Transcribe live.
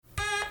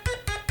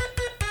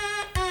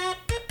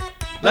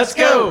Let's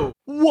go.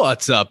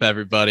 What's up,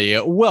 everybody?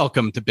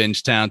 Welcome to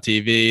Bingetown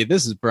TV.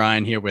 This is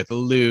Brian here with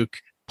Luke,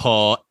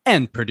 Paul,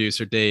 and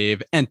producer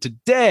Dave. And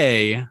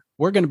today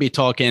we're going to be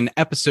talking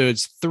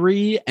episodes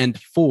 3 and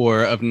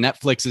 4 of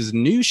Netflix's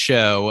new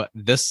show,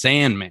 The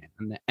Sandman.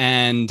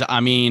 And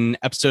I mean,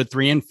 episode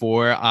 3 and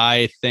 4,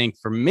 I think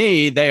for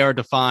me, they are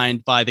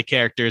defined by the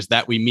characters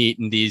that we meet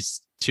in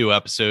these two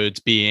episodes,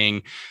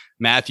 being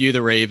Matthew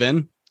the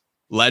Raven,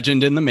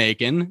 legend in the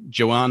making,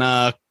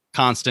 Joanna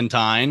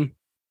Constantine,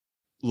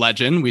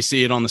 legend, we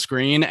see it on the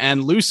screen,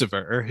 and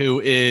Lucifer, who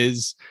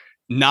is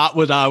not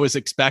what I was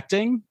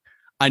expecting.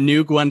 I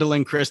knew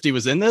Gwendolyn Christie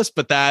was in this,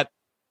 but that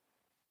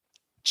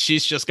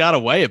she's just got a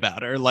way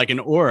about her, like an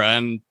aura,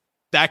 and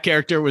that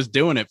character was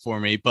doing it for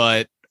me.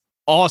 But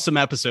awesome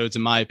episodes,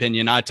 in my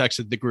opinion. I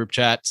texted the group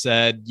chat,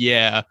 said,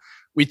 yeah,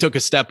 we took a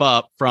step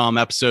up from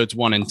episodes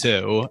 1 and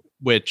 2,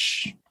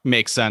 which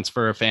makes sense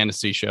for a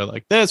fantasy show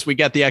like this. We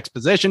get the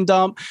exposition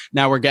dump.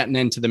 Now we're getting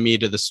into the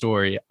meat of the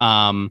story.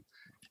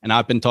 And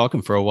I've been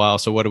talking for a while.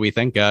 So what do we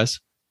think, guys?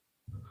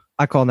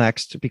 I call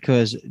next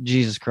because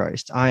Jesus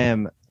Christ, I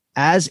am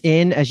as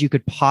in as you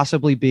could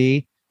possibly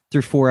be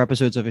through 4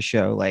 episodes of a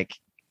show. Like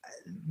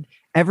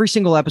every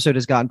single episode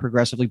has gotten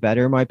progressively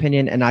better, in my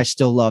opinion. And I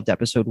still loved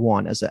episode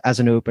 1 as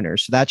an opener.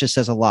 So that just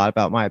says a lot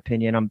about my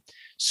opinion. I'm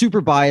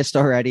super biased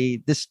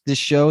already. This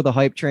show, the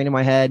hype train in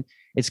my head,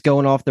 it's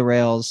going off the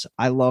rails.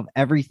 I love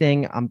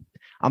everything.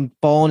 I'm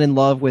falling in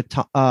love with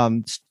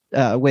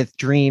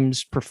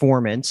Dream's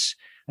performance.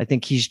 I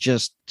think he's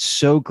just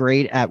so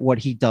great at what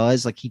he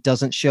does. Like, he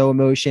doesn't show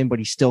emotion, but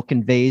he still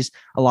conveys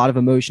a lot of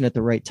emotion at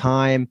the right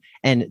time.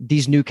 And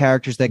these new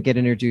characters that get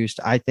introduced,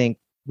 I think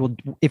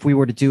if we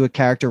were to do a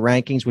character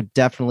rankings, would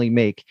definitely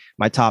make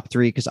my top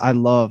 3, because I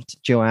loved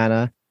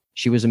Joanna.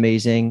 She was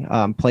amazing.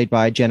 Played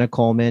by Jenna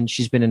Coleman.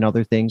 She's been in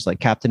other things like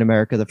Captain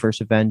America, The First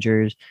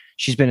Avengers.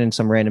 She's been in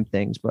some random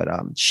things, but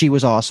she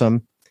was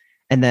awesome.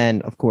 And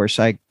then, of course,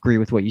 I agree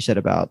with what you said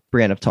about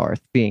Brienne of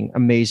Tarth being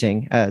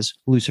amazing as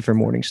Lucifer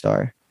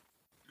Morningstar.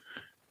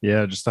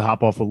 Yeah, just to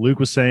hop off what Luke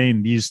was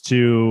saying, these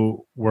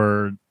two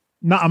were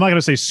not, I'm not going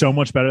to say so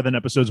much better than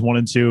episodes 1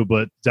 and 2,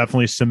 but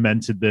definitely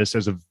cemented this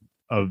as of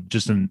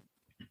just an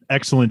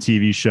excellent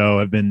TV show.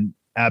 I've been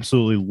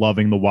absolutely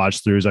loving the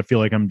watch throughs. I feel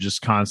like I'm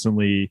just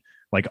constantly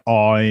like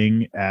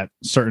awing at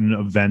certain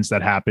events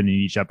that happen in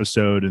each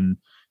episode. And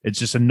it's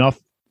just enough.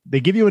 They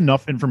give you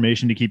enough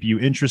information to keep you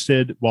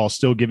interested while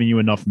still giving you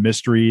enough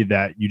mystery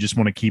that you just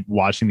want to keep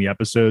watching the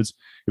episodes.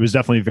 It was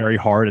definitely very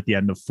hard at the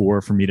end of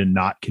 4 for me to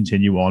not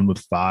continue on with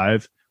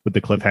 5 with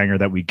the cliffhanger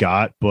that we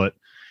got. But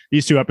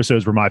these 2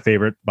 episodes were my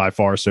favorite by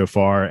far so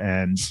far.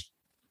 And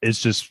it's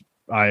just,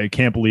 I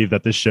can't believe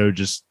that this show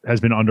just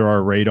has been under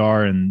our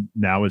radar. And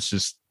now it's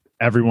just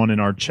everyone in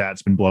our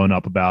chat's been blowing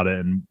up about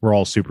it. And we're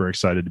all super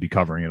excited to be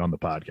covering it on the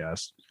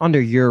podcast. Under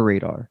your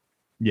radar.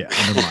 Yeah,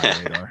 under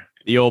my radar.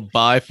 The old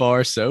by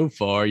far, so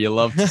far. You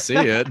love to see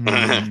it.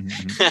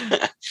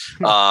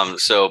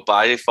 So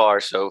by far,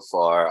 so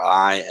far,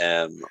 I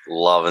am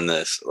loving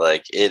this.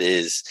 Like, it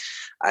is.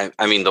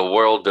 I mean, the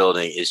world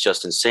building is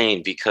just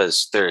insane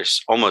because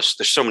there's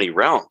so many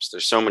realms.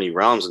 There's so many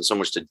realms and so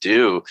much to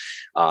do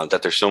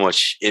that there's so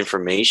much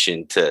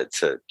information to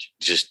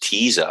just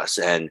tease us,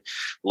 and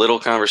little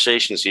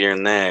conversations here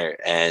and there.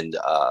 And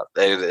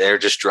they're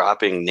just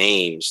dropping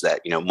names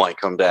that, might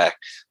come back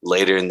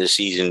later in the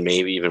season,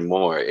 maybe even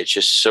more. It's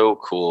just so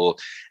cool.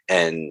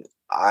 And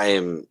I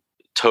am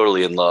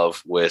totally in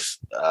love with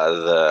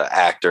the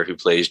actor who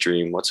plays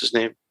Dream. What's his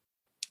name?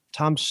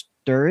 Tom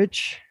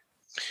Sturridge.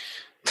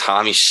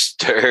 Tommy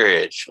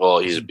Sturridge. Well,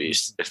 he's a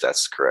beast, if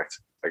that's correct.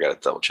 I got to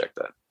double check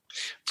that.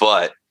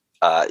 But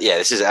yeah,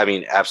 this is,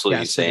 absolutely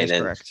insane.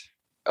 And correct.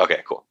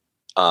 Okay, cool.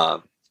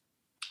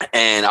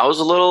 And I was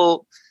a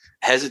little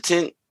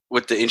hesitant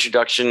with the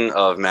introduction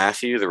of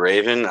Matthew the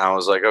Raven. I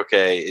was like,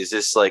 okay, is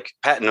this like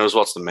Patton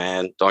Oswalt's the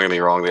man? Don't get me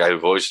wrong, the guy who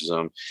voices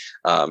him.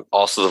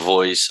 Also the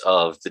voice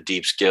of the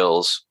Deep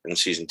Skills in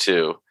season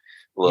 2.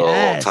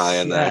 Little tie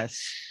in there.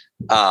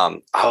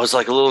 I was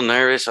like a little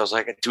nervous. I was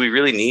like, do we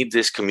really need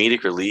this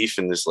comedic relief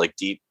in this like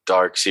deep,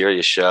 dark,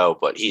 serious show?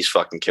 But he's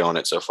fucking killing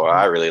it so far.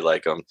 I really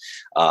like him.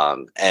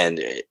 And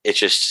it's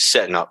just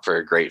setting up for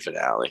a great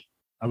finale.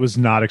 I was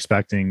not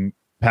expecting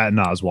Patton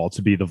Oswalt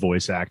to be the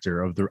voice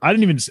actor of I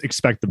didn't even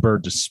expect the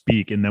bird to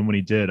speak. And then when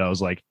he did, I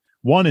was like,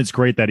 1, it's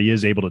great that he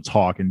is able to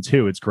talk. And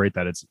 2, it's great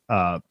that it's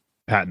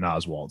Patton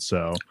Oswalt.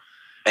 So,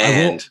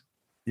 and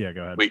yeah,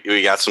 go ahead.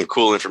 We got some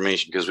cool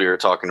information because we were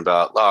talking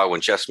about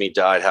when Chesme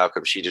died, how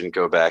come she didn't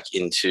go back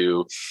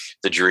into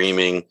the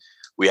dreaming?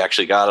 We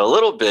actually got a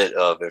little bit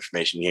of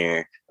information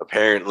here.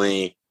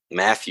 Apparently,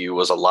 Matthew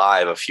was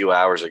alive a few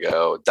hours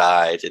ago,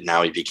 died, and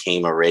now he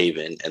became a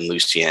Raven, and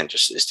Lucienne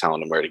just is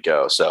telling him where to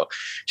go. So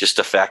just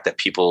the fact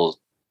that humans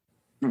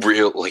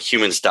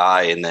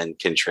die and then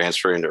can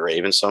transfer into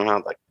Ravens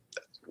somehow, like,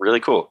 that's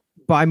really cool.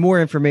 By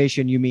more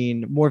information, you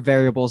mean more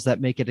variables that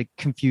make it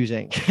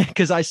confusing,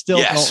 because I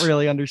still don't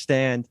really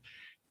understand.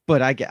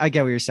 But I get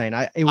what you're saying.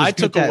 I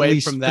took away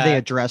from that they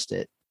addressed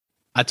it.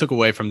 I took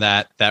away from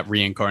that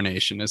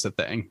reincarnation is a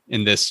thing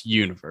in this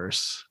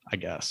universe, I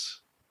guess.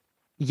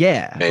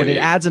 Yeah, but Maybe. it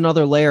adds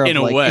another layer of In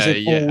a like, way, is it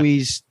yeah.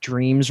 always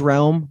dreams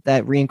realm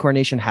that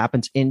reincarnation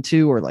happens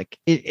into, or like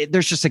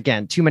there's just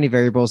again too many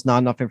variables, not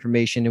enough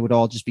information. It would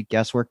all just be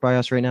guesswork by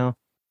us right now.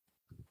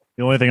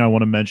 The only thing I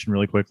want to mention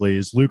really quickly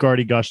is Luke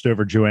already gushed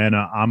over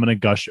Joanna. I'm going to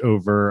gush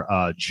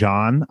over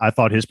John. I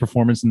thought his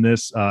performance in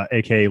this,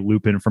 aka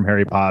Lupin from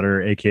Harry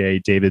Potter, aka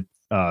David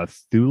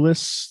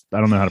Thewlis. I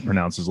don't know how to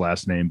pronounce his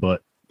last name,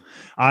 but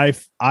I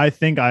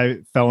think I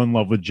fell in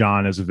love with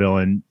John as a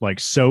villain like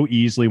so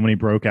easily when he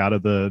broke out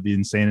of the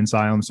insane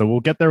asylum. So we'll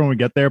get there when we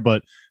get there,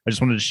 but I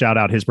just wanted to shout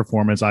out his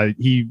performance.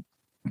 He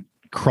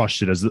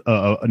crushed it as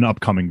an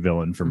upcoming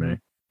villain for me.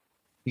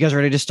 You guys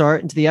ready to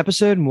start into the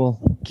episode? And we'll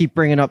keep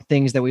bringing up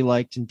things that we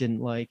liked and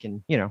didn't like,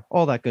 and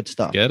all that good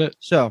stuff. Get it?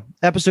 So,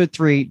 episode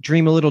 3,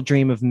 Dream a Little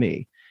Dream of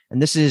Me,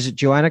 and this is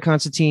Joanna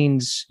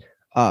Constantine's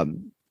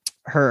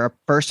her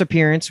first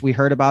appearance. We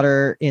heard about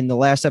her in the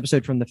last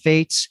episode from the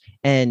Fates,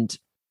 and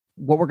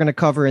what we're going to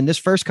cover in this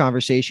first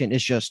conversation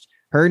is just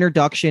her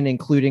introduction,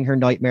 including her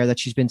nightmare that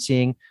she's been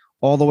seeing,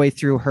 all the way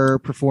through her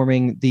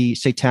performing the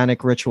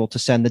satanic ritual to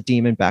send the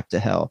demon back to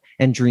hell,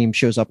 and Dream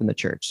shows up in the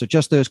church. So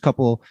just those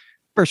couple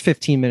first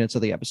 15 minutes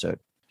of the episode.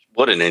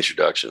 What an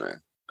introduction,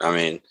 man. I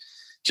mean,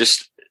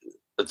 just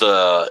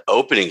the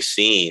opening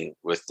scene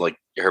with like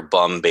her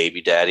bum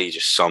baby daddy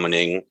just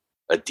summoning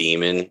a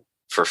demon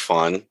for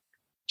fun.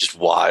 Just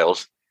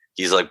wild.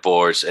 He's like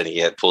bored and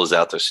he pulls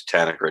out the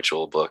satanic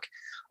ritual book.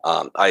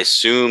 I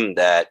assume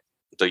that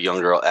the young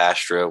girl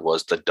Astra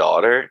was the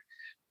daughter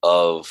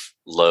of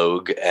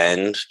Logue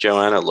and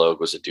Joanna.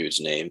 Logue was a dude's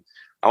name.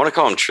 I want to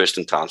call him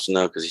Tristan Thompson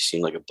though, because he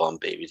seemed like a bum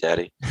baby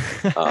daddy.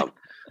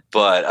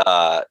 But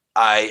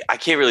I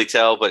can't really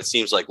tell, but it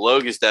seems like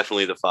Logue is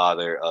definitely the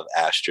father of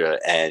Astra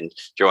and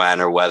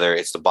Joanna, whether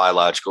it's the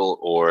biological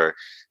or,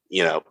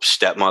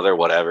 stepmother,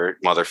 whatever,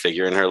 mother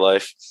figure in her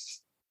life.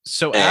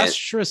 So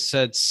Astra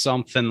said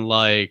something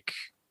like,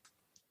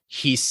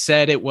 he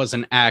said it was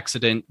an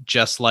accident,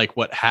 just like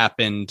what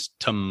happened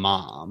to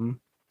Mom.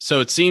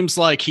 So it seems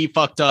like he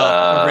fucked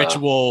up a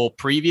ritual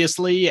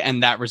previously,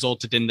 and that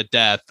resulted in the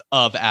death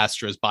of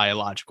Astra's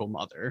biological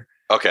mother.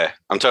 Okay,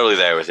 I'm totally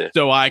there with it.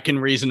 So I can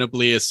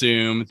reasonably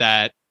assume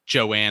that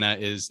Joanna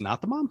is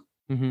not the mom?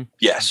 Mm-hmm.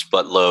 Yes,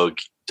 but Logue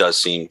does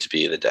seem to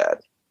be the dad.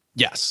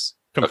 Yes,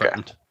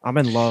 confirmed. Okay. I'm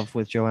in love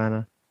with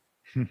Joanna.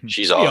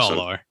 She's We awesome.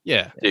 all are.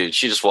 Yeah. Dude,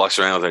 she just walks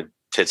around with her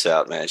tits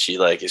out, man. She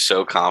like is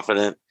so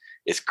confident.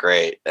 It's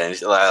great. And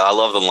I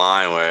love the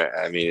line where,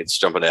 I mean, it's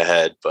jumping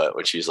ahead, but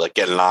when she's like,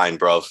 get in line,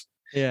 bro.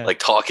 Yeah. Like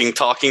talking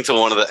to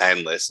one of the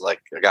endless.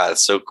 Like, God,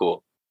 it's so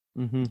cool.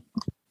 Mm-hmm.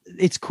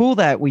 It's cool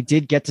that we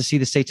did get to see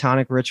the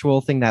satanic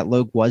ritual thing that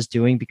Logue was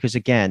doing, because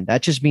again,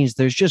 that just means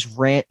there's just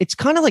it's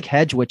kind of like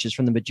hedge witches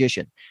from The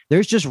Magician.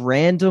 There's just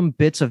random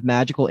bits of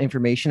magical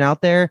information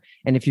out there,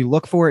 and if you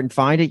look for it and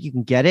find it, you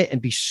can get it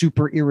and be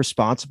super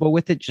irresponsible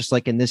with it, just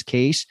like in this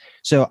case.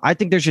 So I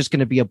think there's just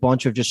going to be a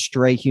bunch of just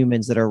stray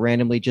humans that are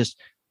randomly just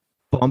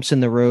bumps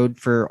in the road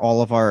for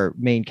all of our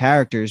main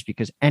characters,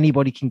 because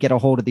anybody can get a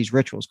hold of these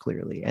rituals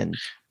clearly. And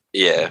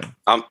yeah,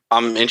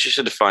 I'm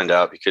interested to find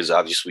out, because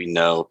obviously we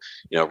know,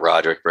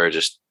 Roderick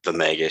Burgess, the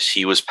Magus,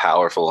 he was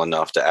powerful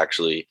enough to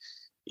actually,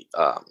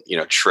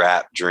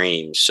 trap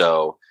dreams.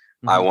 So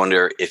I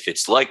wonder if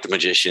it's like the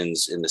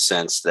magicians in the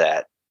sense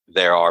that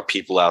there are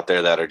people out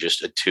there that are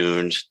just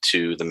attuned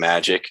to the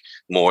magic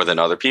more than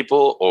other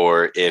people,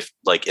 or if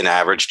like an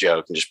average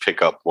Joe can just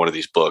pick up one of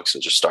these books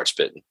and just start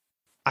spitting.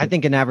 I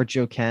think an average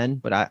Joe can,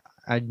 but I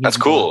that's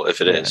cool if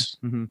it is.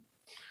 Mm-hmm.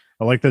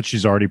 I like that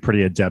she's already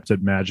pretty adept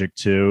at magic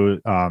too.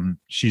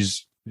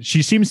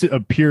 She seems to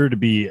appear to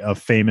be a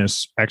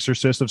famous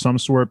exorcist of some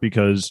sort,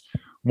 because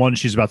one,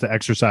 she's about to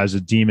exorcise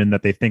a demon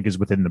that they think is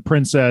within the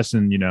princess,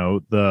 and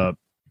the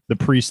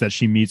priest that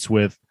she meets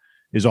with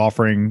is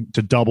offering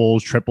to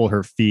triple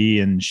her fee,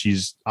 and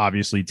she's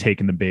obviously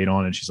taking the bait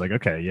on, and she's like,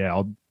 okay,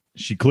 yeah,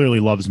 she clearly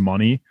loves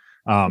money.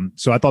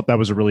 So I thought that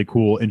was a really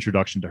cool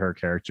introduction to her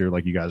character,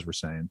 like you guys were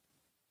saying.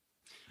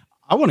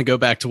 I want to go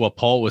back to what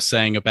Paul was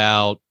saying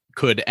about,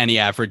 could any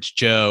average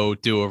Joe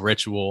do a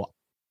ritual?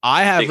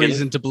 I have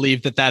reason to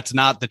believe that that's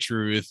not the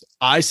truth.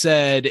 I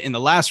said in the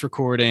last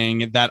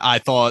recording that I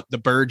thought the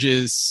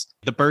Burgess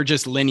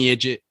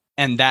lineage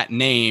and that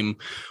name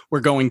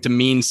were going to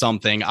mean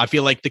something. I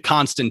feel like the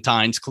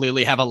Constantines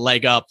clearly have a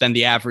leg up than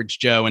the average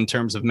Joe in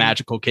terms of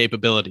magical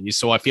capabilities.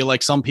 So I feel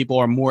like some people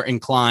are more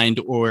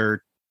inclined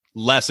or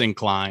less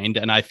inclined,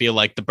 and I feel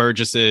like the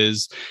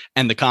Burgesses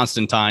and the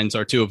Constantines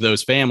are two of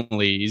those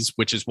families,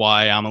 which is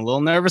why I'm a little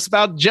nervous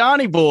about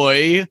Johnny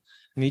Boy.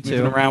 Me too.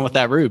 Moving around with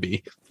that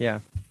ruby.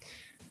 Yeah.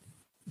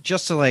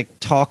 Just to like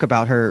talk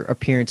about her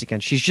appearance again,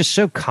 she's just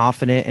so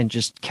confident and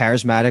just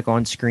charismatic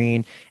on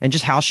screen, and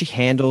just how she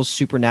handles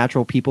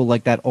supernatural people,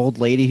 like that old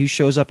lady who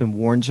shows up and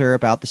warns her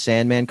about the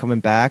Sandman coming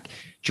back,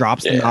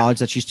 drops the knowledge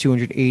that she's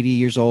 280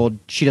 years old.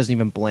 She doesn't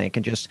even blink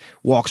and just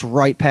walks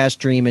right past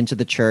Dream into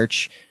the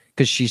church,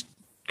 because she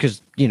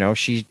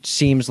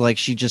seems like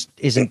she just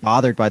isn't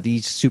bothered by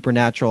these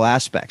supernatural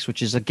aspects,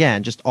 which is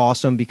again just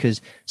awesome,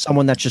 because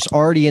someone that's just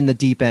already in the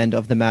deep end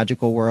of the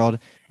magical world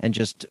and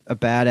just a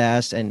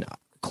badass and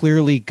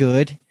clearly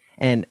good.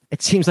 And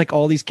it seems like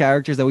all these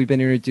characters that we've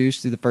been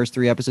introduced through the first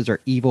 3 episodes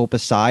are evil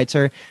besides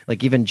her.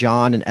 Like even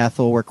John and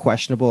Ethel were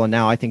questionable, and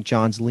now I think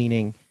John's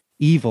leaning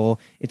evil.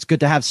 It's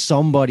good to have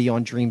somebody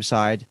on Dream's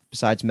side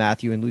besides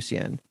Matthew and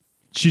Lucien.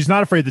 She's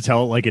not afraid to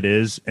tell it like it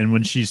is. And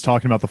when she's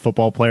talking about the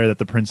football player that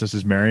the princess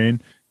is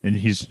marrying,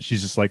 and she's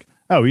just like,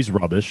 oh, he's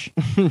rubbish.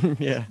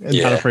 Yeah. And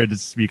not afraid to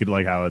speak it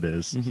like how it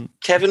is. Mm-hmm.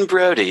 Kevin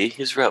Brody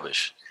is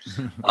rubbish.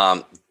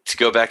 To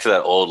go back to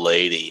that old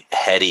lady,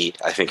 Hetty,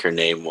 I think her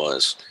name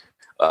was.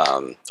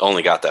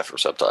 Only got that from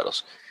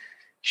subtitles.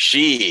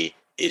 She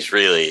is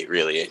really,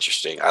 really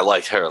interesting. I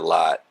liked her a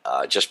lot,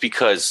 just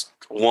because,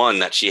 one,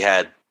 that she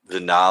had the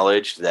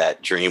knowledge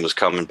that Dream was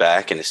coming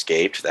back and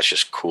escaped. That's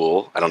just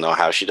cool. I don't know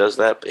how she does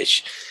that,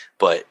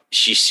 but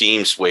she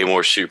seems way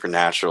more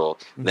supernatural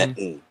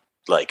than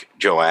like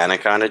Joanna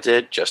kind of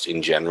did, just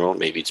in general.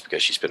 Maybe it's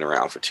because she's been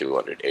around for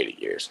 280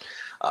 years.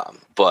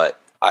 But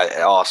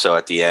I also,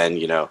 at the end,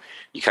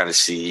 you kind of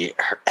see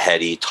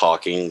Hetty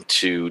talking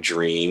to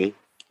Dream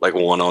like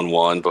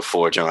one-on-one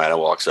before Joanna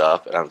walks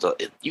up. And I'm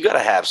like, you got to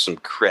have some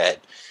cred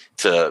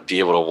to be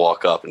able to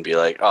walk up and be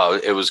like, oh,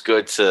 it was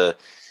good to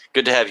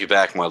have you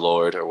back, my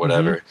lord, or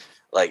whatever.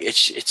 Like,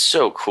 it's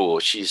so cool.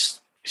 She's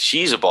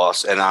a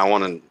boss, and I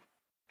want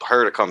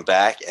her to come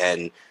back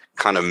and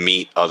kind of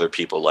meet other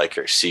people like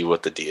her, see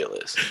what the deal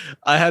is.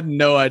 I had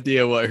no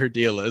idea what her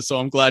deal is, so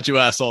I'm glad you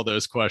asked all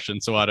those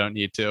questions, so I don't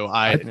need to.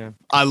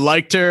 I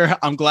liked her.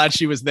 I'm glad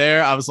she was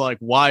there. I was like,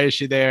 why is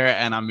she there?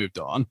 And I moved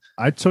on.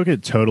 I took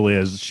it totally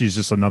as she's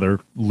just another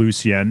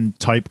Lucien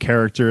type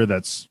character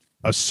that's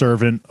a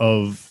servant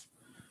of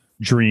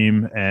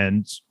Dream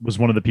and was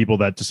one of the people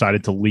that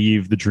decided to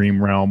leave the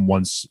Dream realm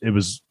once it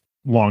was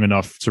long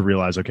enough to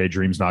realize, okay,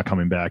 Dream's not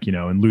coming back,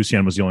 and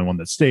Lucien was the only one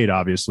that stayed,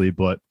 obviously.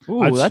 But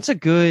that's a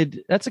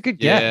good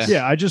guess.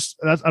 Yeah, I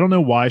don't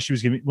know why she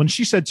was giving, when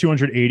she said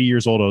 280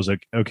 years old, I was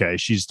like, okay,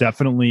 she's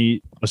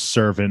definitely a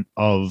servant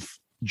of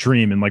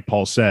Dream. And like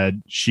Paul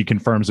said, she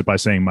confirms it by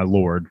saying my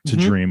lord to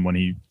Dream when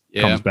he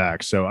comes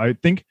back. So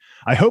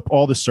I hope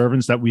all the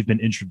servants that we've been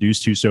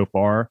introduced to so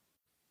far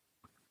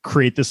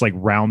create this like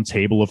round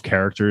table of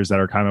characters that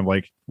are kind of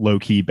like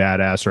low-key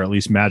badass, or at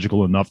least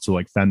magical enough to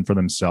like fend for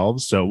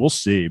themselves. So we'll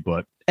see,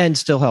 and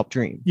still help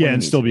Dream. Yeah,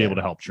 and still be able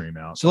to help Dream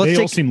out. So they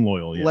all seem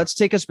loyal. Yeah. Let's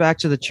take us back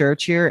to the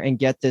church here and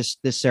get this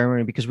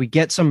ceremony, because we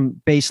get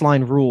some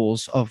baseline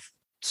rules of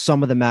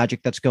some of the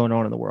magic that's going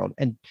on in the world.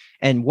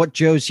 And what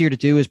Joe's here to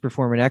do is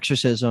perform an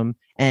exorcism,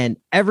 and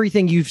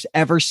everything you've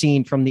ever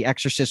seen from the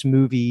Exorcist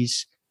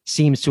movies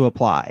seems to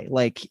apply.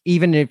 Like,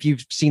 even if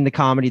you've seen the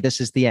comedy This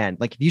Is the End,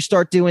 like if you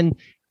start doing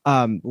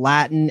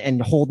Latin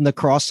and holding the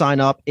cross sign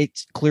up,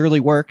 it clearly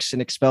works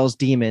and expels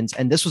demons.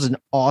 And this was an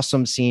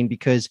awesome scene,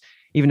 because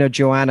even though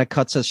Joanna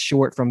cuts us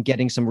short from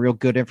getting some real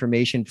good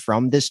information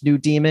from this new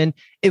demon,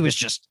 it was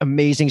just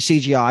amazing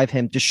CGI of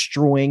him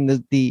destroying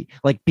the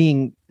like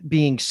being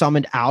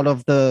summoned out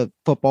of the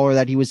footballer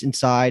that he was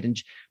inside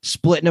and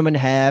splitting him in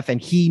half. And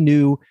he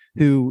knew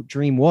who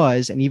Dream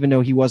was, and even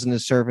though he wasn't a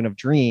servant of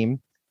Dream,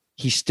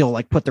 he still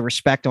like put the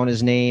respect on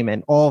his name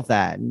and all of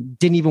that, and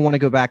didn't even want to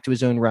go back to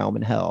his own realm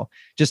in hell.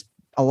 Just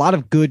a lot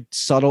of good,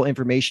 subtle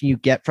information you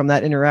get from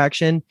that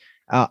interaction.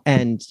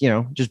 And,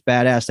 just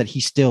badass that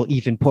he still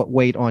even put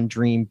weight on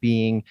Dream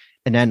being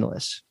an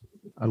endless.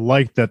 I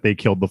like that they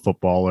killed the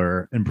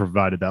footballer and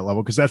provided that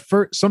level, because at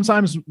first,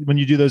 sometimes when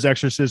you do those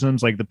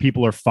exorcisms, like the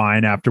people are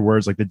fine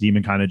afterwards, like the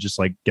demon kind of just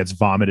like gets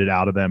vomited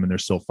out of them and they're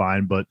still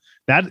fine. But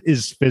that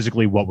is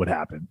physically what would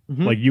happen.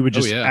 Like you would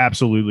just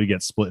absolutely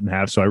get split in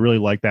half. So I really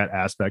like that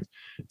aspect.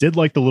 Did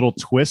like the little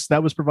twist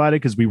that was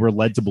provided, because we were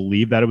led to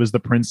believe that it was the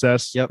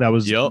princess that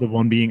was the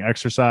one being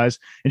exorcised.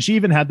 And she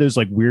even had those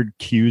like weird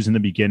cues in the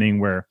beginning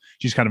where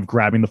she's kind of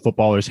grabbing the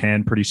footballer's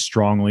hand pretty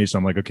strongly. So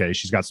I'm like, okay,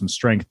 she's got some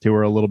strength to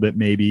her a little bit,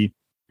 maybe.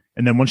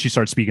 And then once she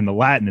starts speaking the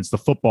Latin, it's the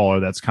footballer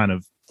that's kind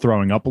of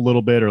throwing up a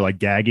little bit or like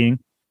gagging.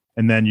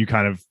 And then you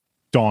kind of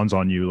dawns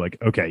on you like,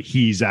 okay,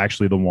 he's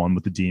actually the one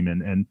with the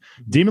demon. And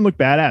demon looked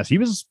badass. He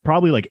was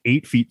probably like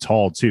 8 feet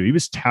tall too. He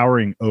was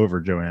towering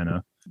over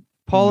Joanna.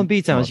 Paul and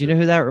B-Towns, you know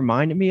who that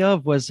reminded me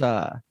of was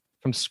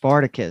from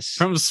Spartacus.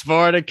 From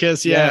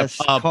Spartacus, yeah. Yes.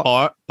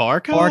 Barca?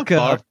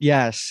 Barca.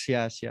 Yes.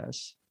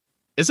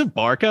 Is it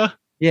Barca?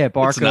 Yeah,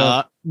 Barca. It's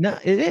not. No,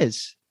 it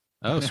is.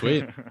 Oh,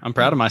 sweet. I'm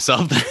proud of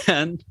myself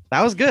then.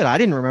 That was good. I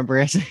didn't remember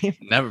his name.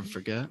 Never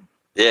forget.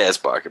 Yeah, it's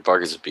Barker.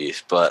 Barker's a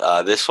beast.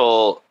 But this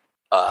whole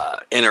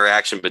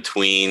interaction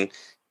between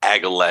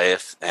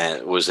Agalaeth,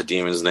 and was the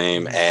demon's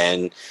name,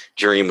 and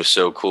Dream was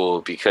so cool,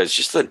 because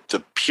just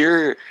the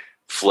pure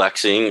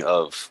flexing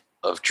of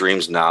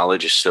Dream's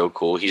knowledge is so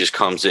cool. He just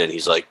comes in.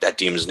 He's like, that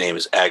demon's name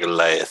is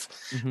Agalaeth.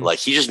 Like,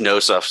 he just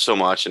knows stuff so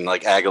much. And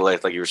like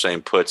Agalaeth, like you were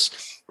saying,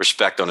 puts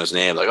respect on his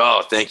name. Like,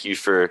 oh, thank you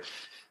for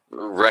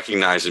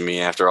recognizing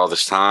me after all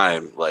this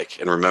time, like,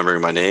 and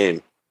remembering my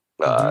name.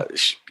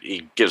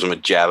 He gives him a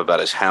jab about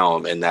his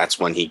helm, and that's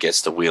when he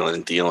gets the wheeling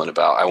and dealing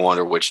about, I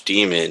wonder which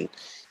demon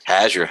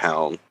has your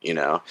helm,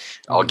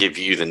 I'll give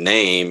you the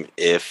name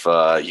if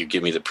you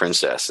give me the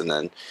princess. And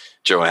then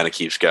Joanna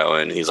keeps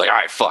going, and he's like, all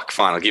right,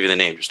 fine, I'll give you the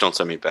name, just don't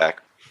send me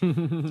back.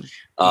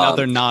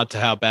 Another nod to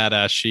how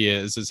badass she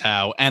is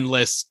how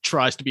Endless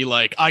tries to be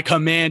like, I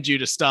command you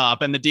to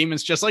stop. And the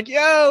demon's just like,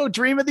 yo,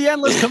 Dream of the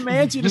Endless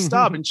commands you to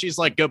stop. And she's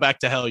like, go back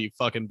to hell, you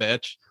fucking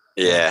bitch.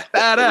 Yeah.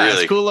 Badass,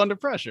 really, cool under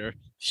pressure.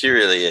 She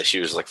really is. She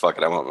was like, fuck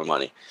it, I want my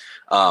money.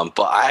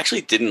 But I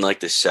actually didn't like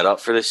the setup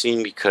for the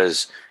scene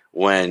because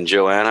when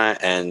Joanna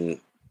and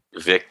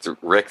Rick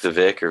the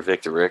Vic,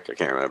 I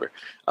can't remember.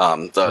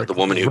 The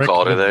woman who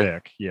called her there.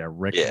 Vic. Yeah,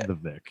 Rick the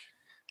Vic.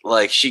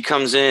 Like she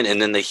comes in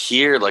and then they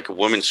hear like a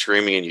woman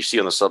screaming and you see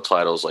on the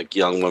subtitles like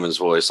young woman's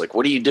voice, like,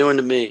 what are you doing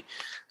to me?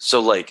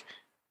 So like,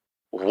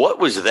 what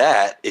was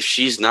that if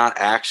she's not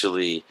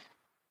actually,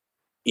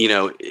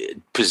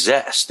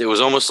 possessed? It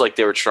was almost like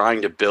they were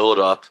trying to build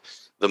up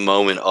the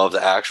moment of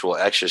the actual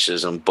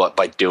exorcism, but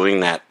by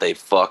doing that, they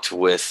fucked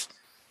with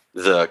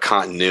the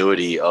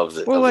continuity of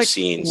the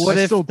scenes. What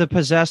if the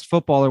possessed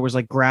footballer was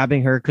like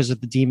grabbing her because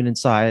of the demon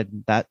inside?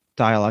 That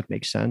dialogue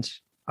makes sense.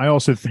 I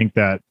also think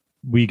that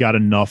we got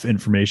enough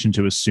information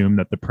to assume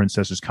that the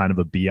princess is kind of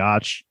a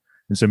biatch.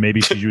 And so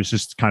maybe she was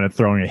just kind of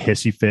throwing a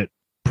hissy fit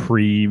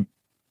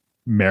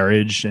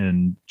pre-marriage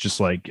and just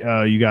like,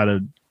 you got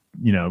to,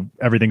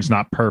 everything's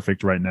not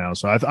perfect right now.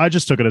 So I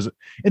just took it as,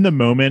 in the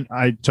moment,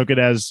 I took it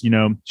as,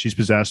 she's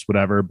possessed,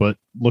 whatever. But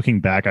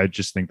looking back, I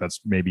just think that's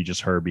maybe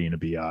just her being a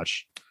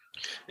biatch.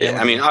 Yeah,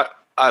 I mean,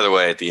 either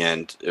way, at the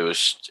end, it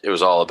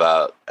was all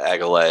about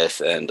Agalaeth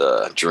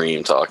and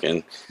Dream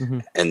talking,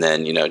 and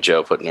then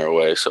Joe putting her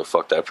away. So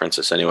fuck that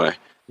princess anyway.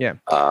 Yeah.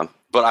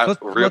 But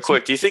real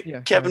quick, do you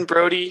think Kevin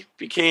Brody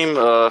became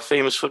a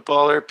famous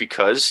footballer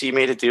because he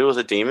made a deal with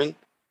a demon?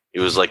 He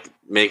was like,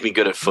 "Make me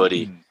good at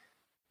footy,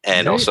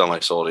 and I'll sell my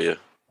soul to you."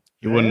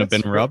 He wouldn't have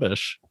been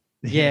rubbish.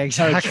 Yeah,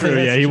 exactly.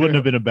 True. Yeah, he wouldn't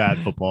have been a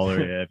bad footballer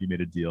if he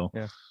made a deal.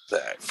 Yeah.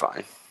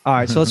 Fine. All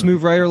right, so let's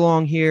move right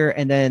along here.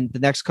 And then the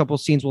next couple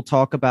of scenes we'll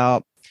talk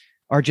about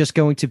are just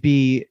going to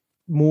be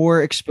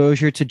more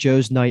exposure to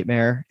Joe's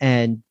nightmare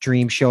and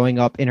Dream showing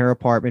up in her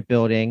apartment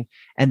building,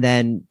 and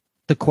then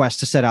the quest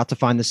to set out to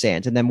find the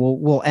sands. And then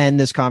we'll end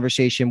this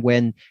conversation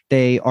when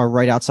they are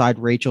right outside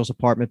Rachel's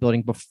apartment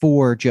building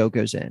before Joe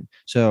goes in.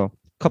 So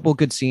a couple of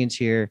good scenes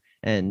here.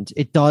 And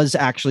it does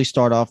actually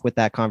start off with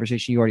that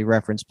conversation you already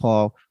referenced,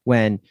 Paul,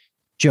 when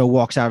Joe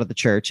walks out of the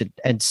church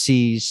and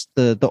sees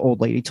the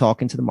old lady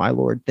talking to the My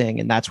Lord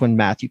thing. And that's when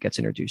Matthew gets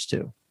introduced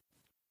too.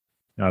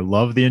 I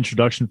love the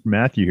introduction from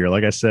Matthew here.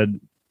 Like I said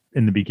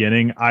in the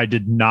beginning, I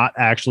did not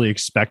actually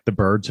expect the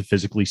bird to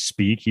physically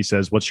speak. He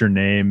says, "What's your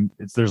name?"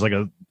 There's like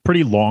a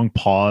pretty long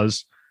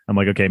pause. I'm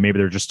like, okay, maybe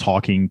they're just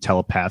talking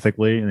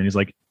telepathically. And then he's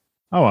like,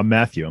 "Oh, I'm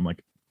Matthew." I'm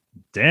like,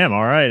 damn,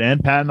 all right.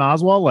 And Patton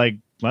Oswalt, like,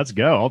 let's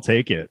go. I'll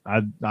take it.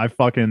 I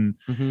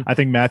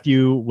think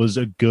Matthew was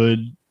a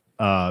good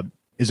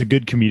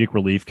comedic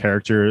relief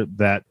character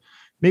that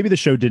maybe the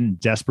show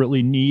didn't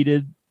desperately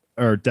need,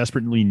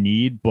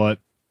 but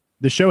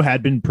the show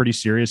had been pretty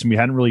serious and we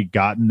hadn't really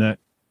gotten that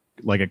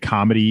like a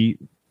comedy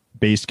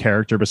based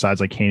character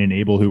besides like Cain and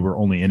Abel, who were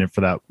only in it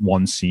for that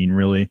one scene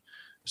really.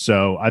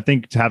 So I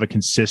think to have a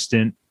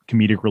consistent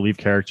comedic relief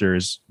character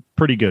is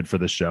pretty good for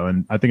this show.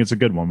 And I think it's a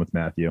good one with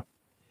Matthew.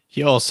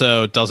 He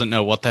also doesn't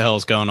know what the hell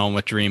is going on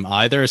with Dream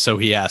either, so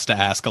he has to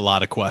ask a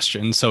lot of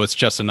questions. So it's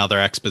just another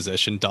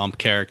exposition dump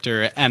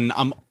character. And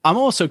I'm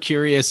also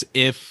curious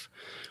if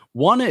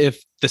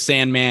the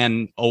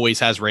Sandman always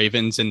has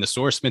ravens in the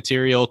source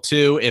material,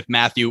 2, if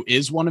Matthew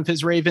is one of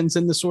his ravens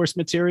in the source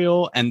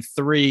material, and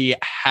 3,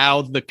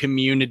 how the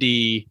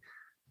community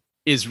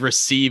is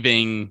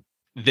receiving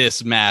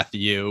this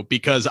Matthew,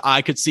 because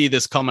I could see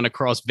this coming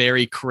across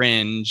very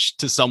cringe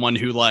to someone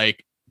who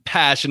like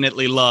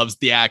passionately loves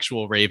the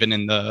actual Raven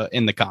in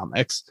the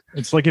comics.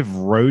 It's like if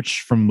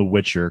Roach from The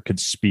Witcher could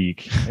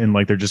speak and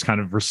like they're just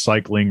kind of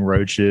recycling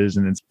roaches.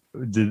 And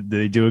did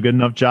they do a good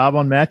enough job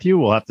on Matthew?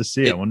 We'll have to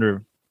see. I wonder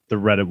if the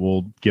Reddit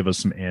will give us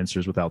some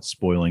answers without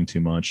spoiling too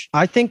much.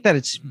 I think that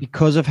it's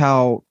because of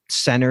how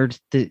centered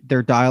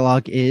their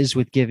dialogue is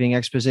with giving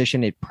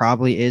exposition. It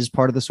probably is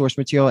part of the source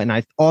material. And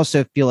I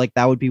also feel like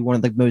that would be one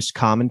of the most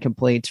common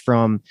complaints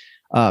from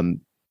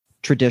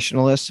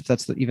traditionalists, if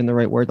that's even the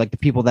right word, like the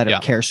people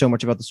that care so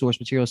much about the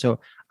source material. So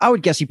I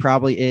would guess he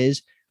probably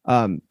is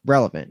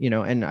relevant,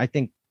 and I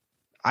think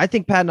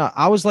Patton,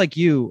 I was like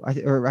you,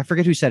 I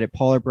forget who said it,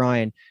 Paul or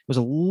Brian, was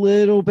a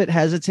little bit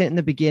hesitant in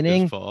the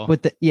beginning,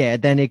 but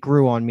then it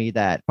grew on me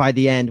that by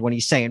the end when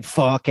he's saying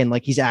fuck and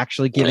like he's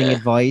actually giving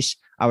advice,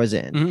 I was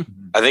in. Mm-hmm.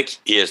 I think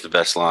he has the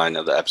best line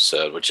of the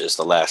episode, which is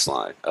the last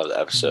line of the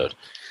episode.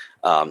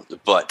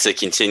 But to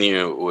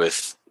continue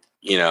with,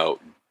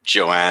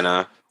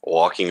 Joanna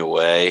walking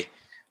away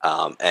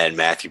and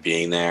Matthew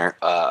being there,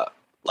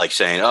 like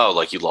saying, oh,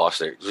 like you lost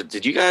there.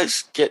 Did you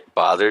guys get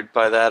bothered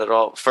by that at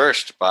all?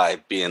 First,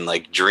 by being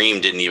like Dream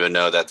didn't even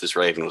know that this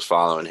Raven was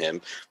following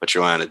him, but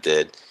Joanna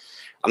did.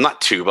 I'm not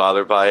too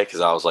bothered by it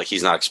because I was like,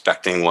 he's not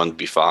expecting one to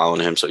be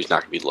following him, so he's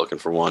not going to be looking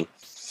for one.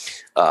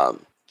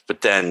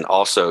 But then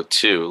also,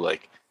 too,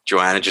 like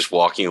Joanna just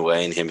walking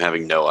away and him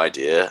having no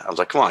idea. I was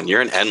like, come on,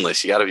 you're in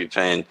Endless. You got to be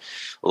paying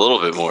a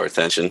little bit more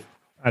attention.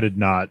 I did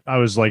not. I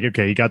was like,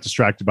 okay, he got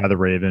distracted by the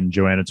Raven.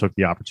 Joanna took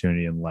the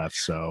opportunity and left.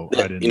 So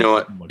I didn't. You know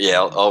what?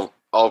 Yeah,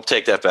 I'll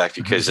take that back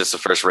because it's the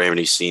first Raven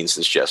he's seen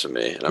since Jess and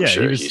me, and I'm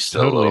sure he's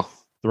still totally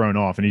thrown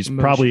off, and he's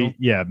emotional. Probably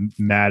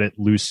mad at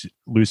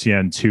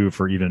Lucien too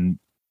for even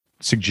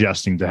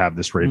suggesting to have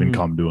this Raven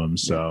come to him.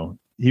 So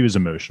he was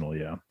emotional.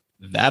 Yeah,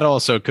 that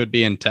also could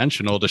be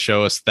intentional to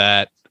show us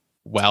that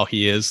while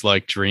he is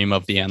like Dream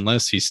of the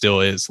Endless, he still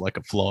is like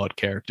a flawed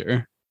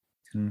character.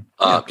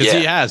 Because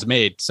he has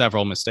made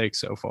several mistakes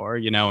so far,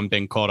 and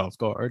been caught off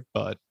guard.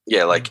 But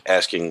like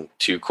asking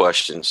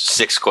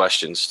 6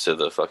 questions to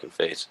the fucking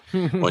face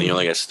when he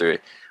only gets 3.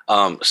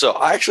 So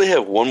I actually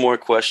have one more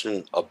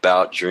question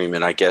about Dream,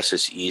 and I guess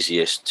it's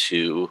easiest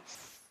to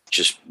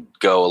just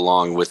go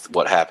along with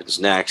what happens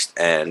next.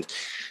 And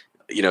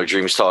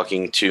Dream's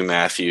talking to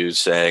Matthews,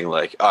 saying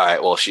like, "All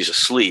right, well, she's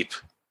asleep.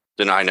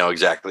 Then I know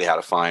exactly how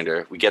to find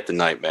her." We get the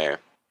nightmare.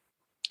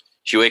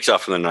 She wakes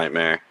up from the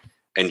nightmare.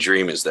 And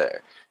Dream is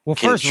there. Well,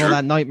 first of all,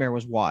 that nightmare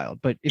was wild.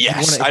 But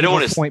if I don't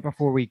want to point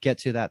before we get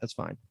to that. That's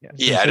fine.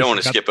 Yeah, I don't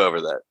want to skip over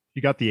that.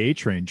 You got the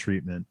A-Train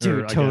treatment,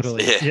 dude.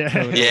 Totally.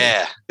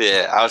 Yeah.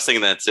 I was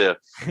thinking that too.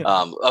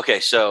 Okay,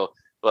 so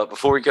but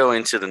before we go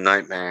into the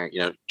nightmare,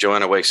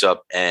 Joanna wakes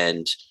up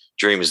and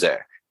Dream is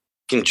there.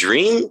 Can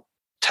Dream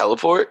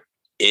teleport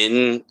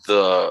in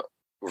the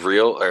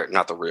real, or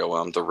not the real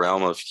realm, the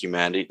realm of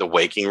humanity, the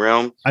waking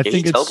realm? I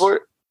think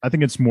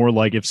it's more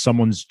like if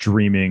someone's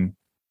dreaming,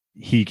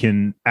 he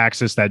can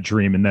access that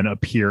dream and then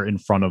appear in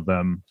front of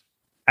them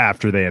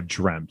after they have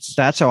dreamt.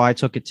 That's how I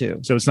took it too.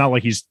 So it's not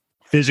like he's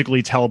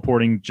physically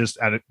teleporting just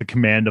at the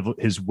command of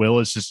his will.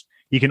 It's just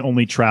he can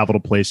only travel to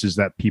places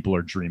that people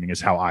are dreaming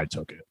is how I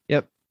took it.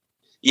 Yep.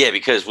 Yeah,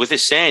 because with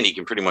his sand, he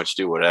can pretty much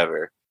do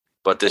whatever.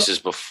 But this is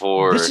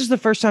before. This is the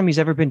first time he's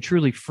ever been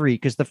truly free.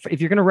 Because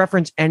if you're going to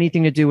reference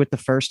anything to do with the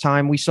first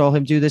time we saw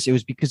him do this, it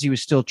was because he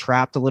was still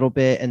trapped a little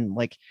bit and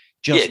like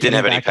just didn't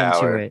have any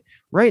power. Into it.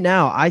 Right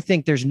now, I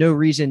think there's no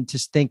reason to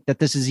think that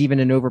this is even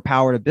an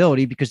overpowered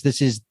ability because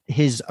this is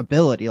his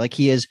ability. Like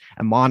he is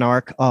a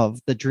monarch of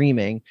the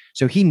dreaming.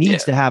 So he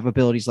needs to have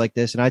abilities like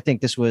this. And I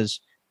think this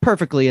was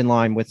perfectly in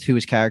line with who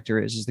his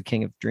character is the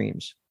King of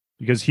Dreams.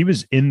 Because he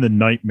was in the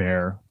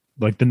nightmare.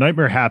 Like the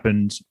nightmare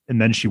happened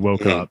and then she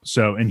woke up.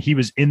 So, and he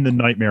was in the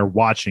nightmare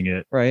watching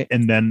it. Right.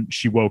 And then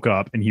she woke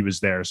up and he was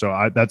there.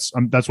 So that's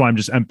why I'm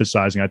just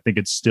emphasizing. I think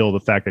it's still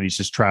the fact that he's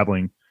just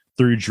traveling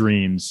through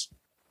dreams.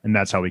 And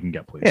that's how we can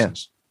get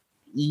places.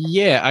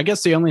 Yeah, I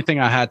guess the only thing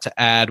I had to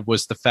add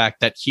was the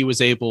fact that he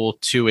was able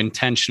to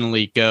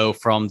intentionally go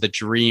from the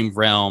dream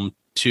realm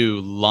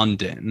to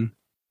London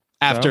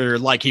after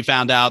like he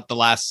found out the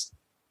last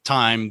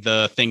time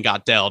the thing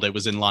got dealt, it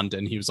was in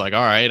London. He was like,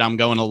 all right, I'm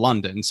going to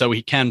London. So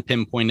he can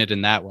pinpoint it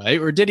in that way.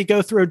 Or did he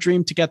go through a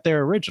dream to get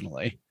there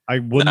originally? I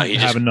wouldn't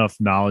have enough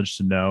knowledge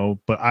to know,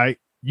 but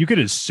you could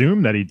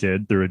assume that he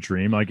did through a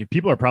dream. Like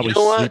people are probably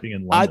sleeping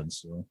in London.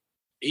 So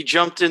he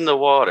jumped in the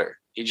water.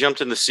 He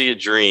jumped in the Sea of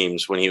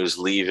Dreams when he was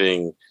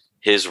leaving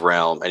his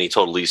realm, and he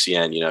told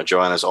Lucien,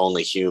 Joanna's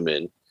only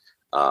human.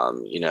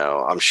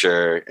 I'm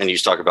sure, and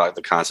he's talking about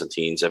the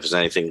Constantines. If it's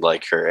anything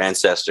like her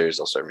ancestors,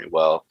 they'll serve me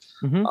well.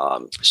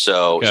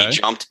 So he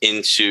jumped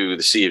into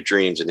the Sea of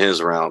Dreams in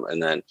his realm,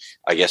 and then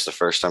I guess the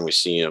first time we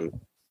see him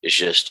is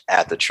just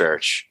at the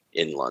church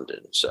in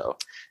London. So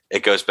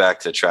it goes back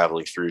to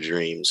traveling through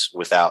dreams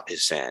without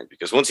his sand,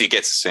 because once he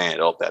gets the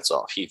sand, that's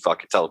off. He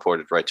fucking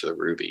teleported right to the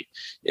ruby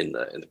in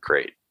the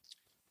crate.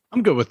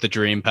 I'm good with the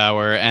dream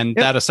power, and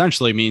that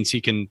essentially means he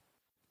can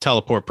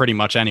teleport pretty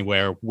much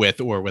anywhere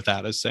with or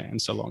without his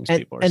sand, so long as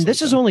people are. And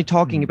this is only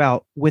talking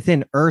about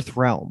within Earth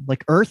realm.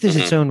 Like Earth is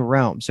its own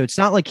realm, so it's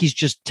not like he's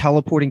just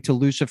teleporting to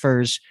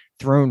Lucifer's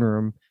throne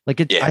room.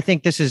 Like I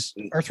think this is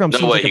Earth realm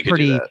seems like a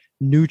pretty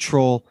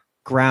neutral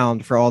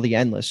ground for all the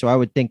endless. So I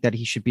would think that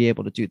he should be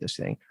able to do this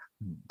thing.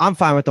 I'm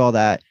fine with all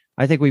that.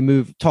 I think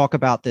we talk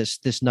about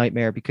this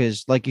nightmare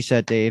because, like you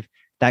said, Dave,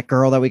 that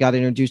girl that we got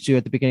introduced to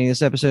at the beginning of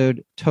this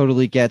episode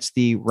totally gets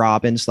the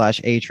Robin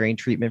 / A-Train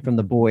treatment from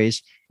the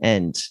boys.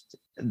 And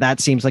that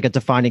seems like a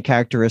defining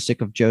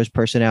characteristic of Jo's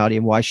personality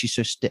and why she's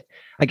so,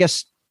 I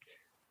guess,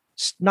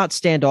 not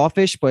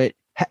standoffish, but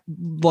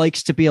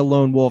likes to be a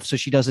lone wolf. So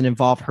she doesn't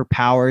involve her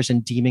powers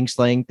and demon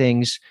slaying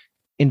things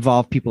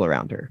involve people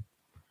around her.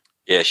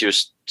 Yeah, she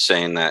was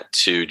saying that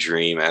to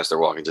Dream as they're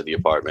walking to the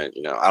apartment.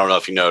 I don't know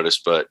if you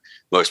noticed, but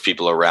most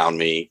people around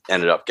me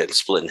ended up getting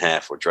split in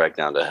half or dragged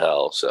down to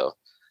hell. So,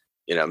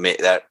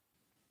 that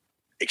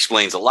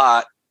explains a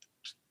lot.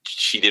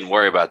 She didn't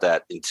worry about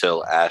that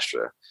until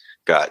Astra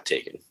got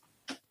taken.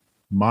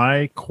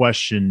 My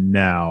question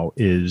now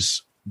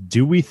is,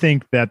 do we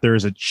think that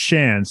there's a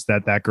chance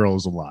that girl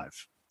is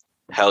alive?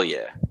 Hell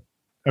yeah.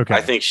 Okay.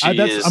 I think she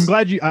is. I'm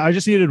glad I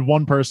just needed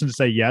one person to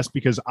say yes,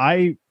 because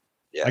I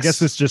guess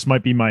this just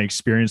might be my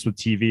experience with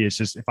TV. It's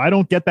just, if I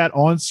don't get that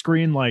on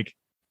screen, like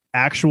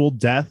actual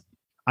death,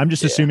 I'm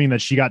just assuming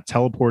that she got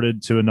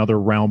teleported to another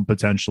realm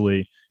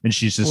potentially, and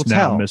she's just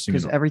now missing.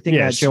 Because everything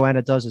that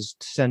Joanna does is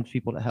send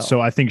people to hell. So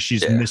I think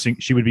she's missing.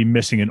 She would be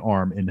missing an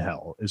arm in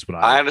hell, is what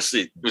I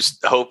honestly was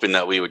hoping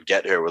that we would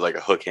get her with like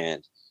a hook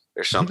hand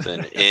or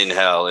something in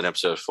hell in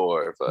episode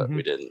 4, but Mhm.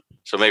 we didn't.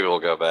 So maybe we'll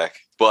go back.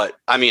 But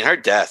I mean, her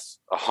death,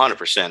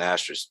 100%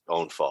 Astra's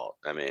own fault.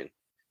 I mean,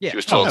 Yeah. she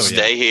was told, Oh, yeah.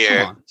 stay here,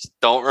 Come on.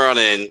 don't run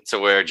into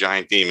where a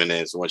giant demon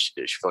is. And what she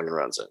did, she fucking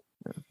runs it.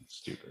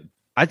 Stupid.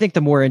 I think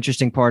the more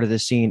interesting part of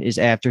this scene is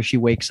after she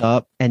wakes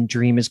up and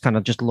Dream is kind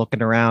of just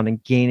looking around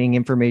and gaining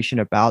information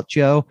about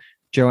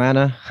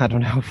Joanna. I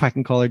don't know if I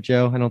can call her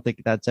Joe. I don't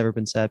think that's ever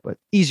been said, but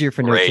easier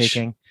for note Rach.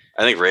 taking.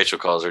 I think Rachel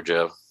calls her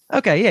Joe.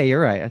 Okay, yeah,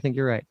 you're right. I think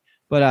you're right.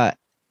 But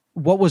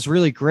what was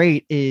really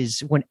great is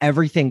when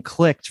everything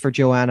clicked for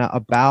Joanna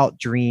about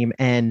Dream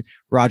and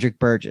Roderick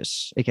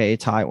Burgess, aka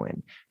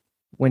Tywin.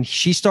 When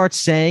she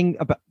starts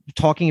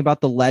talking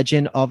about the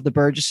legend of the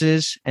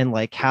Burgesses and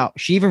like how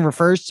she even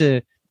refers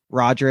to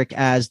Roderick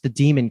as the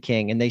Demon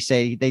King, and they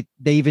say they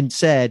even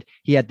said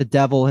he had the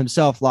devil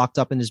himself locked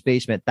up in his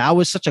basement. That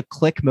was such a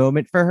click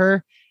moment for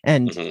her,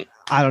 and Mhm.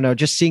 I don't know,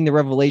 just seeing the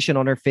revelation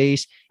on her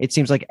face, it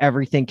seems like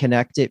everything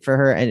connected for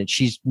her, and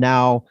she's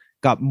now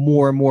got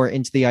more and more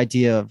into the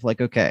idea of like,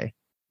 okay,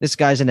 this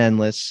guy's an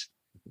endless.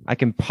 I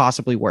can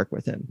possibly work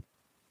with him.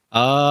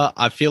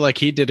 I feel like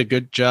he did a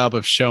good job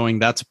of showing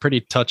that's a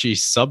pretty touchy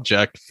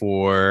subject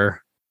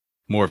for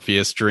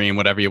Morpheus, Dream,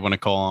 whatever you want to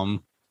call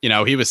him. You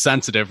know, he was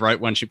sensitive right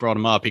when she brought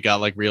him up. He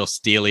got like real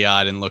steely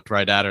eyed and looked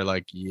right at her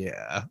like,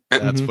 yeah,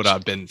 that's Mhm. what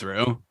I've been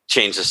through.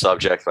 Change the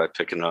subject by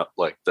picking up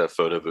like the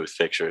photo booth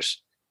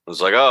pictures. I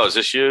was like, oh, is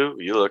this you?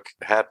 You look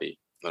happy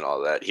and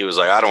all that. He was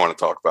like, I don't want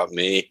to talk about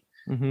me.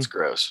 Mhm. It's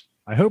gross.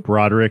 I hope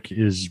Roderick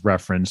is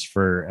referenced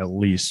for at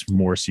least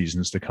more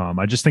seasons to come.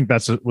 I just think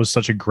was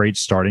such a great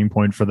starting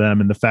point for them.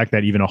 And the fact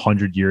that even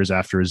 100 years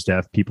after his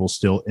death, people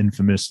still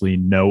infamously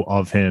know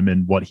of him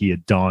and what he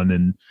had done.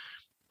 And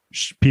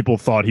people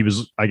thought he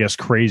was, I guess,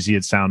 crazy.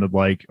 It sounded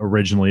like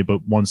originally,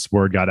 but once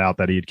word got out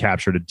that he had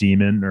captured a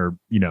demon or,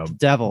 The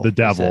devil. the he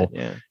devil.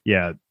 said,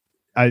 yeah.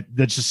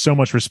 That's just so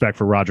much respect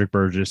for Roderick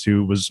Burgess,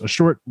 who was a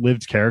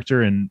short-lived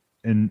character in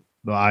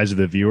the eyes of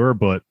the viewer,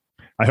 but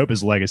I hope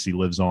his legacy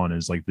lives on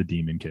as like the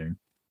Demon King.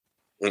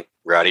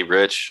 Rowdy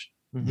Rich.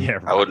 Mhm. Yeah, I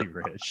Roddy would-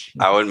 Rich.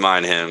 I wouldn't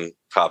mind him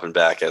popping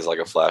back as like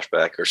a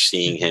flashback or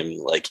seeing him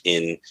like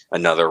in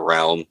another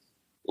realm,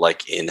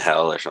 like in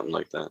hell or something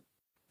like that.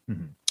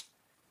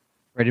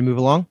 Ready to move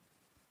along?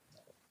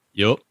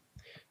 Yup.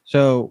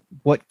 So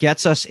what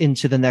gets us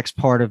into the next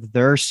part of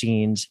their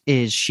scenes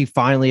is she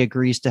finally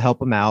agrees to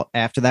help him out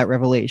after that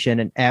revelation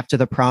and after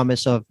the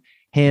promise of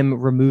him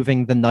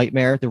removing the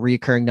nightmare, the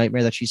reoccurring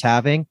nightmare that she's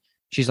having.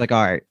 She's like,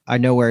 all right, I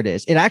know where it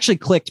is. It actually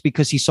clicked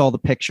because he saw the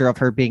picture of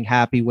her being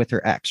happy with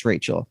her ex,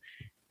 Rachel.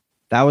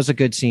 That was a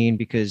good scene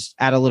because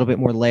add a little bit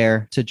more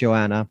layer to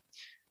Joanna.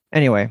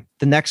 Anyway,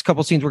 the next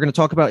couple scenes we're going to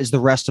talk about is the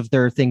rest of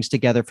their things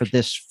together for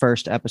this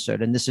first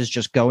episode. And this is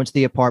just going to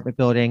the apartment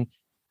building,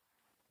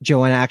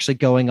 Joanna actually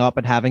going up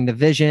and having the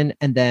vision.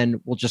 And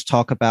then we'll just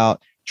talk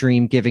about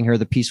Dream giving her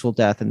the peaceful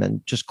death and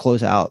then just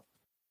close out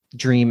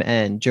Dream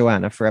and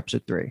Joanna for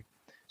episode 3.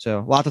 So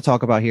a lot to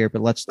talk about here,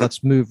 but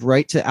let's move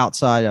right to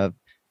outside of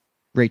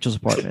Rachel's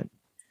apartment.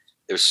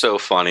 It was so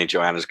funny.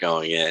 Joanna's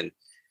going in.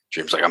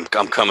 Dream's like, I'm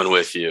coming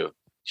with you.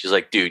 She's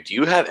like, dude, do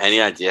you have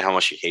any idea how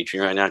much you hate me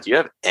right now? Do you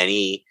have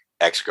any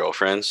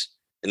ex-girlfriends?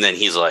 And then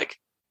he's like,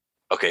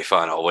 okay,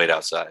 fine, I'll wait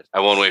outside.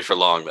 I won't wait for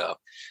long though.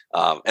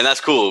 And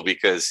that's cool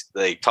because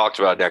they talked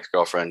about an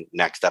ex-girlfriend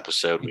next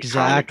episode. We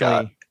finally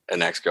got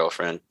an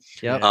ex-girlfriend.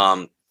 Yep.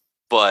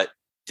 But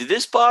did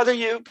this bother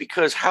you?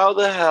 Because how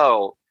the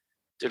hell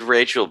did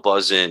Rachel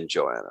buzz in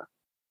Joanna?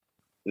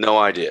 No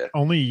idea.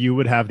 Only you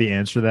would have the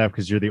answer to that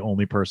because you're the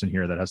only person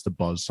here that has to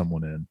buzz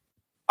someone in.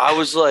 I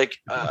was like,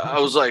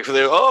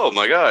 oh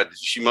my God,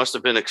 she must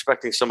have been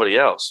expecting somebody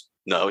else.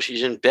 No,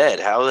 she's in bed.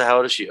 How the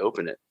hell does she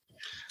open it?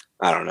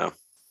 I don't know.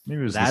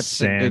 Maybe it was That's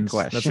the a good sands.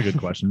 question. That's a good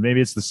question.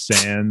 Maybe it's the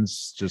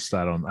sands. Just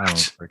I don't.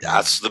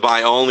 That's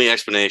my only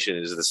explanation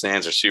is the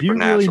sands are Do you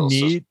supernatural.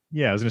 really need?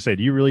 Yeah, I was gonna say,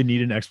 do you really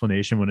need an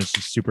explanation when it's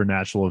just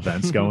supernatural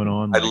events going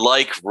on? I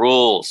like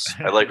rules.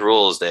 I like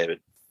rules, David.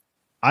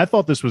 I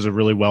thought this was a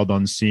really well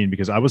done scene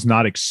because I was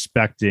not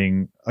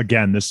expecting,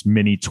 again, this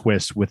mini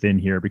twist within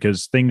here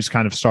because things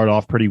kind of start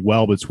off pretty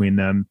well between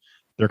them.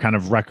 They're kind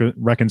of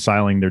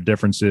reconciling their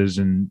differences.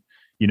 And,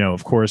 you know,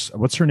 of course,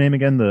 what's her name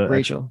again?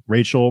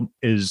 Rachel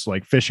is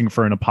like fishing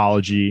for an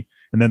apology.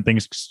 And then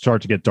things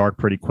start to get dark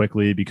pretty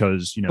quickly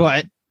because, you know,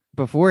 but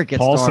before it gets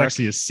Paul's dark,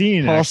 sexiest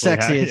scene.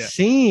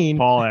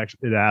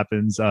 It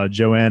happens.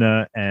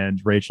 Joanna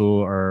and Rachel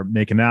are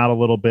making out a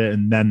little bit.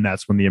 And then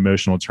that's when the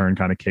emotional turn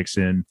kind of kicks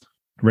in.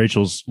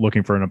 Rachel's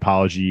looking for an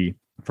apology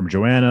from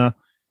Joanna,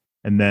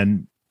 and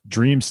then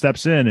Dream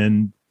steps in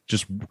and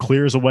just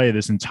clears away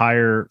this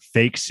entire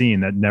fake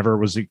scene that never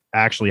was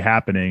actually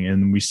happening.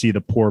 And we see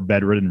the poor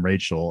bedridden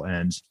Rachel.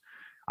 And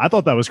I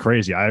thought that was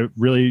crazy. I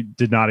really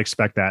did not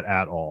expect that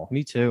at all.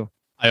 Me too.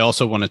 I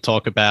also want to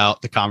talk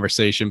about the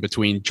conversation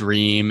between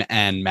Dream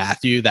and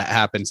Matthew that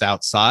happens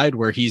outside,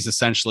 where he's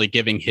essentially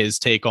giving his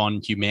take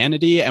on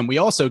humanity. And we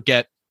also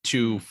get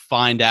to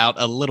find out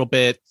a little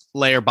bit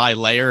layer by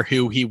layer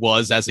who he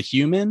was as a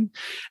human.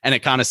 And it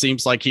kind of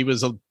seems like he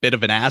was a bit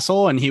of an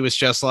asshole. And he was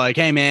just like,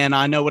 hey, man,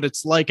 I know what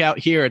it's like out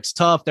here. It's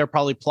tough. They're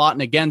probably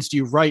plotting against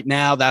you right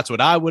now. That's what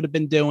I would have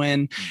been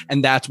doing.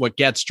 And that's what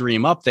gets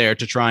Dream up there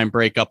to try and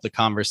break up the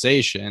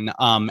conversation.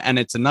 And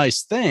it's a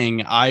nice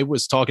thing. I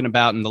was talking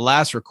about in the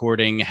last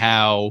recording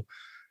how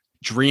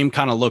Dream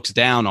kind of looks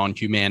down on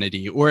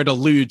humanity, or it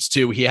alludes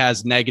to he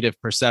has negative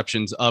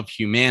perceptions of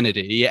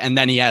humanity. And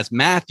then he has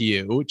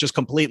Matthew just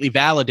completely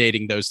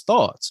validating those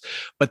thoughts.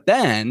 But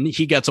then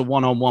he gets a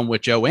one-on-one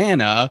with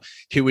Joanna,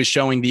 who is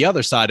showing the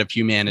other side of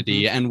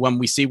humanity. And when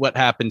we see what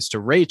happens to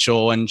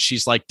Rachel and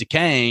she's like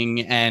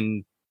decaying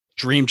and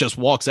Dream just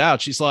walks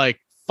out, she's like,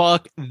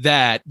 fuck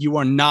that. You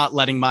are not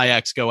letting my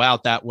ex go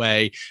out that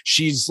way.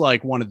 She's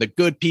like one of the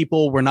good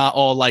people. We're not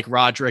all like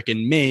Roderick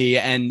and me.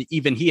 And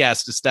even he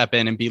has to step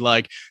in and be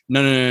like,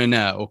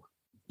 no.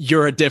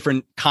 You're a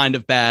different kind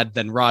of bad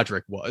than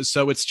Roderick was.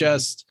 So it's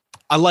just,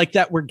 I like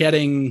that we're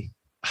getting.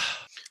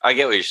 I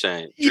get what you're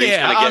saying.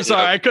 I'm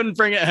sorry. I couldn't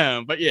bring it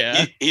home, but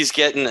yeah. He's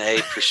getting a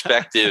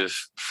perspective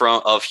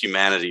of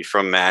humanity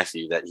from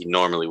Matthew that he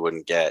normally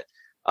wouldn't get.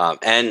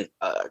 And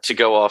to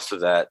go off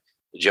of that,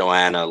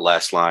 Joanna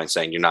last line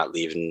saying you're not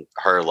leaving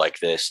her like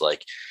this,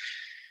 like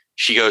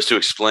she goes to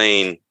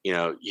explain,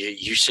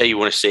 you say you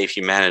want to save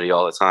humanity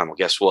all the time. Well,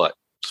 guess what?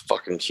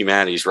 Fucking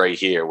humanity's right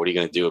here. What are you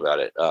going to do about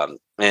it?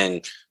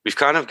 And we've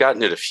kind of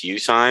gotten it a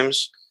few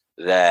times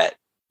that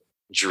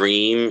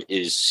Dream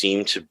is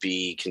seemed to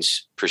be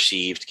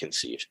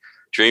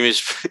Dream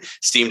is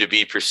seemed to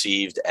be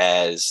perceived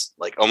as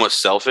like almost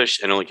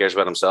selfish and only cares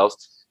about himself.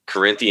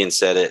 Corinthian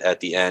said it at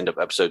the end of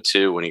episode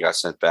 2 when he got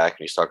sent back and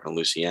he's talking to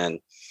Lucienne.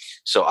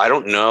 So I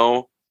don't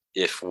know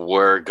if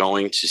we're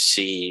going to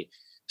see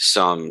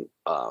some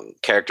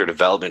character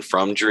development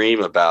from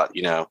Dream about,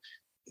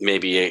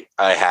 maybe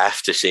I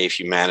have to save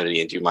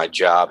humanity and do my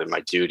job and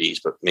my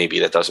duties, but maybe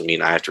that doesn't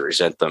mean I have to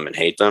resent them and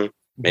hate them.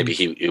 Maybe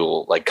he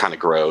will like kind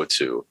of grow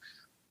to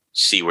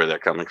see where they're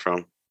coming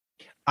from.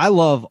 I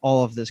love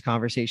all of this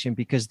conversation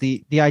because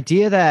the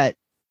idea that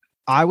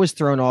I was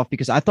thrown off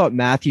because I thought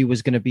Matthew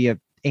was going to be an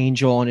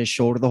angel on his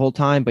shoulder the whole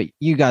time, but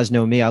you guys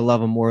know me. I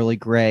love a morally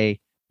gray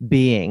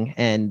being,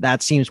 and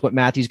that seems what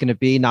Matthew's going to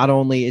be. Not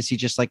only is he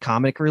just like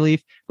comic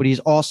relief, but he's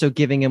also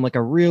giving him like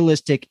a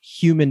realistic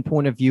human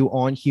point of view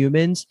on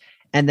humans.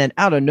 And then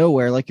out of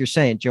nowhere, like you're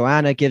saying,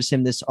 Joanna gives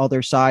him this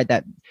other side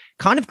that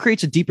kind of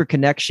creates a deeper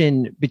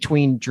connection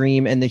between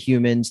Dream and the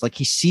humans. Like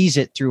he sees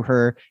it through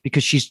her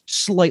because she's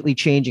slightly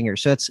changing her.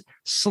 So that's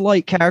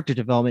slight character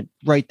development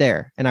right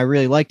there. And I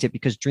really liked it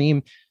because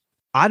Dream,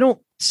 I don't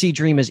see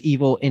Dream as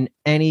evil in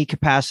any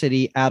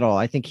capacity at all.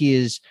 I think he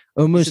is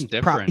almost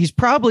he's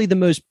probably the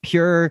most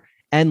pure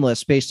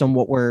Endless based on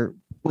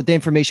with the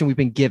information we've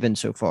been given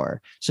so far.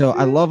 So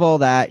I love all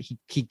that.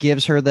 He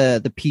gives her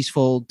the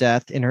peaceful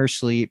death in her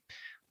sleep.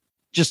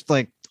 Just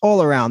like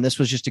all around, this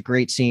was just a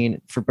great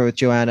scene for both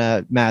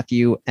Joanna,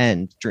 Matthew,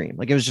 and Dream.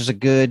 Like it was just a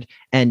good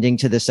ending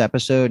to this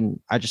episode. And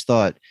I just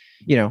thought,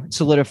 it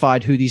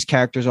solidified who these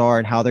characters are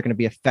and how they're going to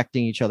be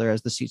affecting each other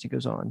as the season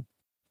goes on.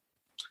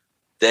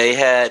 They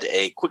had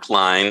a quick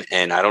line,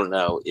 and I don't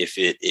know if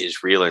it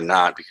is real or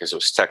not, because it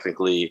was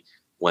technically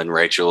when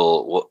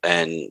Rachel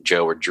and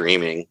Joe were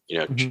dreaming.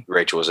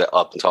 Rachel was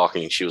up and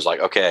talking, and she was like,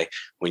 okay,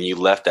 when you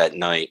left that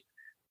night,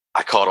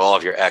 I called all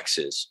of your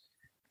exes.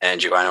 And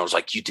Joanna was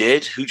like, you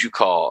did? Who'd you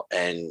call?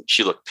 And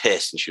she looked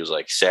pissed, and she was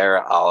like,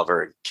 Sarah,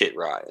 Oliver, and Kit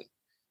Ryan.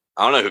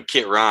 I don't know who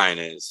Kit Ryan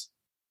is,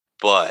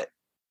 but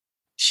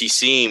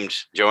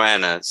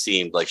Joanna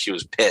seemed like she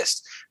was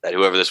pissed that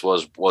whoever this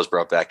was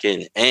brought back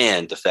in,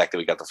 and the fact that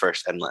we got the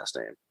first and last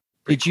name.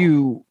 Did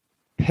you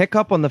pick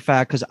up on the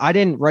fact, because I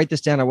didn't write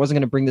this down, I wasn't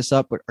going to bring this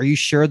up, but are you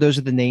sure those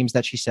are the names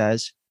that she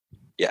says?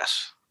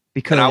 Yes.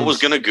 Because I was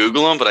going to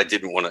Google them, but I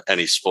didn't want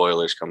any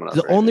spoilers coming up.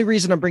 The only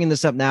reason I'm bringing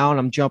this up now, and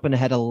I'm jumping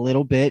ahead a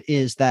little bit,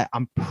 is that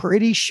I'm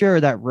pretty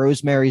sure that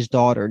Rosemary's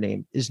daughter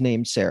is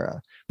named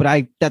Sarah,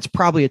 but that's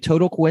probably a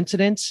total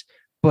coincidence.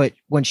 But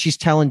when she's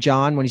telling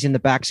John, when he's in the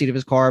backseat of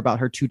his car about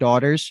her 2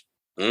 daughters,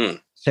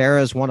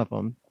 Sarah is one of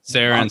them.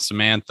 Sarah and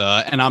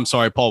Samantha. And I'm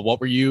sorry, Paul,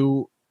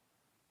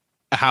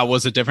 how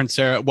was it different,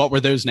 Sarah? What were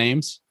those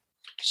names?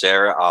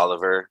 Sarah,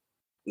 Oliver,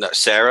 and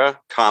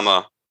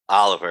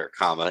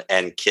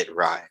Kit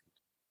Ryan.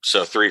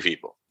 So 3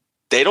 people.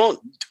 They don't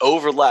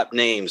overlap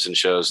names in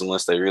shows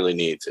unless they really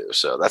need to.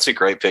 So that's a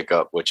great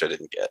pickup, which I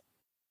didn't get.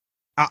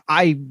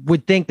 I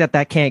would think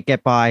that can't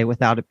get by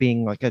without it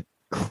being like a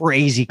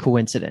crazy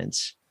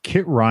coincidence.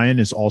 Kit Ryan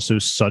is also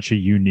such a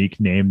unique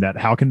name that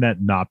how can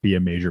that not be a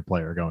major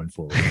player going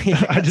forward?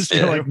 I just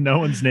feel like no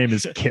one's name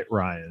is Kit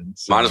Ryan.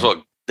 So. Might as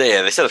well.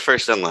 Yeah, they said the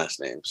first and last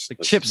names.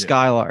 Like Chip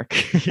Skylark.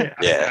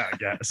 Yeah, I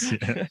guess.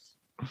 Yeah.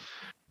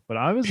 But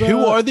I was.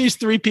 Who are these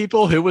 3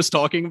 people? Who was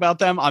talking about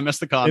them? I missed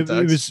the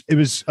context. It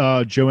was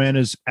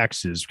Joanna's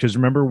exes, because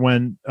remember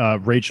when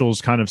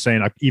Rachel's kind of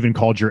saying, I even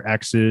called your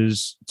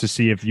exes to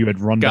see if you had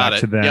run back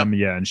to them. Yep.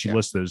 Yeah, and she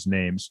lists those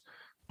names.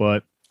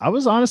 But I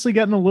was honestly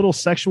getting a little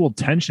sexual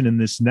tension in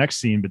this next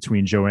scene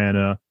between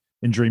Joanna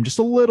in Dream just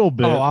a little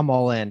bit. Oh, I'm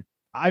all in.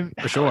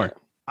 For sure.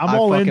 I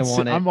all in. fucking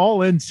want it. I'm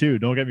all in too.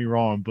 Don't get me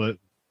wrong, but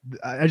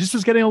I just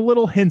was getting a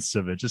little hints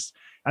of it. Just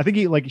I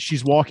think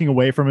she's walking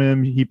away from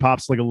him. He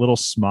pops like a little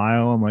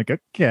smile. I'm like,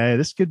 okay,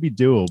 this could be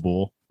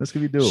doable.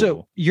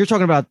 So you're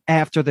talking about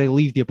after they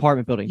leave the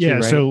apartment building. Yeah.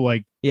 Too,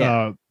 right?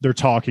 So they're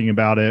talking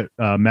about it.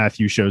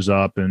 Matthew shows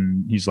up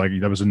and he's like,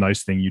 that was a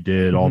nice thing you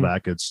did, all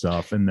that good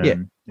stuff. And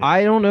then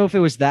I don't know if it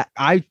was that.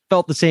 I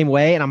felt the same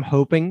way, and I'm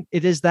hoping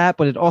it is that,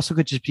 but it also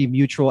could just be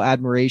mutual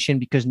admiration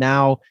because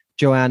now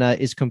Joanna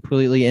is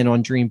completely in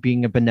on Dream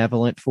being a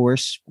benevolent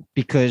force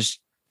because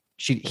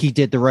he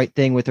did the right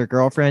thing with her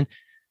girlfriend.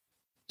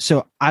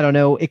 So I don't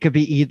know. It could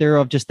be either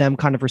of just them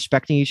kind of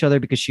respecting each other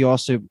because she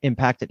also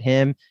impacted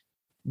him.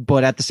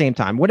 But at the same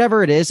time,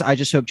 whatever it is, I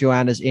just hope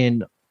Joanna's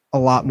in a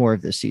lot more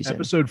of this season.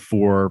 Episode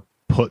 4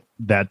 put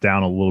that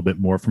down a little bit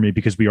more for me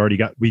because we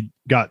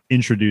got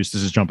introduced.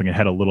 This is jumping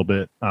ahead a little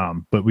bit,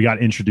 but we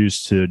got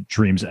introduced to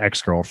Dream's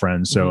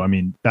ex-girlfriend. So I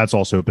mean, that's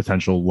also a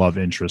potential love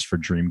interest for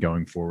Dream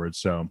going forward.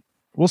 So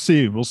we'll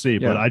see. Yeah.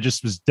 But I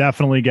just was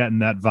definitely getting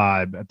that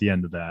vibe at the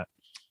end of that.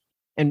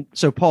 And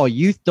so, Paul,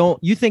 you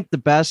think the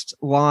best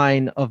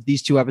line of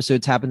these 2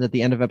 episodes happens at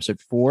the end of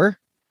episode 4?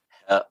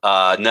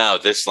 No,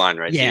 this line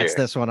right here. Yeah, it's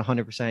this one,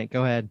 100%.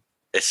 Go ahead.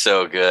 It's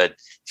so good.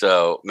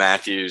 So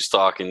Matthew's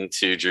talking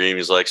to Dream.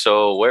 He's like,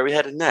 so where are we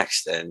headed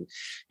next? And,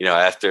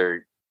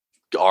 after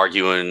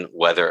arguing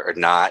whether or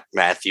not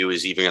Matthew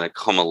is even going to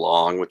come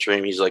along with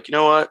Dream, he's like, you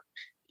know what?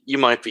 You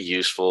might be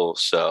useful.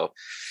 So,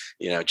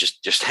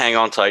 just hang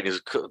on tight. He's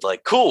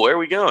like, cool. Where are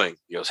we going?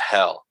 He goes,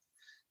 hell.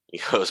 He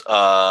goes,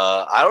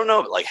 I don't know,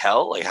 like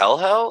hell. Like I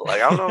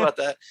don't know about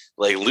that.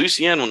 Like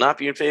Lucien will not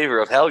be in favor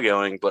of hell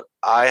going, but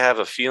I have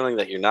a feeling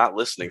that you're not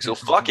listening. So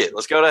fuck it.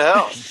 Let's go to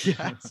hell.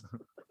 Yes.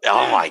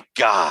 Oh my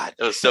God.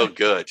 It was so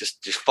good.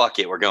 Just fuck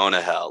it. We're going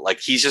to hell. Like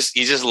he's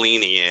just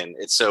leaning in.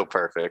 It's so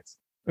perfect.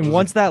 And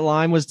once that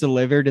line was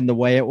delivered in the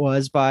way it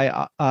was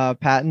by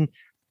Patton,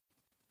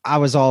 I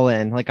was all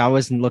in. Like I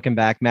wasn't looking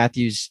back.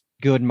 Matthew's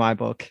good in my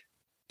book.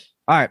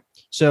 All right.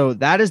 So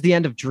that is the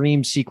end of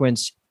Dream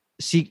sequence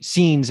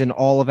scenes in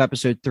all of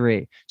episode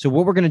 3. So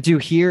what we're going to do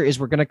here is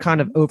we're going to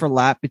kind of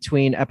overlap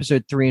between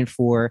episode 3 and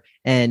 4,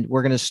 and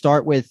we're going to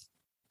start with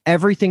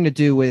everything to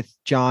do with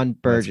John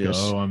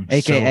Burgess,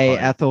 aka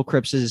Ethel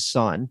Cripps's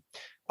son.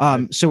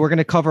 So we're going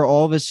to cover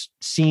all of his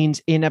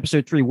scenes in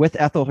episode 3 with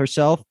Ethel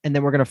herself, and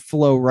then we're going to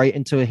flow right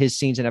into his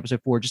scenes in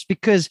episode 4, just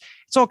because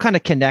it's all kind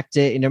of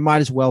connected and it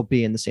might as well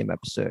be in the same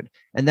episode.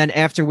 And then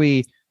after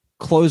we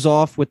close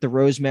off with the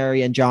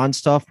Rosemary and John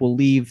stuff, we'll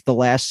leave the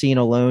last scene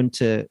alone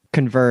to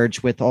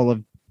converge with all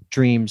of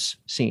Dream's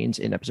scenes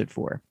in episode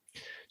 4.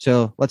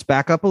 So let's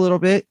back up a little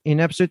bit in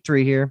episode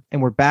 3 here.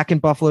 And we're back in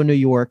Buffalo, New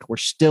York. We're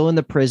still in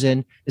the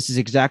prison. This is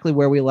exactly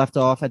where we left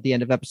off at the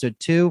end of episode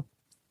 2.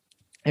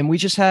 And we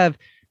just have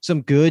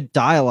some good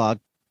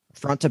dialogue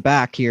front to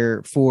back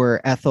here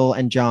for Ethel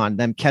and John,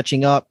 them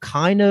catching up,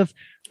 kind of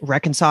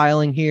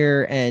reconciling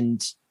here,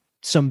 and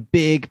some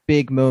big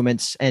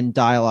moments and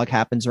dialogue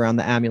happens around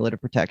the amulet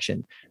of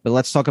protection. But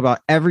let's talk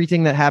about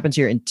everything that happens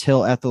here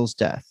until Ethel's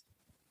death.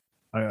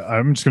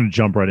 I'm just going to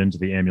jump right into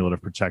the amulet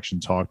of protection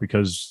talk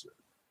because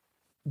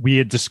we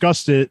had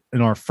discussed it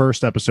in our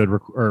first 2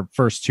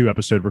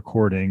 episode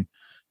recording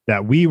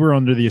that we were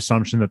under the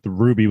assumption that the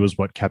ruby was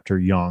what kept her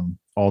young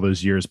all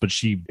those years. But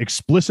she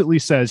explicitly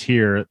says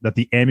here that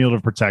the amulet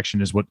of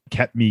protection is what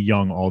kept me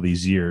young all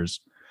these years.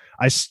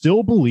 I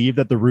still believe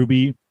that the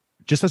ruby,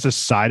 just as a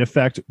side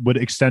effect, would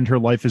extend her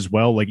life as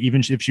well. Like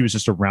even if she was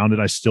just around it,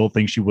 I still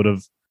think she would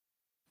have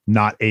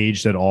not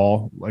aged at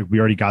all. Like we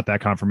already got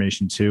that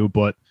confirmation too,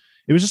 but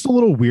it was just a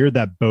little weird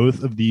that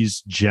both of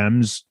these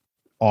gems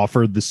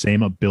offered the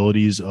same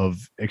abilities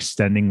of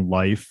extending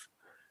life,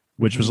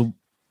 which was,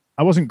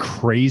 I wasn't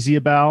crazy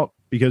about,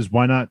 because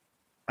why not?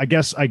 I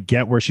guess I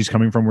get where she's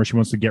coming from, where she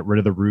wants to get rid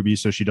of the ruby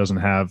so she doesn't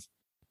have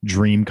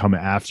Dream come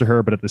after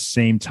her. But at the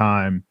same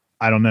time,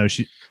 I don't know.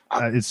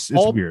 It's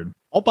weird.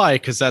 I'll buy it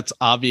because that's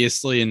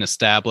obviously an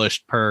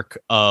established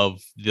perk of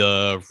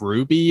the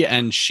ruby,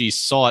 and she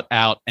sought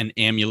out an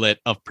amulet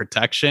of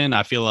protection.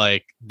 I feel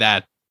like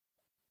that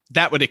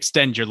would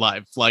extend your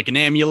life. Like an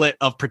amulet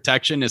of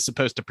protection is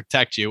supposed to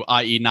protect you,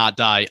 i.e. not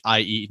die,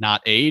 i.e.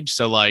 not age.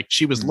 So like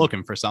she was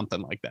looking for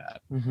something like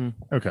that. Mm-hmm.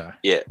 Okay.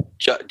 Yeah.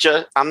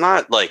 I'm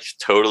not like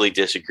totally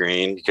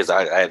disagreeing because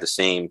I have the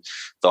same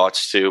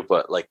thoughts too,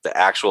 but like the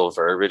actual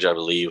verbiage, I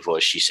believe,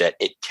 was she said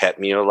it kept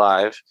me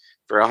alive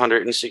for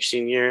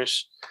 116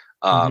 years.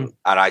 And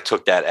I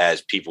took that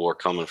as people were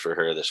coming for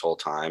her this whole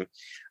time.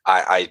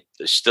 I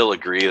still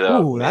agree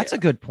though. Oh, that's a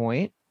good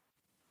point.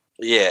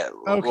 Yeah.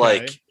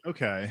 Okay.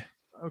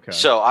 Okay.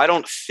 So I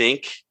don't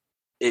think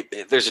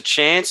there's a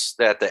chance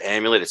that the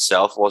amulet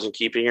itself wasn't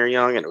keeping her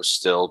young and it was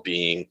still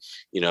being,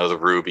 the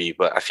ruby.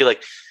 But I feel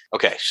like,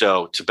 okay,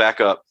 so to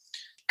back up,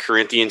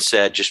 Corinthians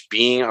said just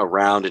being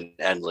around and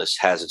endless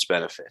has its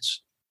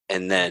benefits.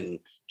 And then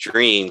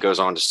Dream goes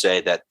on to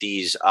say that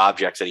these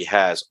objects that he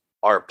has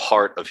are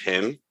part of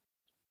him.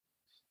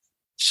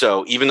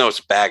 So even though it's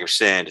a bag of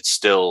sand, it's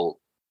still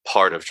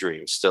part of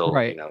Dream still,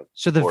 Right. you know.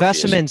 So the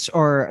Orpheus. vestments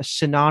are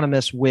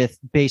synonymous with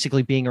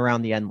basically being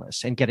around the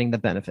Endless and getting the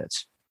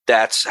benefits.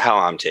 That's how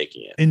I'm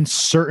taking it. In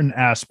certain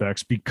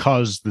aspects,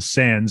 because the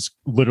Sands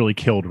literally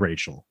killed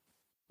Rachel.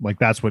 Like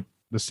that's what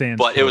the Sands.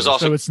 But it was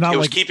killed her. also So it's not it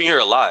was like keeping her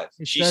alive.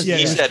 It She, says- yeah,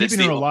 he it was said it's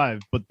keeping her the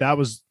alive, but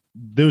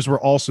those were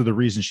also the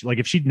reason she, like,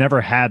 if she'd never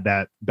had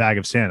that bag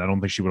of sand, I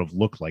don't think she would have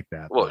looked like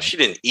that. Well, though. she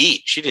didn't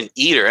eat. She didn't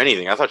eat or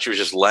anything. I thought she was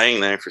just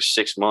laying there for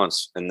 6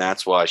 months, and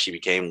that's why she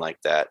became like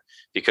that,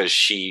 because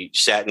she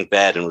sat in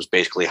bed and was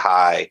basically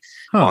high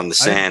Huh. on the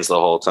sands the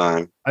whole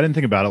time. I didn't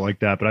think about it like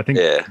that, but I think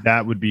Yeah.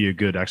 that would be a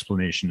good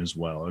explanation as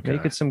well. Okay.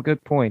 Make it some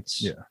good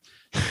points. Yeah.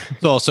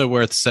 It's also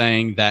worth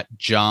saying that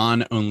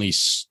John only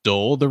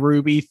stole the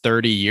ruby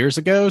 30 years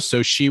ago.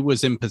 So she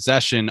was in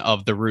possession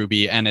of the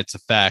ruby and its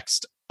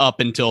effects up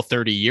until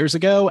 30 years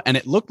ago. And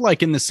it looked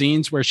like in the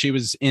scenes where she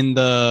was in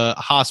the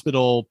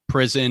hospital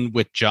prison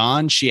with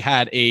John, she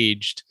had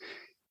aged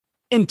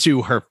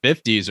into her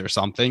 50s or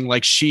something.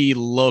 Like she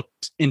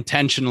looked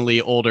intentionally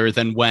older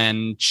than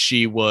when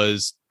she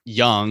was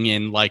young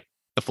in like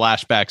the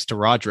flashbacks to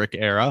Roderick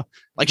era.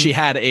 Like she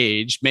had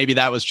aged. Maybe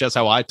that was just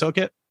how I took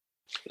it.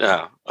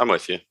 Yeah, I'm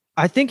with you.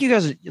 I think you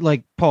guys,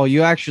 like Paul,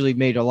 you actually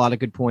made a lot of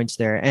good points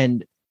there.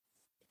 And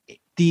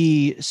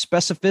the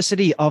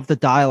specificity of the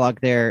dialogue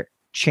there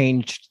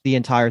changed the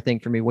entire thing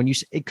for me. When you,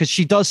 because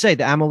she does say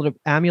the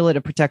amulet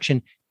of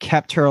protection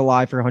kept her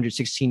alive for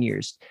 116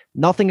 years.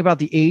 Nothing about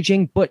the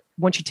aging, but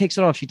when she takes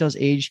it off, she does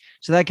age.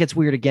 So that gets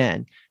weird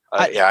again.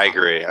 Yeah, I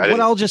agree.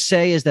 What I'll just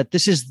say is that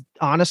this is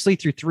honestly,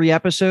 through 3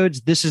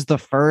 episodes, this is the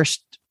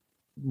first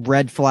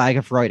red flag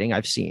of writing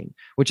I've seen,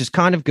 which is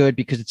kind of good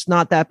because it's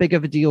not that big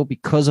of a deal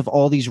because of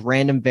all these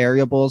random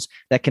variables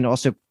that can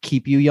also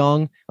keep you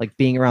young, like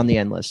being around the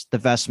Endless, the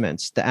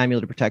vestments, the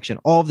amulet of protection.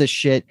 All of this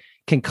shit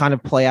can kind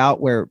of play out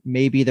where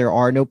maybe there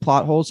are no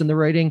plot holes in the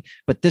writing,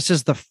 but this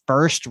is the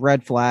first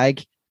red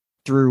flag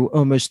through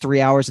almost 3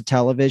 hours of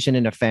television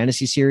in a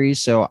fantasy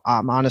series. So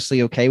I'm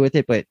honestly okay with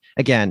it. But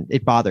again,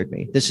 it bothered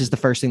me. This is the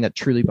first thing that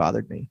truly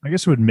bothered me. I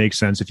guess it would make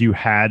sense if you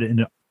had,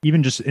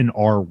 even just in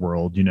our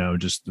world, you know,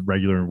 just the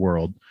regular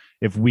world,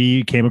 if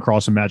we came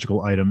across a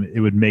magical item,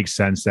 it would make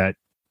sense that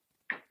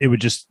it would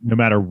just, no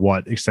matter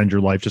what, extend your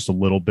life just a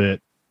little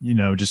bit, you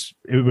know, just,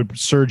 it would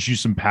surge you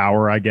some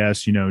power, I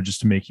guess, you know,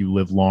 just to make you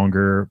live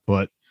longer.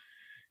 But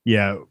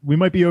yeah, we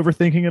might be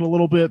overthinking it a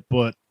little bit,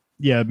 but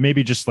yeah,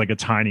 maybe just like a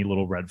tiny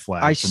little red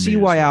flag. I for see me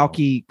why as well.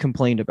 Alki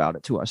complained about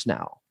it to us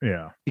now.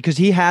 Yeah. Because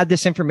he had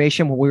this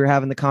information when we were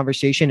having the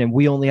conversation and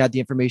we only had the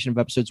information of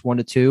episodes 1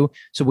 to 2.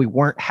 So we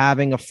weren't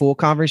having a full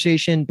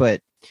conversation, but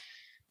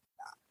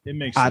It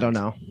makes I sense. don't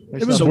know.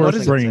 There's It was nothing worth else I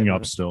can say bringing about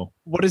up it. still.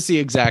 What is the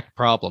exact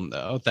problem,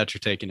 though, that you're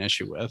taking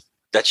issue with?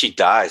 That she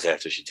dies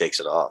after she takes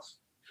it off.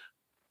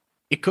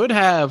 It could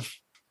have,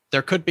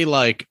 there could be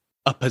like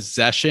a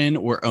possession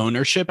or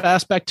ownership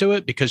aspect to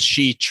it because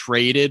she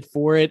traded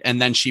for it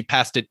and then she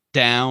passed it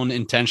down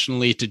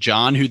intentionally to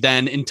John, who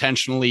then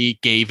intentionally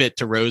gave it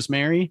to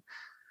Rosemary.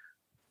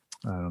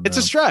 I don't know. It's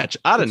a stretch.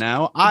 I don't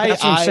know.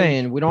 That's what I'm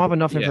saying. We don't have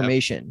enough yeah.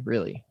 information,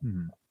 really.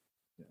 Mhm.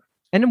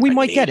 And we I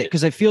might need get it it.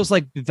 because it feels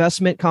like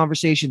investment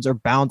conversations are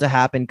bound to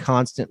happen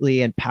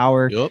constantly and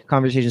power Yup.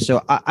 conversations.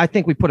 So I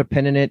think we put a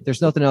pin in it.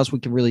 There's nothing else we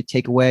can really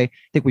take away. I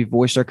think we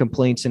voiced our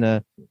complaints in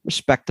a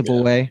respectable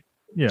Yeah. way.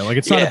 Yeah, like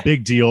it's not Yeah. a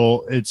big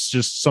deal. It's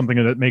just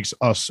something that makes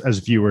us as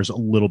viewers a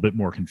little bit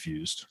more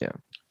confused.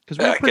 Because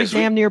we're pretty 'cause we-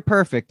 damn near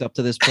perfect up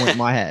to this point in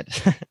my head.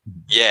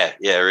 Yeah,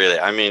 really.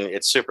 I mean,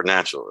 it's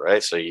supernatural,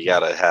 right? So you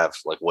got to have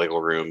like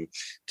wiggle room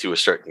to a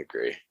certain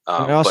degree.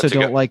 I also but to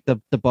don't go- like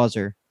the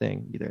buzzer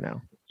thing either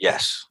now.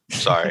 Yes,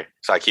 sorry.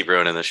 So I keep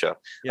ruining the show.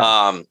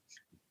 Yeah.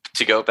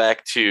 To go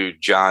back to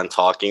John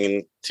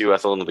talking to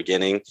Ethel in the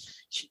beginning,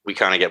 we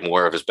kind of get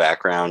more of his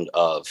background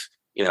of,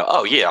 you know,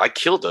 oh yeah, I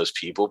killed those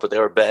people, but they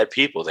were bad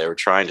people. They were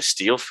trying to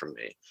steal from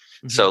me.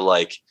 Mhm. So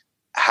like,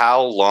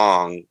 how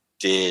long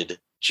did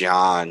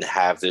John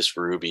have this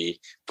ruby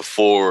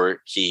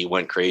before he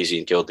went crazy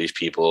and killed these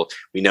people?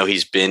 We know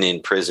he's been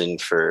in prison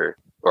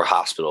or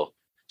hospital,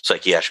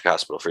 psychiatric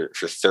hospital for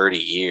 30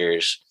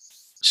 years.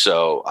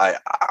 So I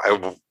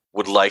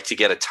would like to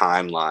get a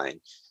timeline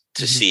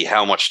to Mhm. see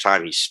how much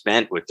time he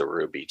spent with the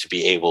ruby to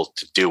be able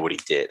to do what he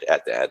did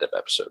at the end of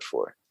episode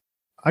 4.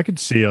 I could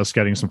see us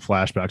getting some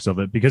flashbacks of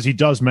it because he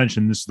does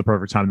mention, this is the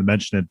perfect time to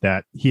mention it,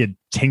 that he had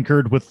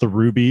tinkered with the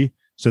ruby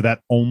so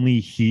that only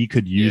he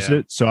could use Yeah.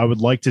 it. So I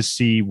would like to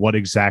see what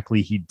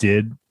exactly he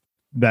did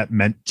that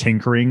meant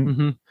tinkering.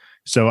 Mhm.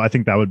 So I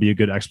think that would be a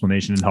good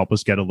explanation and help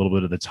us get a little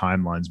bit of the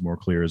timelines more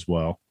clear as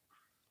well.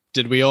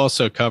 Did we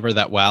also cover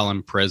that while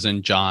in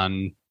prison,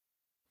 John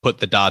put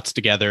the dots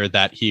together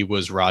that he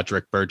was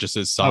Roderick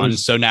Burgess's son?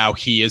 So now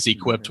he is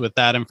equipped with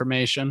that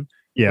information.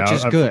 Yeah, Which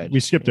is good. We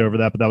skipped over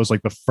that, but that was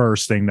like the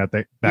first thing that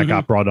Mhm.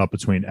 got brought up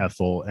between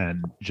Ethel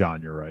and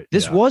John. You're right.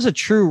 This Yeah. was a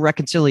true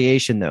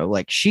reconciliation, though.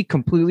 Like she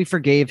completely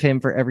forgave him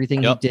for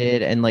everything Yep. he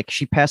did, and like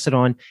she passed it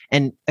on.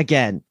 And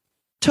again,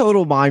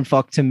 total mind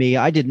fuck to me.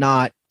 I did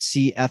not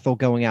see Ethel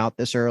going out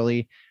this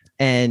early.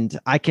 And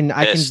I can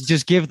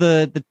just give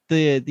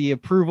the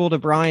approval to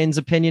Brian's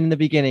opinion in the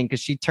beginning because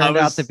she turned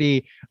out to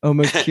be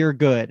almost pure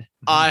good.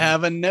 I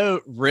have a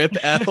note. Rip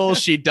Ethel.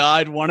 She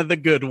died one of the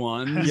good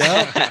ones.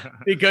 Yeah,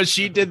 because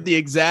she did the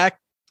exact.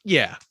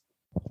 Yeah,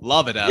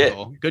 love it,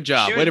 Ethel. Yeah. Good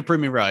job. Way to prove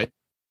me right.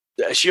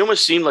 She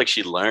almost seemed like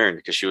she learned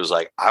because she was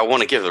like, I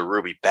want to give the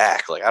ruby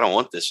back. Like, I don't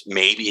want this.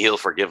 Maybe he'll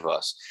forgive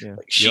us. Yeah.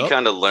 Like, she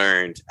kind of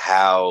learned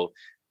how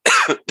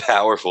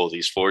powerful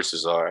these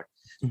forces are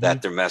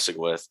that they're messing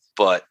with.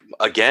 But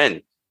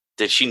again,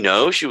 did she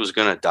know she was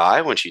going to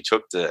die when she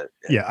took the?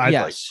 Yeah,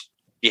 yes.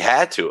 She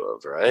had to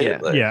have, right? Yeah,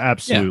 Like, yeah,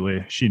 absolutely.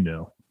 Yeah. She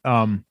knew.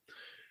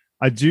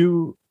 I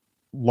do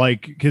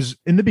like because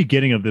in the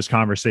beginning of this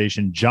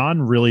conversation,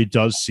 John really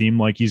does seem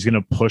like he's going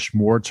to push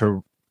more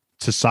to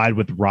side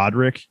with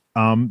Roderick.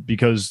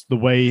 Because the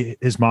way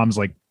his mom's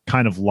like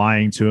kind of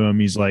lying to him,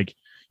 he's like,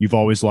 "You've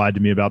always lied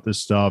to me about this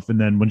stuff." And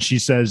then when she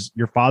says,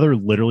 "Your father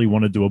literally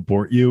wanted to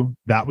abort you,"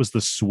 that was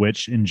the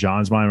switch in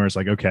John's mind where it's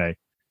like, okay,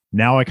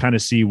 now I kind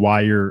of see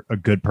why you're a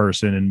good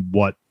person and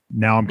what.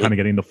 Now I'm kind of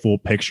getting the full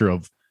picture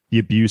of the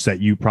abuse that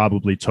you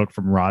probably took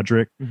from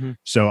Roderick. Mm-hmm.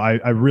 So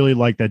I really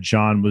like that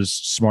John was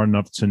smart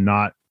enough to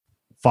not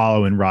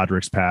follow in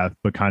Roderick's path,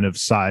 but kind of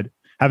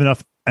have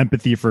enough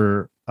empathy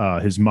for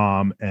his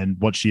mom and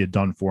what she had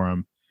done for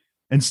him,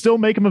 and still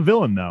make him a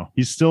villain. Though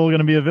he's still going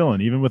to be a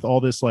villain, even with all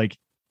this like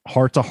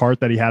heart to heart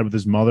that he had with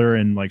his mother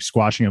and like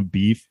squashing a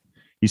beef.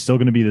 He's still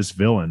going to be this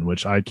villain,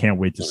 which I can't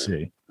wait to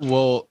see.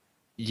 Well,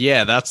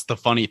 yeah, that's the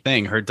funny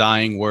thing. Her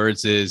dying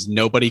words is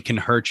nobody can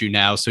hurt you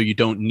now, so you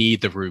don't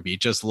need the ruby.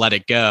 Just let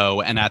it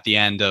go. And at the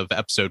end of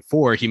episode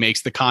 4, he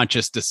makes the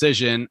conscious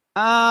decision.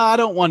 I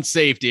don't want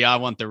safety. I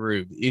want the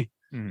ruby.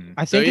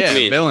 I think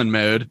villain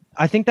mode.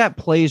 I think that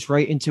plays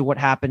right into what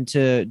happened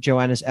to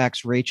Joanna's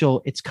ex,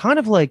 Rachel. It's kind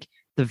of like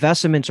the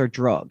Vesements are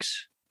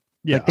drugs.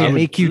 Yeah, like they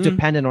make you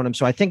dependent on them.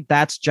 So I think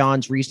that's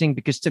John's reasoning,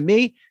 because to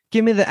me,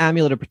 give me the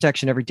amulet of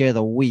protection every day of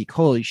the week.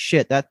 Holy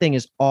shit, that thing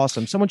is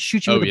awesome. Someone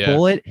shoots you with a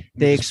bullet,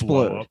 they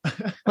explode.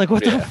 Like,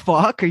 what the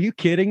fuck? Are you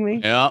kidding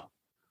me? Yeah.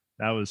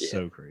 That was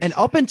so crazy. And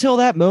up until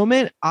that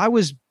moment, I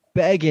was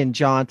begging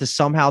John to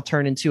somehow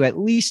turn into at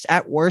least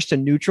at worst a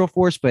neutral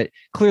force, but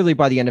clearly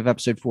by the end of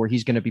episode 4,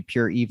 he's going to be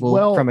pure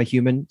evil from a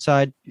human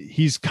side.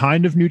 He's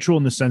kind of neutral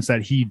in the sense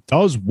that he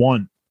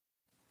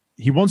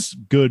wants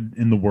good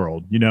in the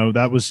world. You know,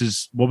 that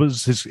was what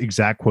was his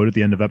exact quote at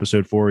the end of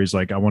episode 4? He's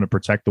like, I want to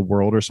protect the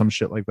world or some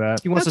shit like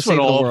that. He wants That's to save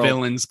what the all world.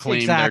 Villains claim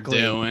Exactly.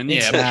 they're doing.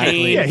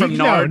 Exactly. Yeah, Pain from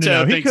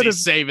Naruto thinks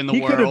he's saving the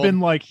he world. Could have been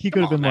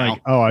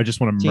like, oh, I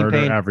just want to murder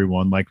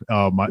everyone. Like,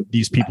 oh,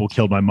 these people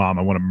killed my mom.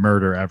 I want to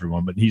murder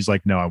everyone. But he's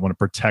like, no, I want to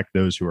protect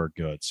those who are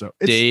good. So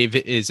Dave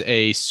is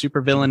a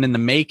supervillain in the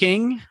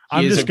making.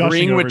 He is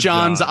agreeing with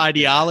John's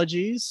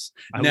ideologies.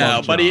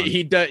 But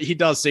he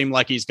does seem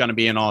like he's going to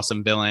be an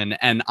awesome villain.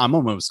 And I'm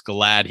almost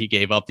glad he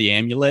gave up the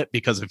amulet,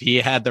 because if he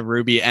had the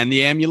ruby and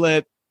the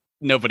amulet,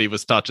 nobody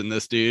was touching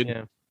this dude.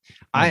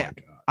 Yeah.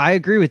 I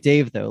agree with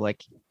Dave though.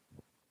 Like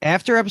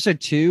after episode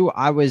 2,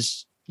 I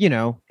was,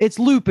 it's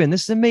Lupin.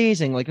 This is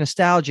amazing. Like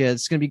nostalgia.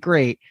 It's going to be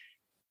great.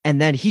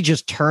 And then he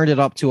just turned it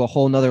up to a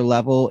whole nother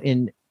level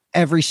in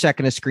every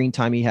second of screen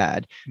time he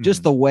had.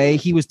 Just the way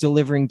he was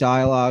delivering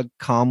dialogue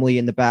calmly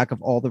in the back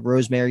of all the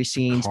Rosemary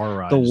scenes,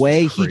 the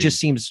way he just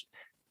seems,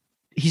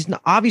 he's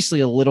obviously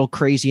a little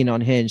crazy and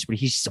unhinged, but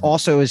he's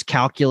also as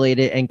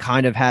calculated and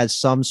kind of has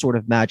some sort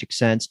of magic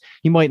sense.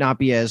 He might not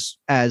be as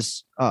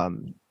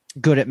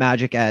good at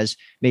magic as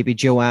maybe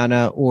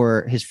Joanna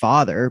or his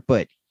father,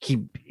 but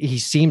he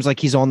seems like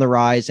he's on the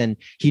rise and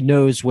he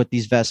knows what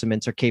these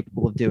Vesements are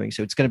capable of doing.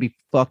 So it's going to be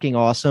fucking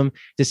awesome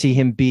to see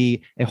him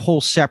be a whole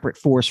separate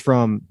force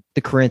from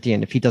the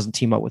Corinthian if he doesn't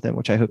team up with him,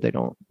 which I hope they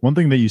don't. One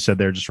thing that you said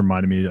there just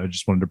reminded me, I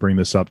just wanted to bring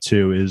this up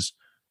too, is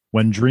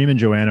when Dream and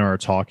Joanna are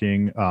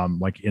talking,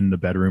 like in the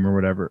bedroom or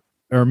whatever,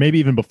 or maybe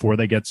even before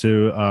they get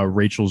to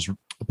Rachel's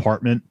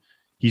apartment,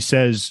 he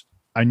says,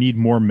 I need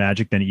more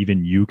magic than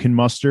even you can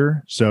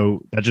muster. So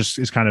that just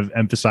is kind of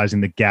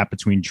emphasizing the gap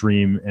between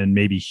Dream and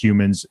maybe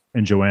humans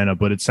and Joanna.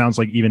 But it sounds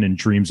like even in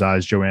Dream's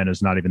eyes, Joanna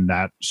is not even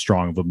that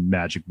strong of a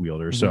magic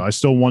wielder. Mm-hmm. So I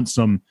still want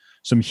some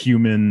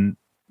human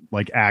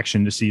like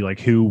action to see like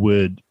who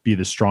would be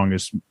the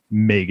strongest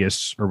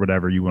magus or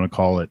whatever you want to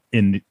call it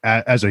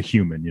as a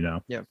human,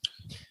 Yeah.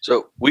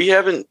 So we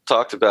haven't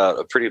talked about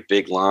a pretty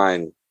big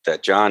line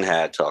that John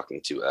had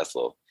talking to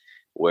Ethel,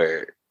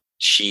 where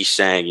she's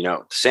saying,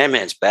 the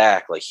Sandman's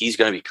back, like he's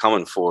going to be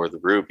coming for the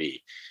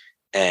ruby.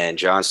 And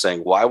John's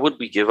saying, why would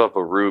we give up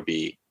a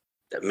ruby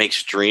that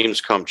makes dreams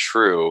come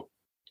true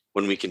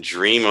when we can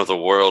dream of the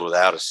world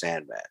without a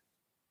Sandman?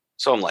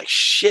 So I'm like,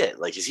 shit,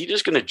 like, is he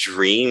just going to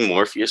dream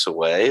Morpheus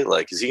away?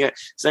 Like, it's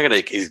not going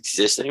to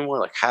exist anymore?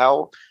 Like,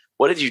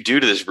 what did you do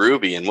to this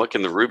ruby and what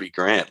can the ruby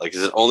grant? Like,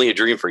 is it only a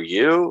dream for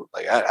you?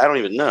 Like, I don't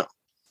even know.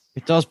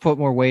 It does put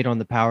more weight on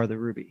the power of the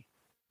ruby.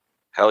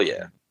 Hell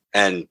yeah.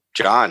 And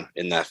John,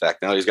 in that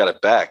fact, now he's got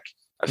it back.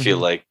 I feel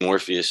like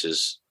Morpheus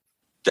is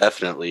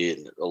definitely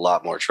in a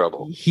lot more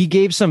trouble. He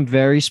gave some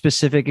very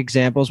specific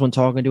examples when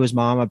talking to his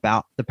mom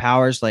about the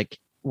powers. Like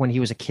when he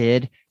was a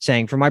kid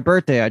saying, for my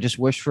birthday, I just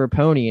wished for a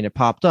pony and it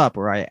popped up,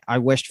 or I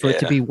wished for it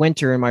to be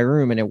winter in my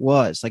room and it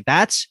was. Like,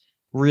 that's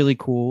really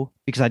cool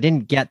because I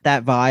didn't get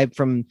that vibe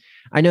from,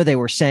 I know they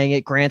were saying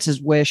it grants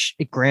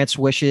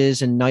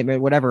wishes and nightmare,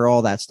 whatever,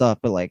 all that stuff.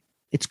 But like,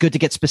 it's good to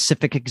get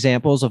specific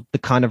examples of the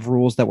kind of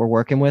rules that we're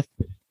working with.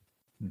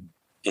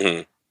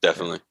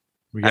 Definitely.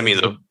 I mean,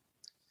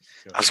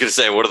 I was going to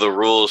say, what are the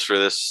rules for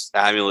this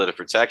amulet of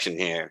protection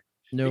here?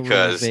 No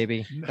rules,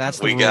 baby. That's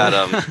the got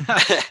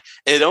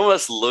it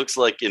almost looks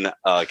like an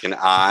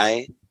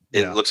eye.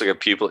 It looks like a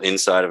pupil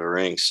inside of a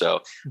ring. So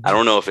I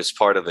don't know if it's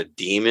part of a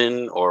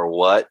demon or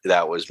what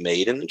that was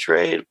made in the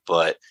trade,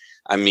 but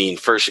I mean,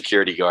 first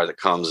security guard that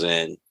comes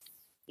in,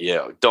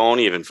 don't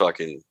even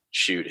fucking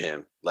shoot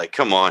him. Like,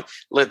 come on.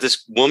 Let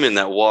this woman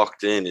that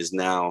walked in is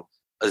now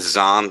a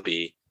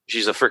zombie.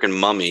 She's a freaking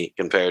mummy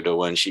compared to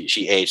when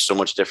she aged so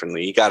much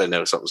differently. You got to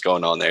know something's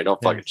going on there.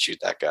 Don't fucking shoot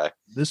that guy.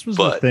 This was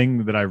the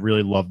thing that I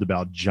really loved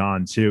about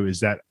John too, is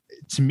that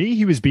to me,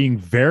 he was being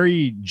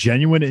very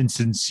genuine and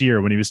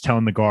sincere when he was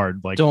telling the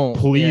guard, like,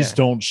 please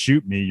don't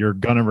shoot me. You're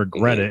going to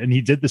regret it. And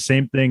he did the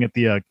same thing at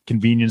the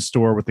convenience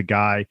store with the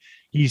guy.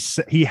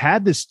 He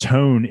had this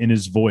tone in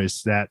his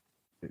voice that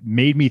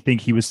made me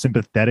think he was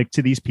sympathetic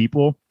to these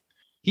people.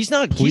 He's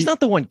not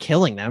the one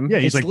killing them. Yeah,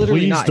 he's like,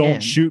 please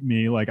don't shoot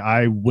me. Like,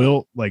 I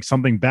will, like,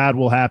 something bad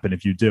will happen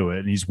if you do it.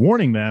 And he's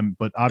warning them,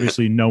 but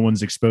obviously no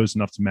one's exposed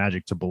enough to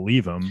magic to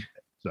believe him.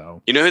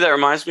 So, you know who that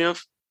reminds me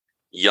of?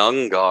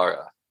 Young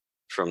Gaara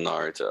from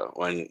Naruto,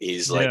 when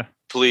he's like,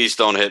 please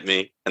don't hit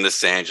me. And the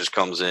sand just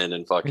comes in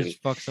and fucking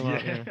fucks him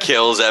up,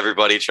 kills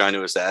everybody trying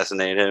to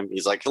assassinate him.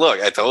 He's like,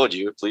 look, I told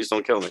you, please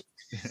don't kill me.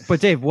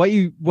 But Dave, what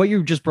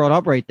you just brought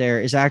up right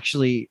there is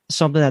actually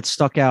something that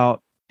stuck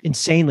out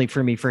insanely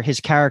for me for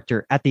his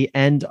character at the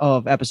end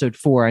of episode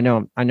 4. I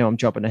know I'm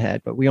jumping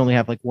ahead, but we only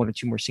have like 1 or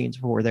 2 more scenes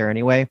before we're there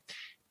anyway.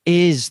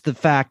 Is the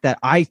fact that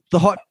I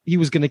thought he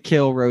was going to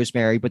kill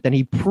Rosemary, but then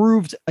he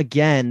proved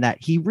again that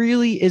he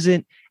really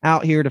isn't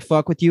out here to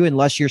fuck with you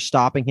unless you're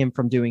stopping him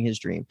from doing his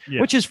dream,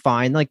 which is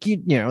fine. Like,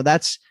 you know,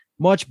 that's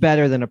much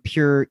better than a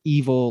pure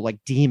evil like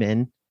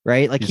demon,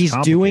 right? Like he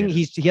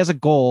has a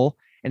goal.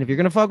 And if you're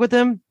going to fuck with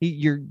him,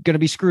 you're going to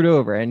be screwed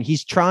over. And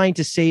he's trying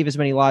to save as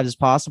many lives as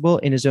possible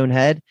in his own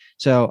head.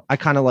 So I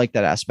kind of like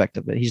that aspect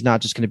of it. He's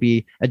not just going to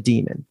be a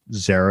demon.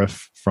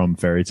 Zareth from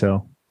Fairy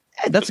Tail.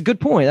 Yeah, that's a good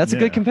point. That's a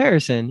good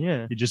comparison.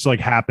 Yeah. He just like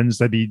happens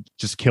to be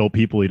just kill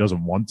people he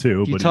doesn't want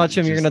to. If you touch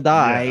him, you're going to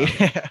die.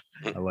 Yeah.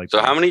 I like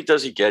so how many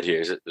does he get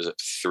here? Is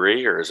it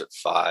 3 or is it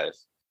 5?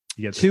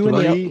 He gets 2 in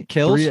the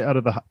kills?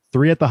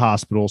 3 at the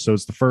hospital. So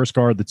it's the first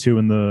guard, the 2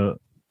 in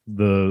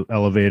the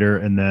elevator,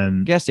 and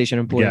then gas station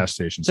employee. Gas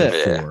station. So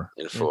 4.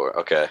 In 4.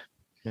 Okay.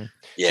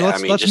 Yeah.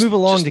 So let's move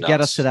along to get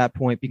us to that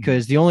point,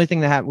 because the only thing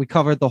that we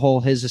covered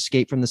his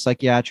escape from the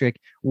psychiatric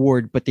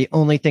ward, but the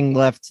only thing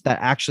left that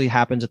actually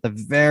happens at the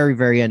very,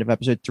 very end of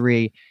episode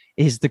 3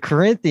 is the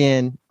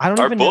Corinthian. I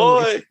don't even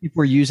know if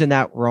we're using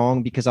that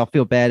wrong, because I'll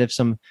feel bad if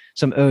some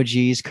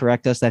OGs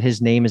correct us that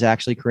his name is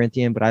actually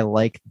Corinthian, but I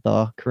like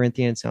the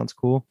Corinthian. Sounds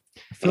cool.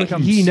 I feel like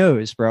he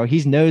knows, bro.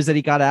 He knows that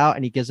he got out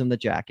and he gives him the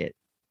jacket.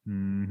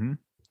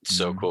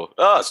 So cool.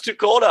 Oh, it's too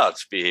cold out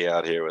to be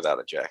out here without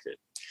a jacket.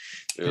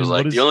 It was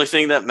like the only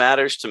thing that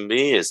matters to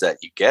me is that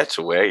you get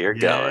to where you're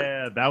going.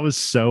 Yeah, that was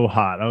so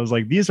hot. I was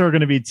like, these are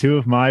going to be 2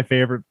 of my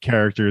favorite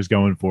characters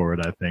going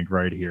forward. I think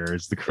right here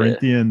is the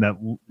Corinthian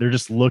that they're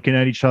just looking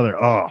at each other.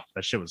 Oh,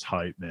 that shit was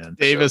hype, man.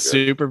 Davis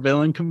super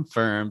villain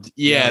confirmed.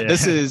 Yeah,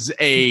 this is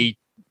a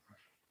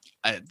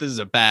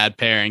bad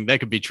pairing. That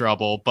could be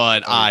trouble,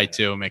 but I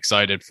too am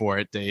excited for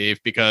it,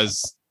 Dave,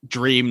 because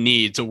Dream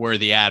needs a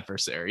worthy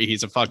adversary.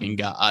 He's a fucking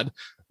god.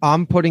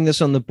 I'm putting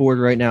this on the board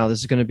right now. This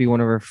is going to be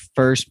one of our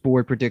first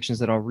board predictions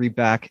that I'll read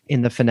back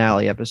in the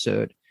finale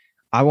episode.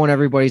 I want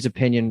everybody's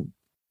opinion.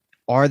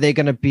 Are they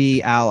going to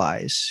be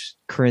allies,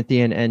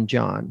 Corinthian and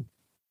John?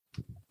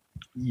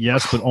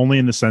 Yes, but only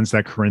in the sense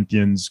that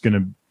Corinthian's going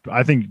to...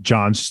 I think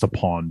John's just a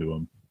pawn to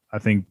him. I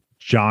think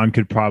John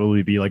could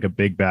probably be like a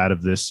big bad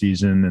of this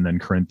season, and then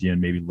Corinthian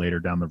maybe later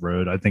down the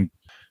road. I think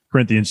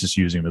Corinthian's just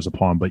using him as a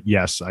pawn, but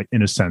yes,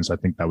 in a sense, I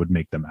think that would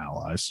make them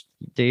allies.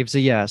 Dave's a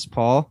yes.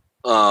 Paul?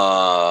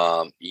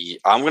 I'm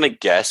going to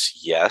guess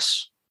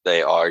yes,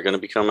 they are going to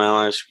become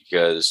allies,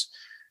 because,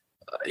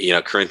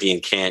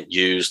 Corinthian can't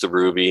use the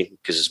ruby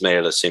because it's made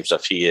of the same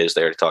stuff he is.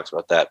 They already talked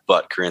about that,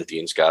 but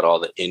Corinthian's got all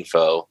the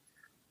info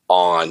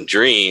on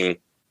Dream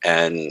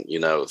and,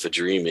 the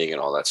dreaming and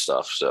all that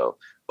stuff. So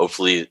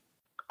hopefully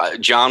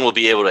John will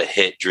be able to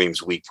hit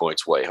Dream's weak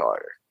points way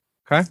harder.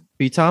 Okay.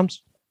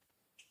 B-Toms?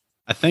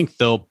 I think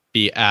they'll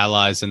be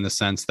allies in the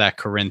sense that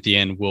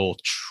Corinthian will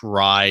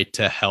try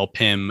to help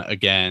him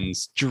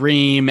against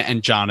Dream,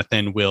 and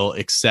Jonathan will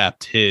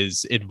accept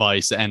his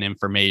advice and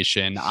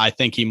information. I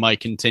think he might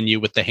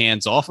continue with the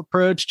hands-off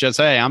approach. Just,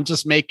 hey, I'm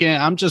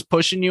just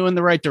pushing you in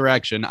the right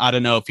direction. I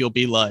don't know if you'll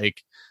be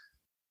like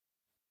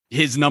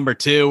his number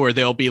 2 or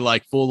they'll be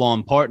like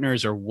full-on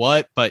partners or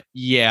what, but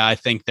yeah, I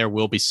think there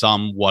will be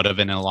somewhat of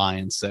an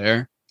alliance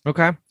there.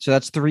 Okay. So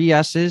that's 3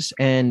 yeses.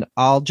 And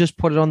I'll just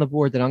put it on the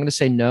board that I'm going to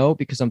say no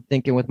because I'm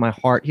thinking with my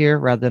heart here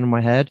rather than in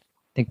my head.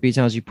 I think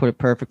B-Towns, you put it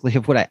perfectly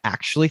of what I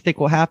actually think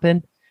will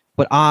happen.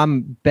 But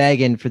I'm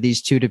begging for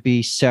these two to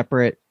be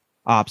separate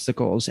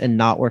obstacles and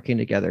not working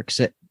together.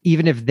 Because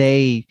even if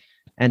they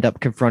end up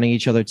confronting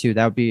each other too,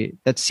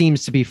 that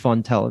seems to be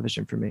fun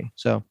television for me.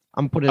 So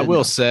I'm putting it. I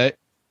will say,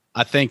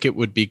 I think it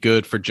would be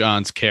good for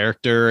John's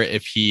character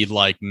if he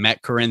like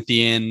met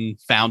Corinthian,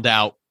 found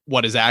out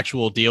what his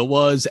actual deal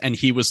was, and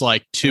he was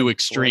like too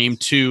extreme,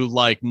 too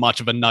like much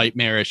of a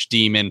nightmarish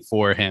demon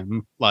for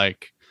him.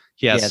 Like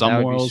he has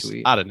some morals.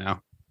 I don't know.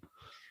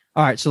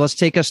 All right, so let's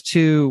take us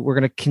to, we're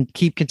going to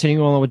keep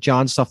continuing on with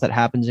John's stuff that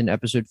happens in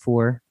episode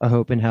 4, A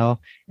Hope in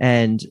Hell.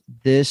 And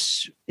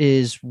this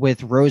is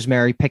with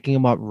Rosemary picking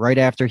him up right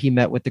after he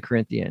met with the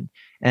Corinthian.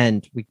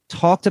 And we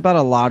talked about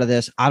a lot of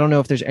this. I don't know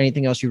if there's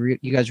anything else you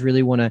guys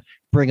really want to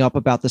bring up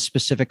about the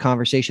specific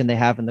conversation they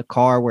have in the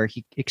car where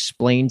he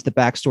explains the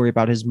backstory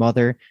about his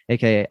mother,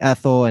 aka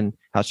Ethel, and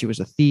how she was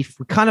a thief.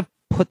 We kind of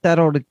put that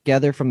all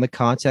together from the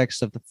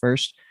context of the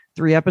first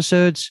 3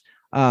 episodes.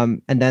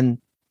 And then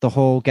the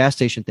whole gas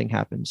station thing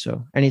happened.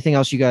 So anything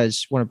else you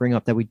guys want to bring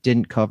up that we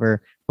didn't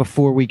cover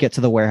before we get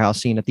to the warehouse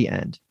scene at the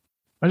end?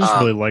 I just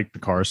really liked the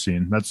car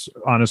scene. That's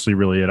honestly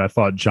really it. I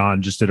thought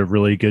John just did a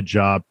really good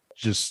job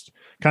just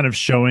kind of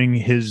showing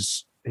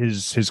his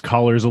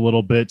colors a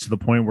little bit to the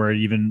point where it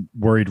even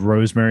worried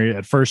Rosemary.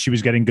 At first she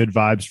was getting good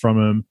vibes from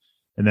him,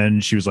 and then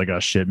she was like,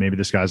 oh shit, maybe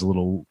this guy's a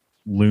little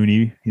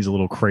loony. He's a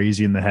little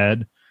crazy in the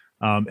head.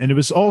 And it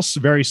was all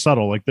very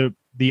subtle. Like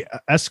the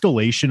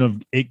escalation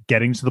of it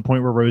getting to the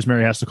point where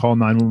Rosemary has to call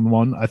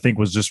 911, I think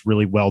was just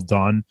really well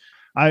done.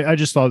 I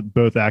just thought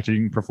both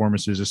acting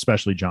performances,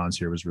 especially John's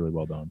here, was really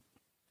well done.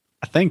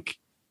 I think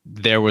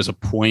there was a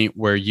point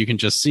where you can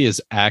just see his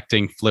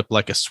acting flip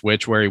like a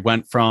switch, where he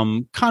went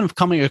from kind of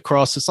coming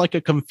across as like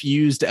a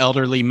confused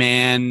elderly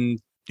man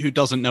who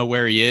doesn't know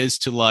where he is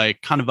to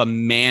like kind of a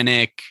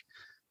manic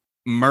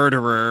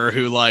murderer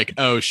who like,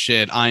 oh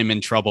shit, I'm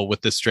in trouble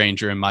with this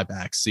stranger in my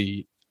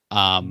backseat.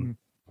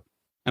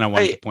 And I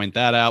wanted to point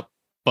that out.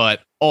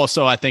 But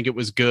also I think it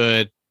was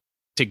good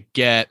to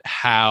get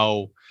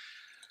how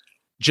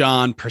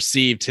John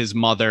perceived his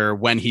mother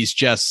when he's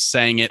just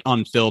saying it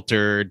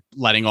unfiltered,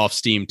 letting off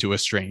steam to a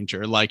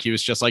stranger. Like he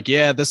was just like,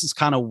 yeah, this is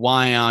kind of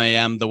why I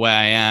am the way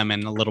I am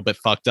and a little bit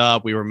fucked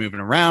up. We were moving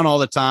around all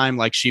the time.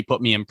 Like she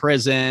put me in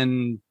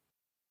prison.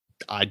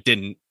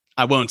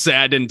 I won't say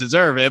I didn't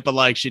deserve it, but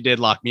like she did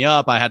lock me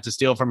up. I had to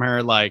steal from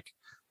her. Like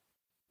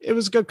it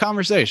was a good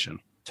conversation.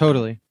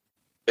 Totally.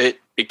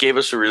 It gave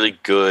us a really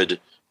good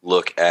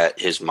look at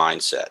his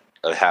mindset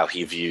of how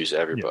he views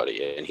everybody.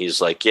 Yeah. And he's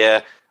like,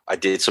 yeah, I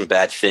did some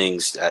bad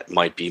things that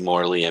might be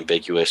morally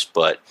ambiguous,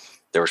 but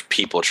there was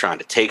people trying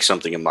to take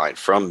something of mine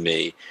from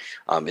me.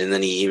 And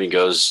then he even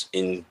goes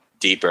in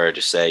deeper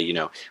to say, you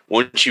know,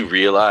 once you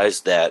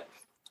realize that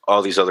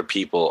all these other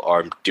people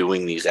are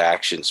doing these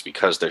actions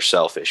because they're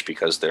selfish,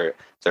 because they're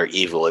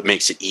evil, it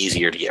makes it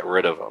easier to get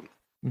rid of them.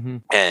 Mm-hmm.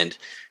 And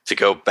to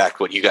go back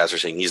to what you guys are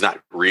saying, he's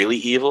not really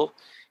evil.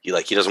 He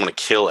doesn't want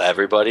to kill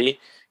everybody.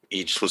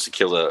 He just wants to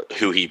kill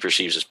who he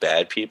perceives as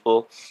bad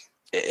people.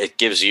 It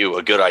gives you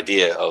a good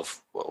idea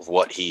of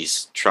what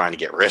he's trying to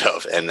get rid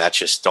of, and that's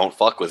just don't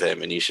fuck with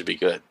him, and you should be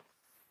good.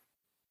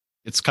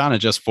 It's kind of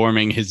just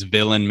forming his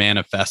villain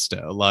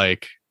manifesto.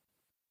 Like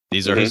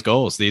these are his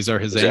goals, these are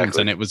his aims,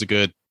 and it was a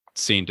good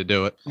scene to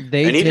do it.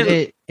 They did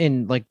it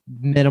in like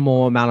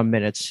minimal amount of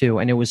minutes too,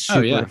 and it was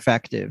super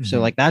effective. Mm-hmm.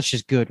 So like that's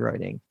just good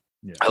writing.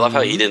 Yeah. I love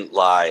how he didn't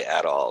lie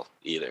at all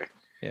either.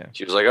 Yeah.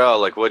 She was like, oh,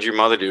 like, what'd your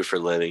mother do for a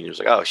living? He was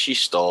like, oh, she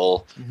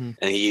stole. Mm-hmm.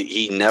 And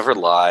he never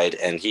lied.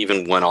 And he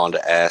even went on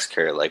to ask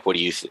her, like, what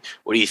do you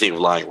think of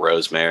lying,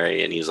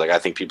 Rosemary? And he's like, I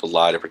think people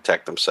lie to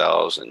protect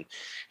themselves. And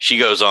she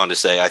goes on to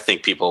say, I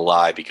think people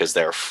lie because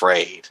they're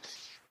afraid.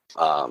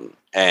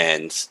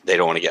 And they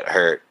don't want to get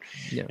hurt.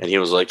 Yeah. And he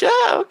was like,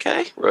 yeah,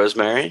 okay,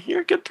 Rosemary,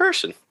 you're a good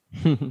person.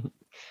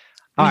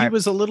 He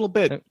was a little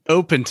bit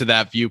open to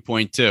that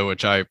viewpoint too,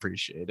 which I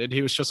appreciated.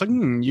 He was just like,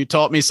 you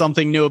taught me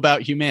something new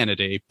about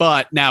humanity,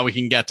 but now we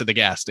can get to the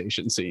gas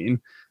station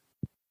scene.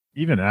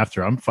 Even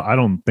after, I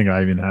don't think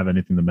I even have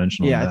anything to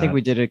mention. Yeah, I think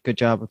we did a good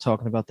job of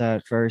talking about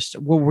that first.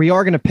 Well, we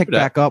are going to pick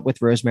back up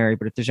with Rosemary,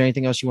 but if there's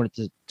anything else you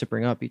wanted to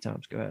bring up,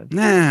 E-Toms, go ahead.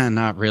 Nah,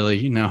 not really.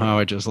 You know how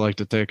I just like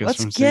to take us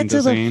Let's from get scene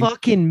to the scene.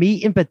 fucking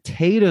meat and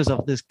potatoes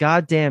of this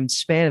goddamn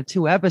span of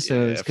 2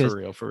 episodes.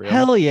 Yeah, for real.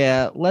 Hell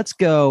yeah. Let's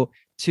go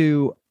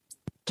to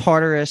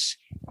Tartarus,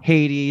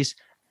 Hades,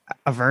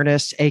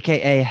 Avernus,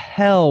 aka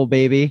Hell,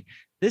 baby.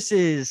 This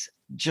is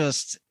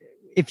just,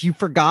 if you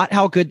forgot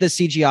how good the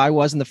CGI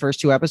was in the first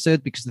 2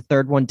 episodes because the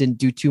third one didn't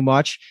do too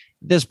much,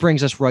 this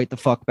brings us right the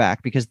fuck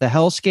back because the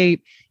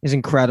hellscape is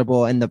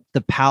incredible and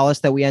the palace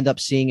that we end up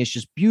seeing is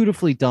just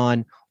beautifully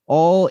done,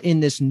 all in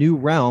this new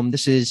realm.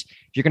 This is,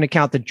 if you're going to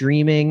count the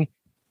dreaming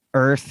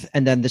Earth,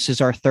 and then this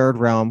is our third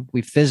realm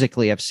we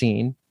physically have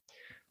seen.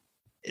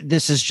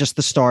 This is just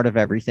the start of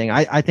everything.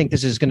 I think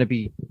this is going to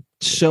be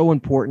so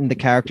important. The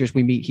characters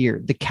we meet here,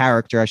 the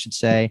character, I should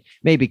say,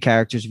 maybe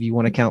characters if you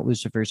want to count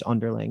Lucifer's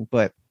underling,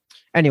 but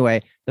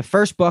Anyway, the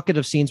first bucket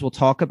of scenes we'll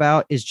talk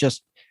about is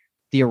just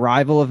the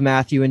arrival of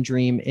Matthew and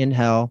Dream in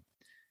hell.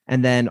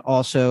 And then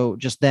also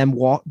just them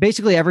walk,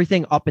 basically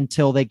everything up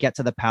until they get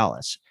to the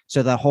palace.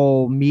 So the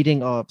whole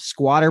meeting of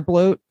Squatter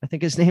Bloat, I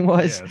think his name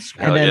was,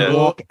 and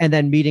then and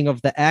then meeting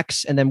of the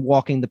X, and then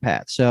walking the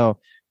path. So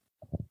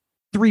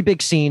 3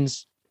 big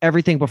scenes,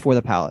 everything before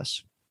the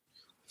palace.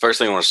 First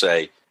thing I want to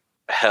say,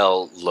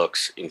 hell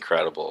looks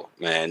incredible,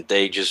 man.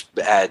 They just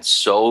add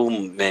so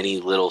many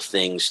little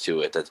things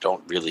to it that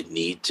don't really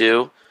need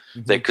to.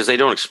 Because they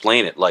don't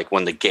explain it, like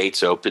when the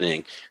gate's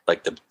opening,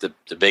 like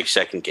the big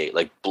second gate,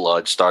 like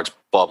blood starts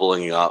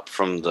bubbling up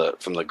from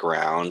the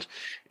ground,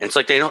 and it's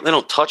like they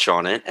don't touch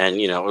on it. And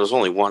it was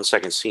only 1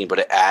 second scene, but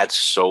it adds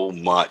so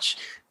much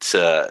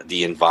to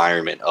the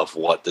environment of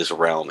what this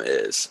realm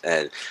is,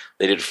 and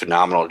they did a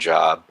phenomenal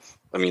job.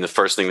 I mean, the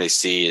first thing they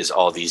see is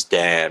all these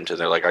damned,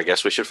 and they're like, I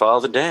guess we should follow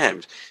the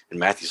damned. And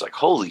Matthew's like,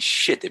 holy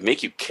shit, they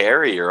make you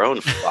carry your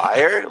own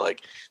fire?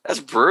 Like,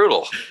 that's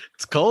brutal.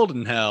 It's cold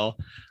in hell.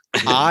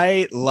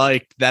 I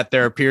like that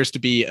there appears to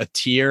be a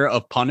tier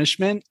of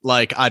punishment.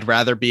 Like, I'd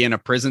rather be in a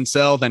prison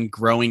cell than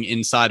growing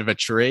inside of a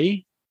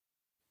tree.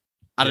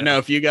 I don't know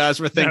if you guys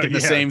were thinking the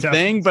same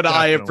thing, but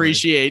I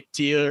appreciate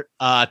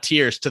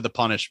tiers to the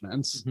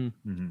punishments.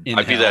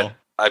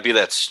 I'd be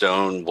that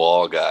stone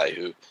wall guy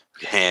who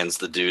hands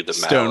the dude the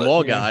stone mallet.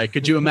 Wall guy.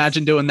 Could you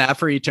imagine doing that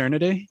for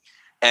eternity?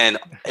 And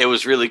it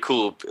was really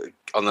cool.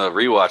 On the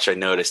rewatch, I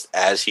noticed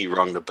as he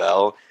rung the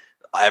bell,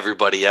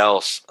 everybody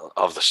else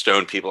of the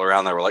stone people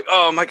around there were like,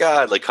 oh my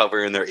God, like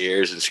covering their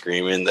ears and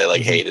screaming. They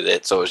like hated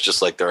it. So it was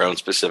just like their own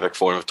specific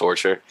form of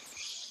torture.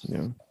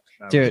 Yeah.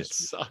 Dude,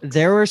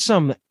 there were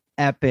some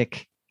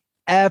epic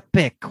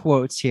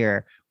quotes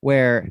here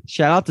where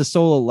shout out to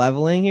Solo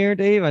Leveling here,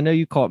 Dave. I know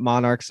you call it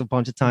Monarchs a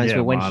bunch of times,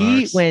 but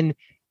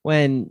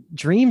when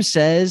Dream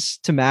says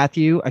to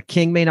Matthew, a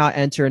king may not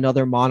enter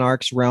another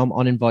monarch's realm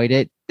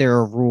uninvited, there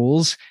are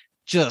rules.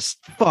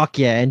 Just fuck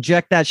yeah,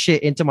 inject that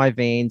shit into my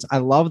veins. I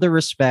love the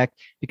respect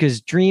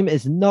because Dream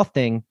is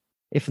nothing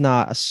if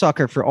not a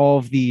sucker for all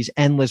of these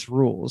endless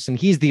rules, and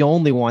he's the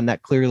only one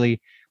that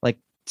clearly like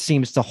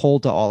seems to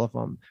hold to all of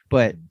them.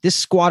 But this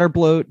Squatter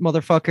Bloat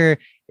motherfucker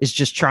is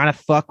just trying to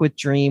fuck with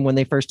Dream when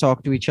they first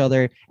talk to each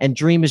other, and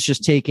Dream is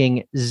just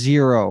taking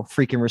zero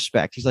freaking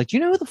respect. He's like, do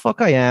you know who the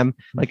fuck I am?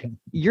 Like,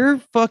 your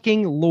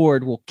fucking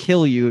lord will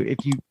kill you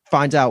if you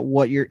find out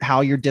how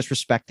you're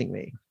disrespecting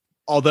me.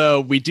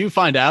 Although we do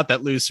find out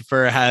that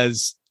Lucifer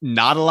has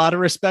not a lot of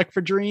respect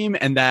for Dream,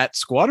 and that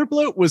Squatter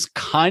Bloat was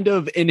kind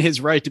of in his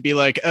right to be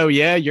like, oh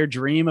yeah, your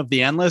Dream of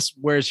the Endless,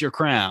 where's your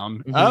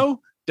crown? Oh,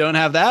 don't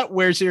have that.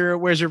 Where's your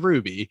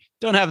ruby?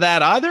 Don't have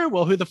that either.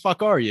 Well, who the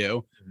fuck are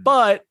you?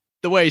 But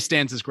the way he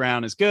stands his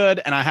ground is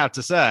good. And I have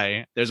to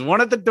say, there's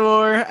one at the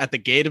door at the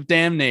gate of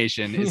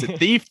damnation. Is it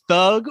thief,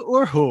 thug,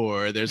 or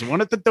whore? There's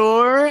one at the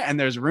door, and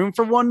there's room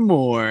for one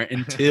more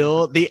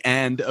until the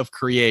end of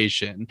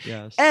creation.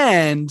 Yes.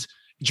 And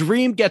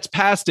Dream gets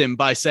past him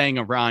by saying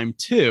a rhyme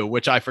too,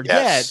 which I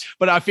forget,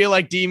 but I feel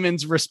like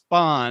demons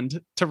respond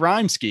to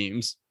rhyme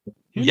schemes.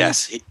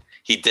 Yes,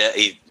 he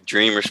did.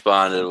 Dream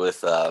responded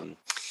with,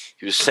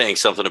 he was saying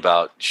something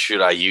about,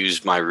 should I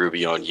use my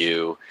ruby on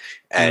you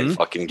and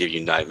fucking give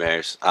you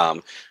nightmares?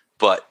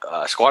 But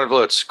Squatter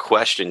Bloat's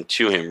question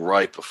to him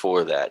right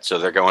before that. So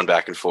they're going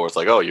back and forth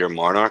like, oh, you're a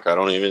monarch? I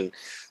don't even,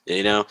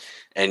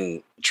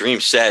 and Dream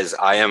says,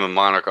 I am a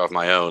monarch of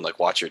my own. Like,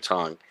 watch your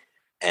tongue.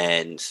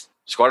 And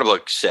Squatter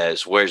Bloat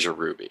says, where's your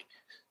ruby?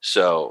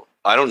 So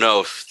I don't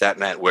know if that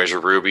meant where's your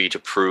ruby to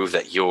prove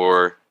that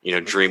you're,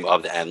 Dream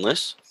of the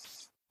Endless,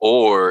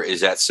 or is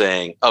that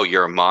saying, oh,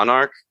 you're a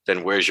monarch?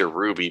 Then where's your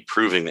ruby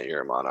proving that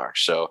you're a monarch?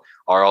 So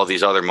are all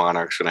these other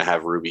monarchs going to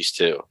have rubies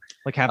too?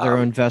 Like have their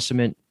own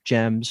vestment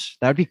gems?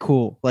 That'd be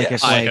cool. Like,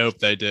 yes. if, I hope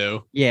they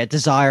do. Yeah,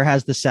 Desire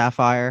has the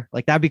sapphire.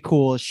 Like that'd be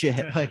cool as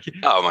shit. Like,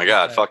 oh my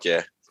God, fuck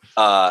yeah.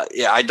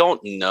 I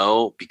don't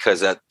know,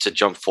 because to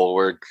jump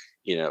forward,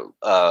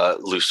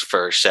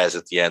 Lucifer says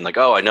at the end, like,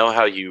 oh, I know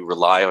how you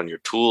rely on your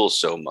tools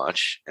so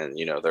much, and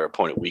they're a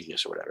point of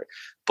weakness or whatever.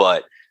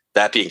 But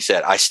that being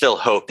said, I still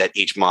hope that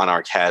each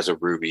monarch has a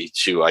ruby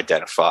to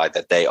identify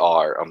that they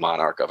are a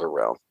monarch of a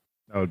realm.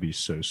 That would be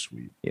so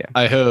sweet. Yeah.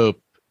 I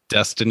hope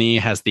Destiny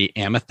has the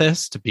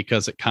amethyst,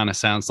 because it kind of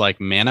sounds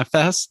like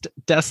manifest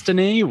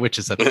destiny, which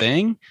is a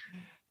thing.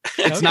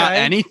 It's not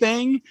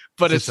anything,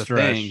 but it's a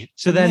thing.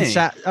 So then,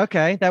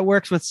 okay, that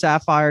works with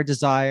Sapphire,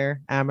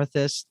 Desire,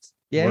 Amethyst.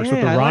 Yeah, works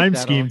with the rhyme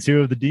scheme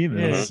too of the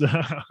demons.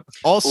 Yeah.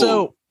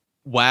 Also,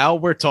 while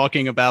we're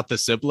talking about the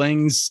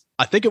siblings,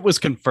 I think it was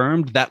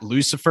confirmed that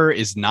Lucifer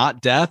is not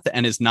Death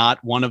and is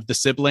not one of the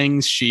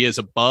siblings. She is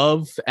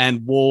above,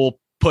 and we'll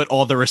put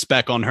all the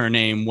respect on her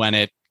name when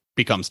it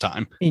becomes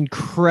time.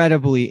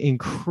 Incredibly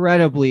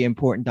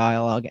important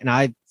dialogue,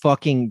 and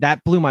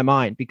that blew my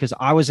mind, because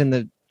I was in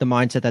the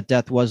mindset that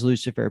Death was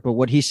Lucifer. But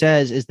what he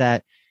says is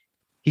that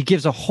he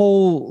gives a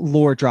whole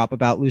lore drop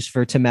about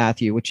Lucifer to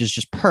Matthew, which is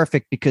just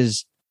perfect,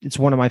 because it's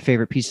one of my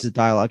favorite pieces of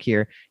dialogue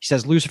here. He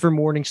says, Lucifer,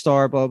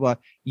 Morningstar, blah, blah,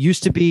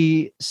 used to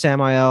be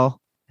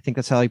Samael. I think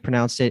that's how he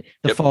pronounced it.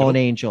 The fallen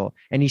angel.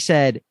 And he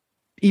said,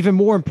 even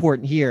more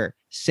important here,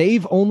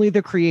 save only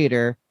the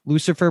creator.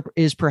 Lucifer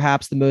is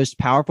perhaps the most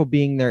powerful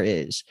being there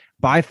is,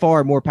 by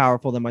far more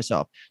powerful than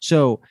myself.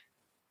 So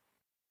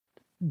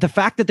the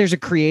fact that there's a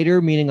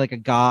creator, meaning like a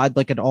god,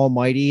 like an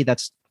almighty,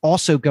 that's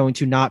also going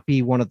to not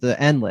be one of the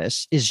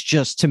endless, is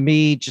just, to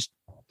me, just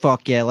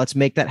fuck yeah, let's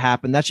make that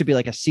happen. That should be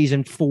like a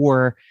season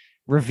 4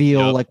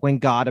 reveal, Yep. like when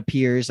God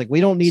appears. Like,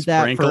 we don't need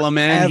that. Sprinkle them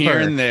in here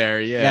forever. and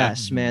there. Yeah.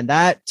 Yes, man.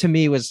 That to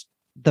me was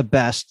the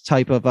best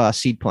type of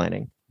seed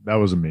planting. That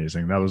was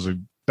amazing. That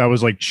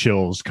was like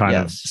chills kind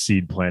of Yes.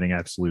 seed planting.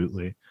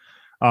 Absolutely.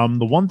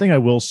 The one thing I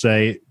will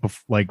say,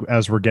 like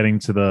as we're getting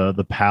to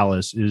the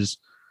palace, is,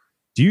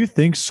 do you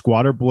think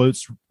Squatter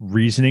Bloat's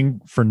reasoning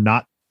for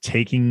not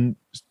taking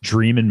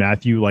Dream and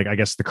Matthew, like I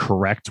guess the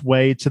correct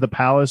way to the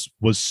palace,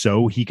 was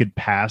so he could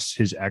pass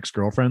his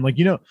ex-girlfriend? Like,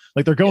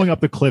 like they're going up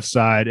the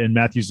cliffside and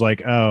Matthew's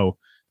like, oh,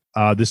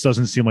 this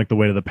doesn't seem like the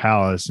way to the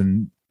palace.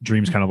 And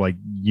Dream's kind of like,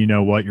 you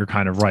know what, you're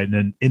kind of right. And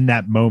then in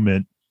that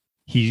moment,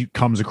 he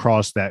comes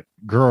across that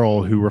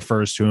girl who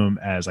refers to him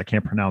as, I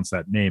can't pronounce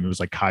that name. It was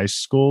like Kai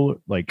School,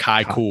 like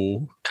Kai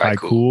Cool. Kai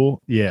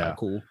Cool. Yeah. Kai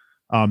Cool.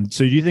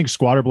 So do you think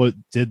Squatter Bloat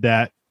did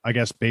that, I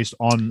guess, based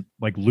on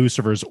like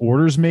Lucifer's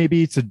orders,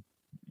 maybe to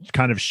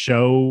kind of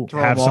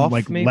have some off,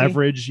 like maybe?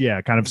 leverage?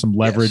 Yeah, kind of some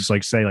leverage, Yes.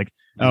 like say like,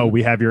 oh,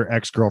 we have your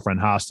ex-girlfriend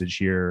hostage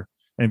here.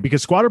 And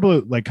because Squatter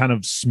Bloat like kind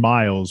of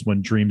smiles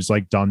when Dream's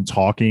like done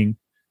talking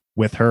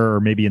with her, or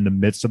maybe in the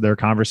midst of their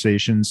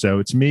conversation.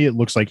 So to me, it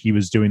looks like he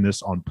was doing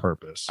this on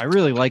purpose. I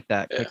really like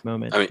that Yeah. quick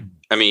moment.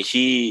 I mean,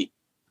 he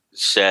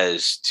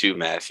says to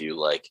Matthew,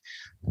 like,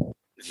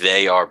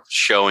 they are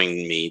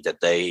showing me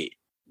that they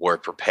were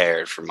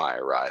prepared for my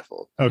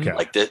arrival. Okay.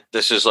 Like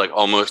this is like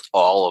almost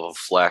all of a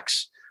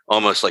flex,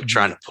 almost like Mhm.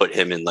 trying to put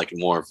him in like a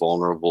more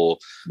vulnerable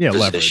Yeah,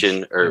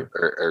 position leverage.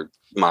 or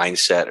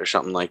mindset or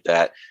something like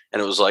that.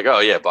 And it was like, oh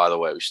yeah, by the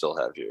way, we still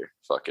have your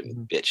fucking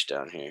Mhm. bitch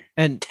down here.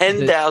 And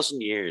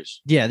 10,000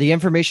 years. the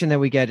information that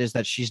we get is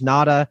that she's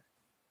not a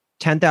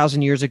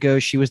 10,000 years ago.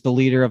 She was the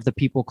leader of the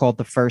people called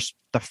the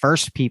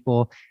first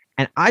people.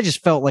 And I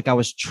just felt like I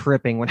was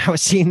tripping when I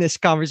was seeing this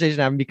conversation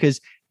happen,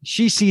 because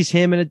she sees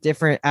him in a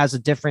different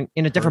Person,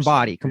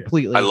 body yeah.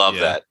 completely. I love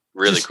Yeah. that.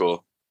 Really Just-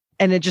 cool.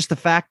 And it just the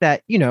fact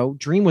that,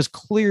 Dream was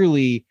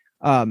clearly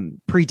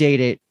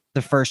predated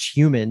the first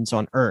humans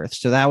on Earth.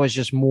 So that was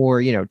just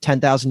more,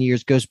 10,000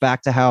 years goes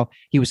back to how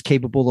he was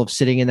capable of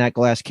sitting in that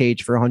glass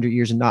cage for 100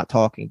 years and not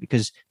talking,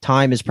 because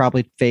time is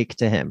probably fake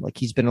to him. Like,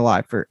 he's been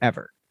alive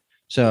forever.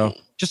 So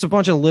just a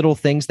bunch of little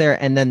things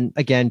there. And then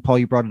again, Paul,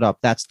 you brought it up.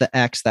 That's the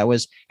X that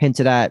was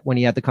hinted at when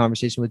he had the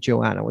conversation with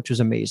Joanna, which was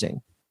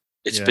amazing.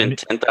 It's Yeah, been and-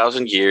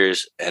 10,000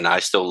 years and I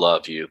still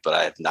love you, but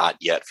I have not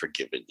yet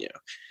forgiven you.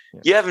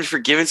 Yeah. You haven't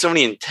forgiven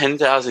somebody in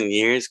 10,000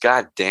 years?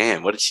 God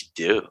damn, what did she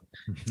do?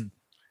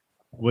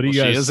 What do you She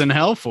guys? is in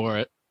hell for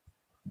it.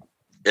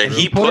 And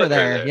he Put put her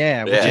there.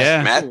 Yeah. Which is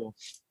Yeah. cool.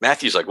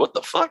 Matthew's like, what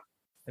the fuck?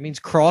 That means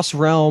cross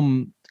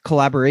realm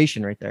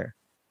collaboration right there.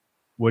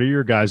 What are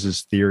your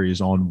guys' theories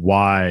on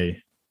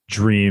why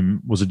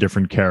Dream was a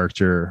different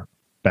character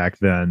back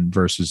then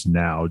versus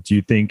now? Do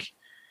you think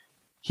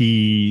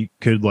he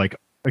could like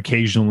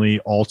occasionally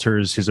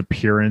alters his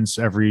appearance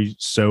every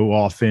so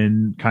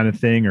often kind of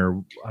thing?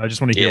 Or I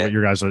just want to hear Yeah. what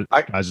your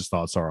I- guys'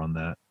 thoughts are on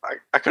that.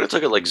 I could have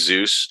took it like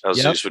Zeus. How Yep.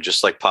 Zeus would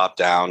just like pop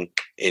down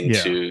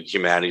into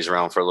humanity's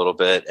realm for a little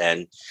bit.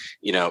 And,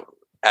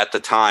 at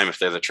the time, if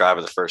they're the tribe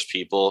of the first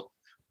people,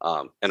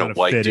 and Kinda a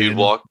white fit dude in.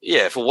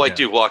 if a white Yeah.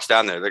 dude walks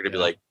down there, they're going to be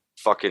Yeah. like,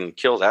 fucking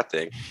kill that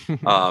thing.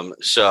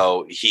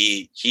 So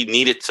he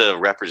needed to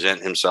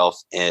represent himself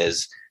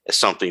as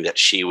something that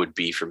she would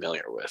be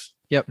familiar with.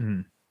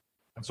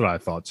 That's what I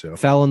thought too.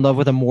 Fell in love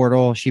with a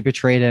mortal. She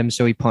betrayed him,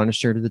 so he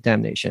punished her to the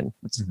damnation.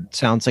 It Mhm.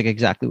 sounds like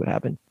exactly what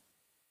happened.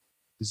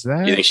 Is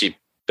You think she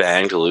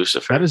banged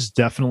Lucifer? that is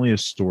definitely a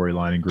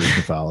storyline in Greek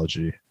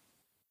mythology.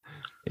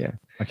 Yeah.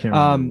 I can't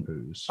remember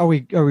whose. Are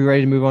we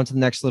ready to move on to the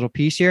next little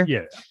piece here?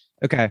 Yeah.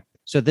 Okay.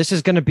 So this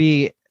is going to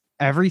be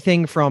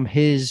everything from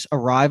his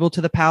arrival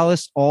to the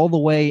palace all the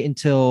way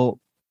until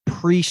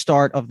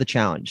pre-start of the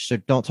challenge. So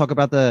don't talk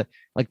about the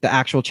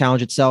actual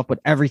challenge itself, but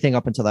everything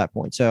up until that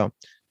point. So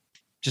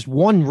just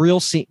one real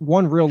scene,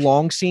 one real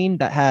long scene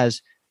that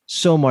has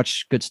so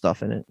much good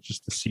stuff in it.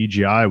 Just the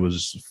CGI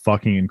was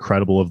fucking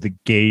incredible, of the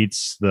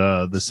gates,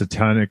 the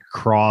satanic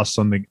cross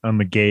on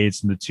the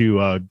gates, and the two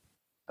I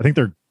think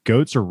they're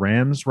goats or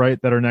rams, right,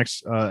 that are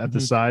next at the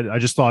Mhm. side. I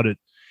just thought it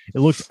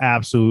looked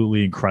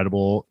absolutely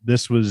incredible.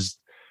 This was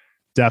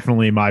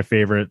definitely my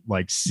favorite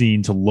like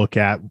scene to look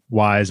at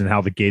wise, and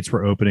how the gates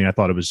were opening. I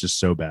thought it was just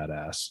so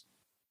badass.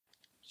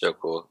 So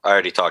cool. I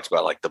already talked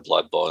about like the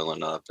blood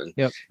boiling up and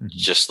Yep.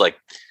 just like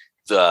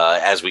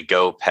as we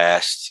go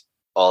past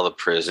all the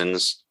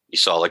prisons, you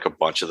saw like a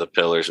bunch of the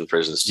pillars and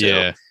prisons too.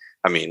 Yeah.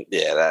 I mean,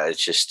 yeah,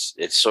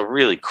 it's a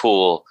really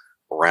cool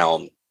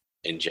realm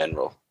in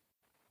general.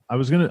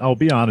 I'll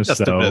be honest Just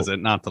to though. visit,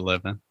 not to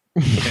live in.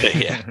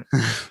 Yeah.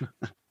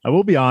 I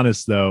will be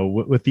honest though,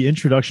 with the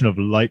introduction of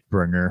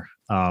Lightbringer,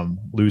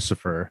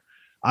 Lucifer,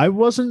 I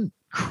wasn't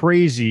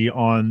crazy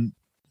on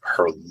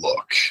Her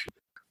look.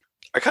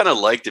 I kind of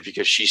liked it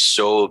because she's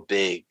so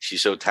big,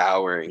 she's so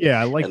towering. Yeah,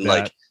 I like and that.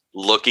 like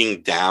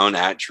looking down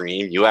at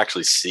Dream, you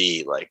actually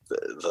see like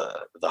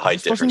the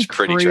height difference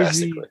pretty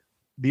drastically.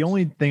 The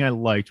only thing I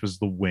liked was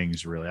the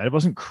wings. Really, I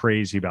wasn't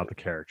crazy about the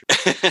character.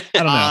 I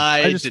don't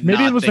know.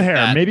 Maybe it was the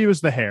hair. Maybe it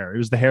was the hair. It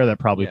was the hair that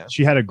probably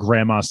she had a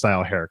grandma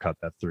style haircut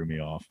that threw me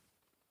off.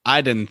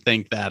 I didn't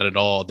think that at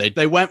all.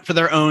 They went for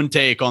their own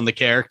take on the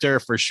character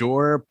for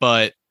sure,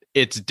 but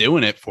it's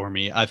doing it for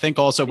me. I think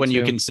also when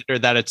you consider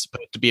that it's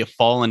supposed to be a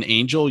fallen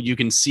angel, you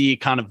can see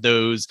kind of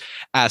those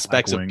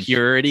aspects of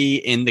purity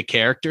in the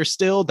character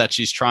still that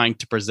she's trying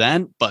to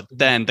present. But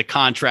then the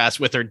contrast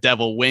with her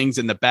devil wings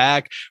in the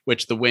back,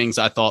 which the wings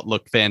I thought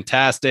looked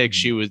fantastic.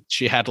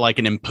 She had like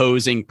an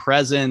imposing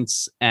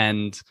presence,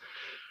 and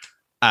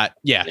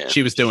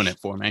she was doing it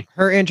for me.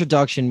 Her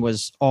introduction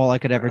was all I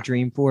could ever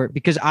dream for,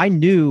 because I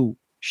knew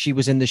she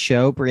was in the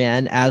show,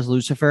 Brienne, as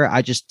Lucifer.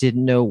 I just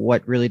didn't know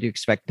what really to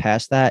expect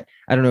past that.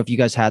 I don't know if you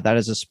guys had that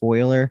as a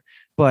spoiler,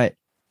 but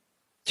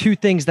two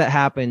things that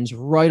happens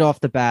right off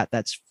the bat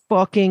that's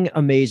fucking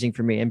amazing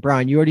for me. And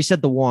Brian, you already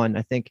said the one,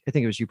 I think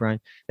it was you,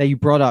 Brian, that you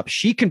brought up.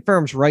 She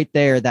confirms right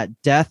there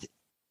that Death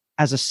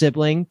as a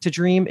sibling to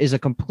Dream is a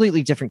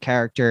completely different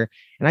character.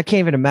 And I can't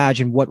even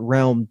imagine what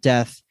realm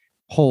Death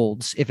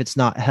holds if it's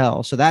not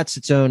hell. So that's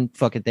its own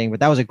fucking thing.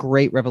 But that was a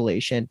great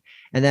revelation.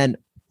 And then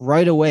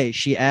right away,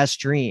 she asked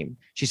Dream,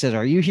 she says,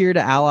 "Are you here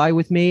to ally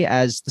with me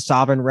as the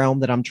sovereign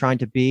realm that I'm trying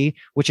to be?"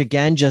 Which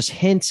again, just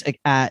hints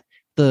at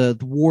the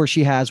war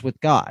she has with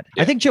God.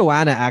 Yeah. I think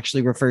Joanna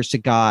actually refers to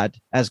God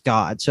as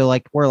God. So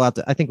like we're allowed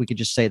to, I think we could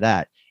just say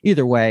that.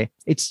 Either way,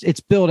 it's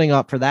building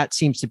up for that.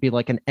 Seems to be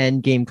like an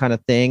end game kind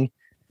of thing.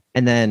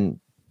 And then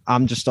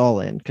I'm just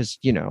all in because,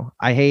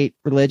 I hate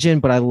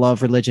religion, but I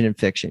love religion in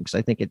fiction because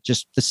I think it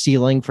just the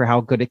ceiling for how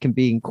good it can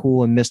be and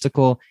cool and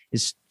mystical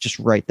is just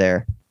right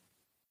there.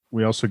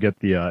 We also get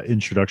the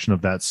introduction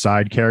of that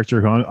side character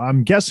who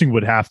I'm guessing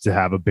would have to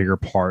have a bigger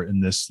part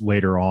in this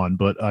later on.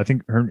 But I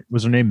think her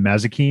name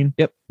Mazikeen.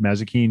 Yep,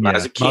 Mazikeen.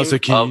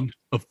 Mazikeen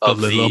of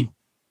the.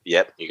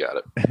 Yep, you got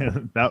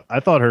it.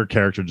 I thought her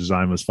character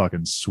design was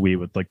fucking sweet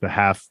with like the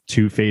half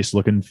Two-Face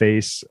looking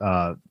face.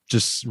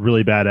 Just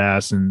really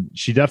badass, and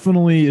she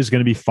definitely is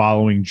going to be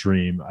following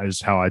Dream. Is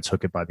how I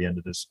took it by the end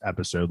of this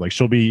episode. Like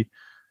she'll be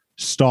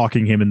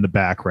stalking him in the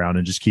background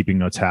and just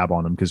keeping a tab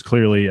on him, because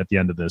clearly at the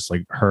end of this,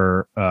 like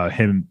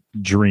him,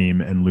 Dream,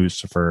 and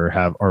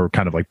Lucifer are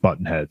kind of like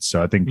button heads.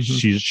 So I think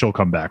she'll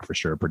come back for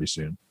sure pretty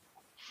soon.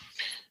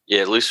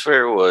 Yeah,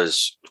 Lucifer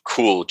was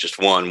cool. Just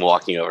one,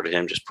 walking over to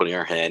him, just putting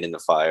her hand in the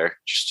fire,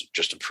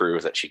 just to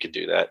prove that she could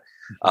do that.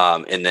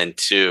 And then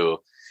two,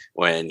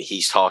 when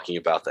he's talking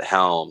about the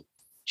helm,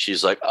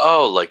 she's like,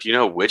 "Oh, like, you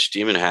know which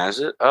demon has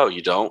it? Oh,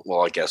 you don't?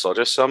 Well, I guess I'll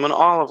just summon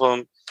all of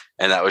them."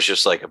 And that was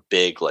just like a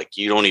big, like,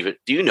 do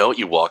you know what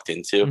you walked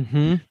into?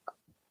 Mm-hmm.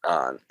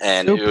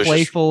 And so it was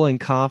playful and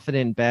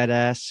confident,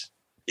 badass.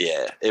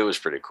 Yeah, it was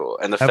pretty cool.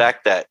 And the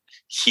fact that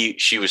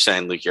she was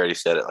saying, Luke, you already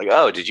said it, like,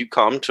 "Oh, did you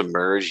come to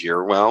merge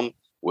your realm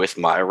with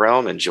my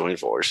realm and join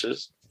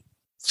forces?"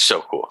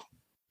 So cool.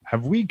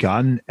 Have we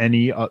gotten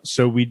any?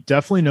 So we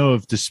definitely know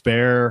of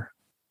Despair,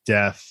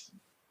 Death,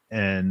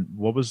 and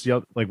what was the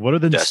other? Like, what are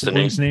the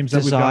siblings' names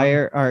that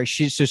Desire? All right,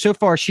 so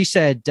far she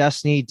said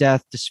Destiny,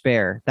 Death,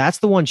 Despair. That's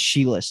the one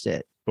she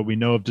listed. But we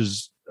know of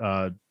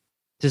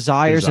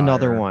Desire's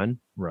another one,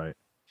 right?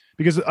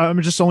 Because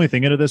I'm just only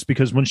thinking of this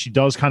because when she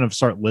does kind of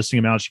start listing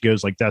them out, she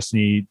goes like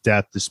Destiny,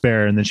 Death,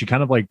 Despair, and then she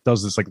kind of like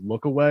does this like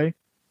look away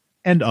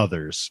and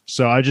others.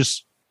 So I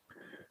guess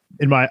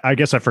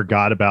I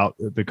forgot about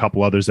the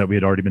couple others that we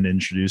had already been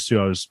introduced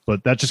to.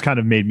 But that just kind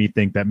of made me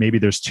think that maybe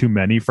there's too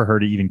many for her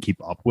to even keep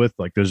up with.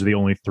 Like those are the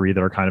only three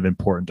that are kind of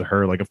important to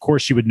her. Like, of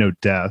course she would know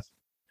Death.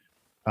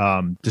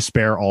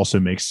 Despair also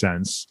makes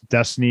sense.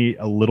 Destiny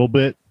a little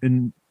bit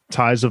in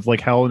ties of like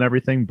hell and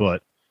everything,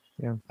 but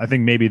yeah, I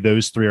think maybe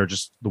those three are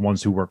just the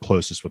ones who work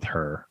closest with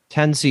her.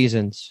 10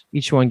 seasons.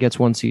 Each one gets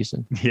one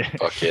season. Yeah.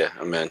 Fuck yeah,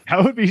 I'm in.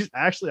 That would be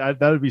that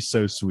would be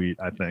so sweet.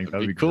 I think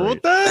that'd be cool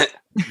with that.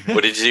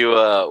 What did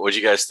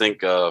you guys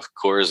think of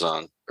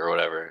Corazon or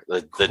whatever?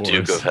 The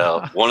Duke of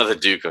Hell. One of the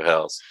Duke of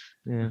Hells.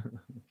 Yeah.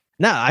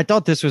 No, I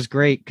thought this was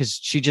great because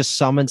she just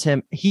summons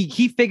him.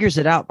 He figures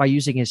it out by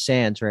using his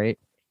sands, right?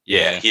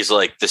 Yeah, he's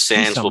like, the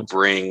sands will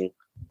bring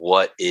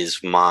what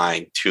is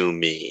mine to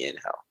me in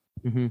hell.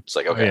 Mm-hmm. It's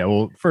like, okay. Yeah,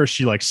 well, first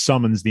she like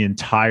summons the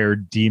entire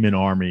demon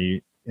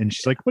army, and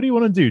she's like, "What do you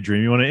want to do,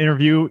 Dream? You want to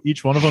interview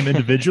each one of them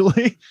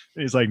individually?"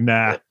 And he's like,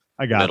 "Nah,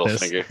 I got Middle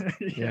this." Finger.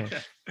 Yeah.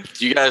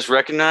 Do you guys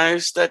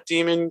recognize that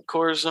demon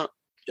Corazon?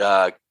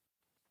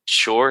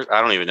 Sure,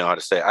 I don't even know how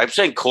to say it. I'm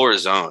saying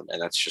Corazon,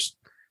 and that's just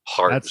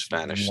hard in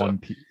Spanish.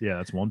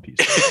 That's One Piece.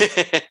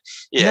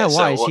 Yeah.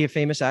 Why is he a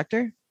famous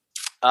actor?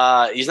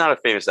 He's not a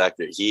famous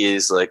actor. He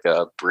is like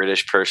a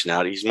British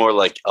personality. He's more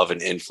like of an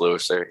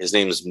influencer. His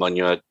name is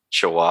Munya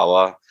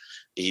Chawawa.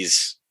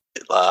 He's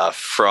I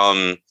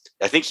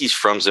think he's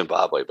from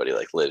Zimbabwe, but he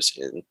like lives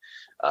in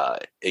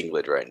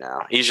England right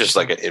now. He's just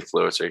like an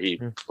influencer. He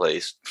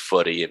plays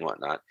footy and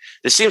whatnot.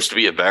 This seems to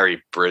be a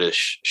very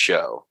British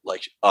show,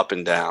 like up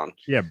and down.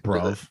 Yeah,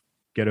 bro.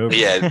 Get over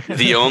Yeah, it.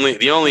 the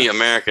only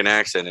American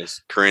accent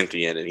is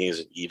Corinthian, and he's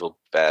an evil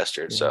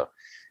bastard. Yeah. So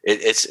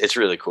it's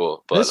really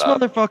cool. But This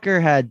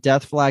motherfucker had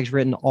death flags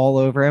written all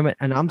over him,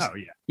 and Oh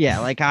yeah. yeah,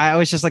 like I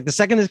was just like the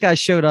second this guy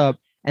showed up,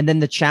 and then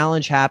the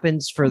challenge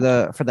happens for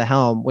the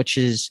helm, which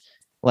is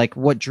like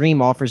what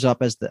Dream offers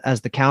up as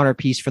the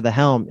counterpiece for the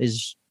helm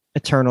is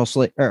eternal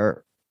slavery.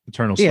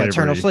 Eternal slavery.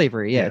 Eternal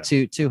slavery. Yeah,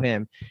 to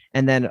him,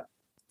 and then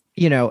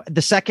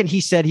the second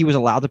he said he was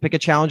allowed to pick a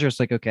challenger, it's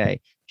like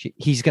okay,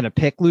 he's gonna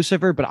pick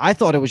Lucifer, but I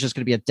thought it was just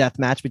gonna be a death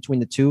match between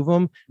the two of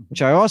them,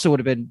 which I also would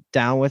have been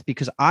down with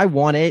because I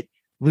wanted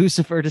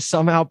Lucifer to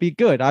somehow be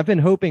good. I've been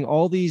hoping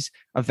all these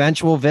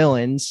eventual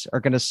villains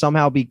are going to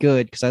somehow be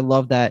good because I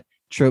love that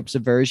trope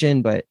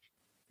subversion. But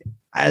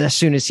as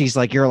soon as he's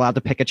like, you're allowed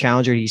to pick a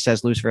challenger, he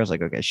says Lucifer. I was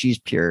like, okay, she's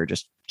pure,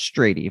 just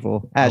straight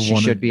evil, as she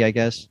should be, I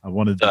guess. I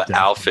wanted the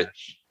outfit.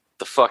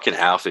 The fucking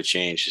outfit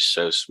change is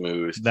so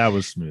smooth. That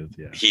was smooth.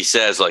 Yeah. He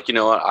says like, you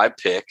know what? I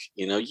pick,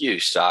 you,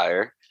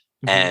 sire.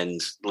 Mhm.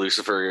 And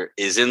Lucifer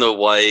is in the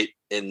white,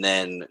 and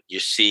then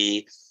you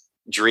see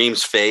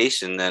Dream's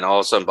face, and then all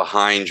of a sudden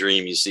behind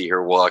Dream you see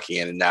her walking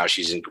in, and now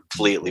she's in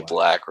completely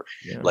black,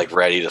 like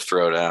ready to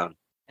throw down.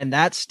 And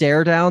that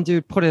stare down,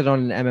 dude, put it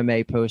on an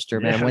MMA poster,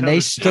 man. When they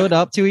stood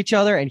up to each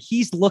other and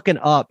he's looking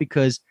up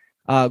because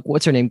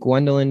what's her name?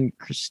 Gwendolyn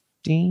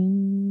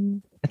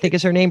Christine, I think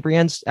is her name,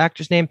 Brienne's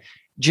actress name.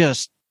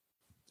 Just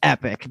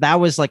epic. That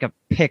was like a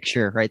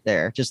picture right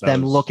there. Just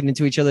them looking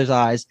into each other's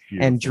eyes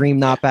and Dream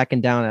not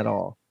backing down at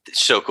all. It's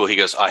so cool. He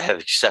goes, I have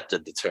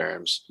accepted the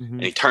terms. Mhm.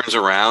 And he turns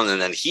around,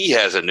 and then he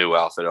has a new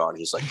outfit on.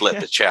 He's like, let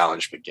the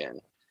challenge begin.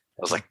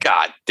 I was like,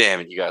 God damn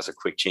it, you guys are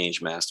quick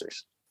change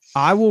masters.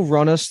 I will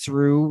run us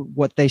through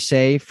what they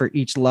say for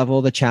each level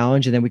of the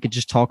challenge, and then we could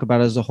just talk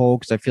about it as a whole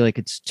because I feel like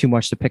it's too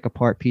much to pick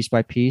apart piece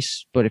by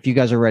piece. But if you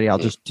guys are ready, I'll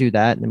just do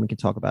that, and then we can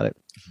talk about it.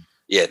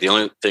 Yeah, the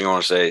only thing I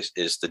want to say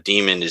is the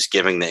demon is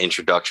giving the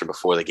introduction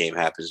before the game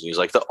happens. And he's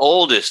like, the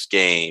oldest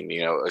game,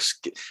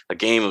 a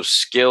game of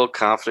skill,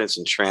 confidence,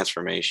 and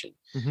transformation.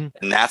 Mm-hmm.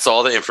 And that's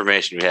all the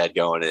information we had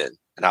going in.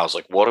 And I was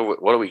like, what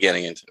are we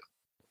getting into?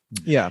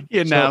 Yeah. He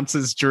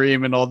announces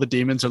Dream, and all the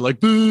demons are like,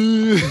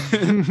 boo.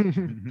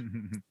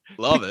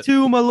 Love it.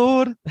 Two, my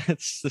lord.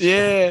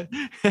 Yeah.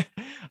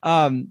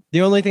 The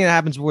only thing that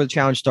happens before the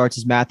challenge starts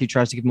is Matthew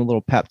tries to give him a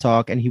little pep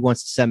talk, and he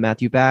wants to send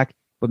Matthew back,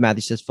 but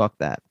Matthew says, fuck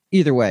that.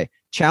 Either way,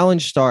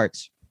 challenge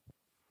starts,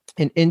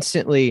 and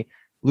instantly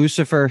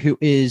Lucifer, who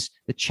is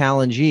the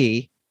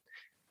challengee,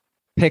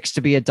 picks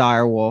to be a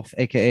dire wolf,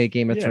 aka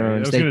Game of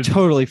Thrones. They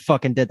totally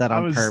fucking did that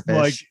on purpose.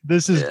 Like,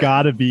 this has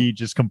got to be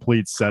just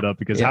complete setup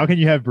because how can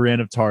you have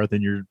Brienne of Tarth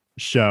in your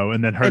show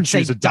and then her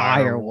choose a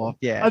dire wolf?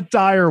 Yeah, a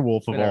dire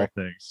wolf of all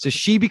things. So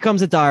she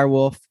becomes a dire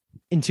wolf,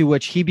 into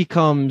which he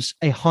becomes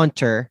a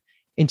hunter,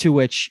 into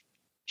which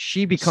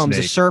she becomes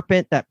a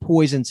serpent that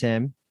poisons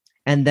him,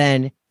 and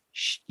then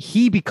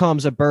he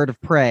becomes a bird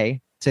of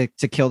prey to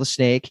kill the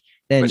snake.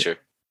 Then Witcher.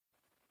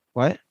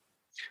 What?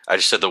 I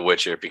just said The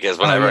Witcher because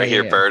whenever I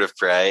hear bird of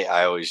prey,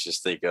 I always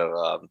just think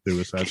of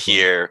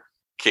Kahir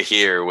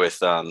with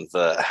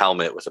the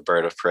helmet with a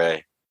bird of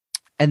prey.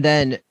 And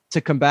then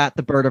to combat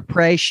the bird of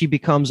prey, she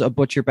becomes a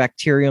butcher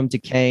bacterium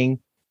decaying.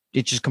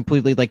 It just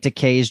completely like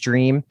decays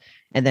Dream.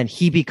 And then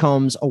he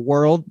becomes a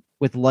world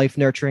with life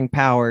nurturing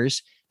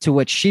powers, to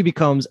which she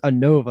becomes a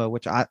nova,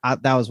 which I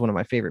that was one of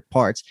my favorite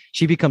parts.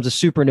 She becomes a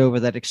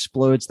supernova that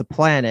explodes the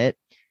planet.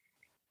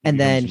 And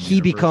then he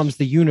becomes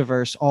the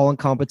universe, all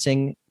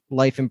encompassing,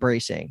 life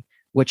embracing,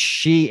 which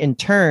she in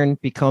turn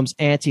becomes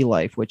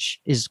anti-life, which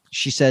is,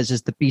 she says,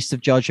 is the beast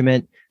of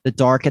judgment, the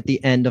dark at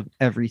the end of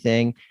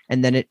everything.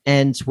 And then it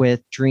ends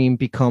with Dream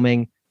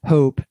becoming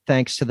hope,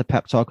 thanks to the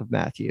pep talk of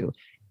Matthew,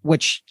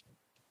 which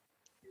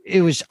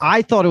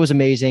I thought it was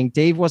amazing.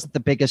 Dave wasn't the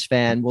biggest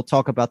fan. We'll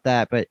talk about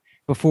that. But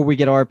before we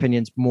get our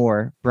opinions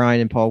more,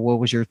 Brian and Paul, what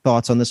was your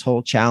thoughts on this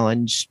whole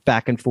challenge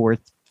back and forth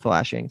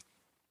flashing?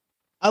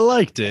 I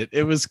liked it.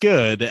 It was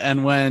good.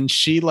 And when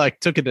she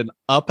took it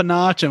up a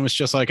notch and was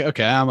just like,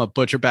 okay, I'm a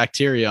butcher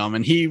bacterium,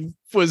 and he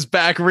was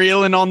back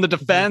reeling on the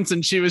defense,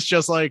 and she was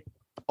just like,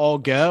 all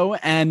go.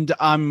 And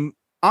I'm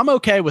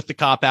okay with the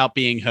cop out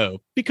being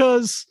Hope,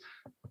 because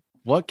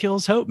what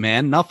kills Hope,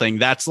 man? Nothing.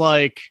 That's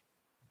like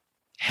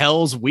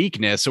Hell's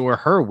weakness, or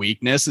her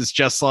weakness is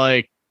just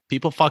like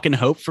people fucking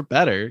hope for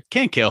better.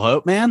 Can't kill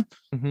Hope, man.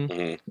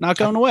 Mm-hmm. Not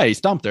going away. He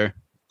stumped her.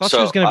 I thought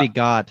she was going to be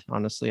God,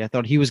 honestly. I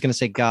thought he was going to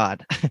say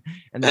God.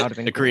 And that would have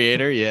been the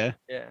creator. Yeah.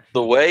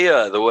 The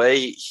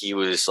way he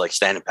was like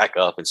standing back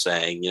up and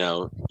saying,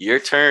 your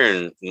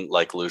turn,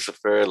 like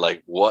Lucifer,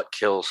 like what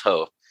kills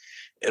Hope?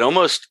 It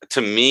almost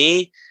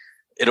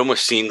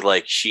seemed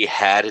like she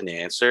had an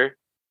answer,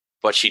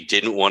 but she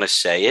didn't want to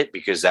say it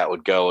because that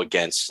would go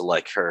against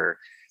like her,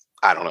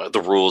 I don't know,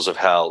 the rules of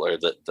hell, or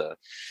the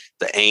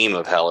aim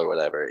of hell, or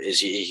whatever.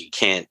 Is you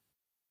can't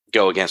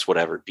go against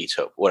whatever beats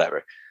Hope,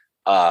 whatever.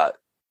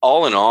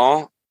 All in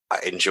all, I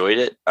enjoyed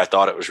it. I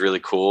thought it was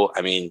really cool.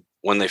 I mean,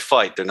 when they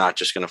fight, they're not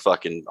just going to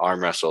fucking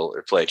arm wrestle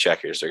or play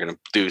checkers. They're going to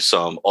do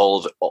some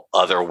old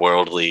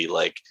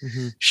otherworldly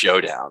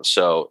showdown.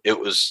 So it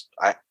was,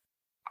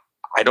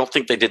 I don't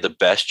think they did the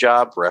best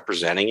job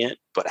representing it,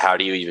 but how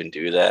do you even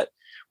do that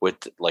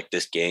with like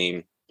this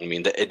game? I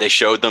mean, they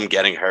showed them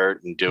getting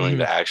hurt and doing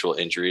the actual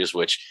injuries,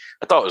 which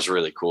I thought was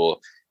really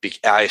cool.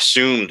 I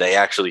assume they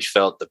actually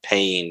felt the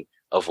pain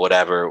of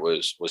whatever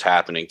was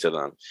happening to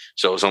them.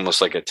 So it was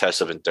almost like a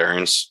test of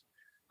endurance.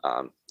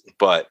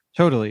 But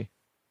totally.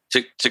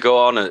 To go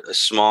on a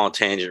small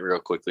tangent real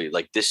quickly,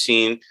 like this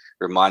scene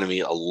reminded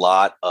me a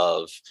lot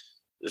of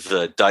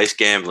the dice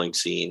gambling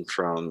scene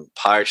from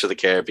Pirates of the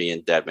Caribbean,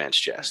 Dead Man's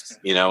Chest.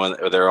 You know, when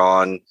they're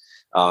on,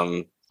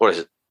 what is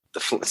it?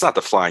 It's not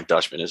the Flying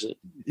Dutchman, is it?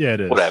 Yeah, it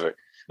is. Whatever.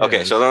 Yeah,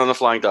 okay, so they're on the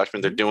Flying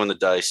Dutchman. They're doing the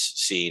dice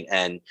scene,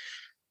 and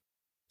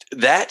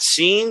that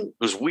scene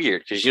was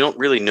weird because you don't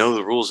really know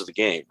the rules of the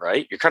game,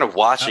 right? You're kind of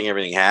watching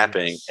everything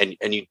happening,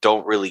 and you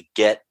don't really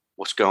get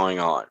what's going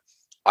on.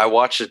 I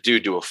watched a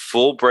dude do a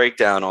full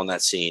breakdown on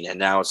that scene, and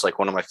now it's like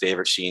one of my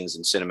favorite scenes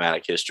in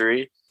cinematic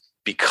history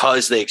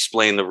because they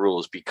explain the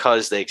rules,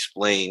 because they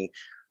explain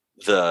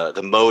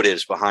the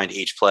motives behind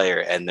each player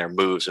and their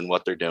moves and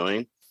what they're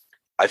doing.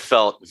 I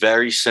felt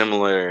very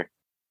similar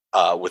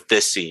with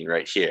this scene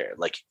right here.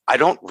 Like, I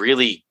don't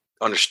really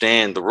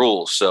understand the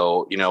rules.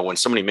 So, you know, when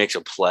somebody makes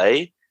a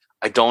play,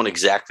 I don't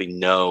exactly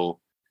know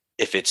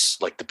if it's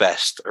like the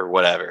best or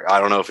whatever. I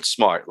don't know if it's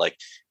smart. Like,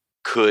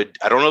 I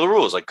don't know the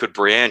rules. Like, could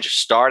Brienne just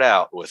start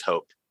out with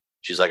Hope?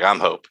 She's like, I'm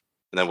Hope.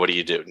 And then what do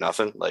you do?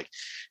 Nothing. Like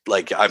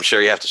I'm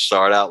sure you have to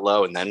start out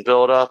low and then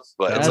build up.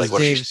 But That's it's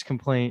like Dave's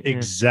complaint.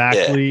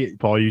 Exactly. Yeah.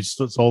 Paul, you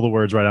stole the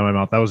words right out of my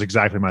mouth. That was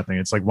exactly my thing.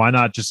 It's like, why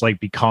not just like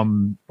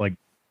become like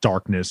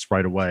darkness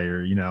right away,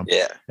 or, you know?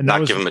 Yeah. And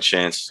not give him a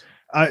chance.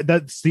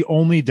 That's the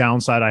only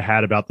downside I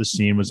had about the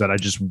scene, was that I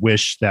just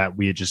wish that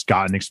we had just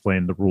gotten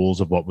explained the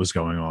rules of what was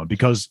going on,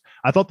 because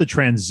I thought the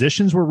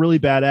transitions were really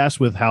badass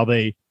with how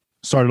they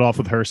started off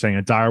with her saying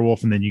a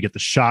direwolf, and then you get the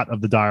shot of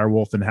the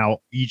direwolf and how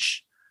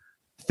each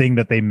thing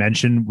that they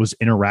mentioned was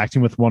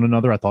interacting with one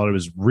another. I thought it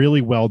was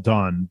really well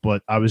done,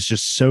 but I was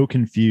just so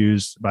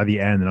confused by the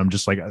end. And I'm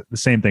just like, the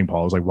same thing,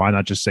 Paul. I was like, why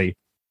not just say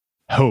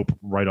Hope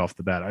right off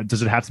the bat?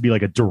 Does it have to be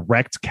like a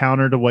direct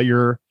counter to what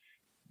you're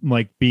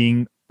like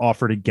being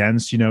offered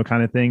against, you know,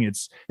 kind of thing? It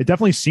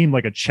definitely seemed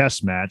like a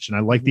chess match, and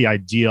I like the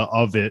idea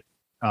of it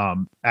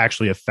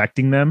actually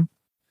affecting them,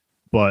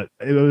 but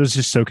it was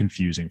just so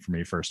confusing for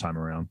me first time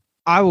around.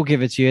 I will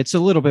give it to you. It's a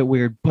little bit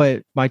weird,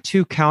 but my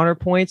two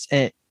counterpoints,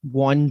 and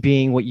one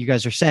being what you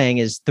guys are saying,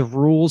 is the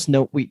rules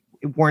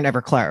weren't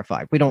ever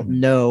clarified. We don't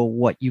know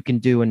what you can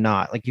do and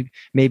not. Like,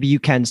 maybe you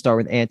can start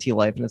with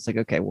anti-life, and it's like,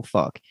 okay, well,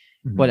 fuck.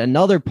 Mm-hmm. But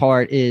another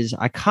part is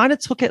I kind of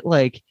took it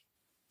like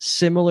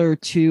similar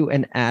to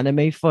an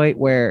anime fight,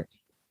 where,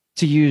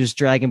 to use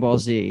Dragon Ball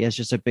Z as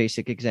just a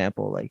basic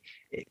example, like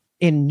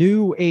in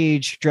New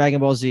Age Dragon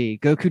Ball Z,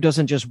 Goku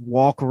doesn't just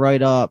walk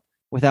right up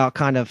without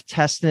kind of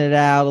testing it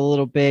out a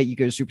little bit. You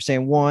go to Super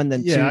Saiyan 1,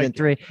 then 2, then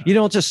 3. You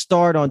don't just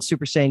start on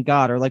Super Saiyan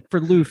God. Or like for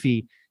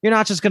Luffy, you're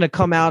not just going to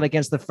come out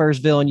against the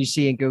first villain you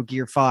see and go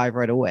Gear 5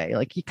 right away.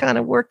 Like, you kind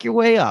of work your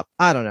way up.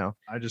 I don't know.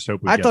 I just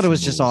hope I thought it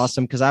was just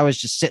awesome, because I was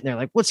just sitting there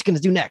like, what's he going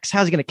to do next?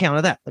 How's he going to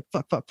counter that? Like,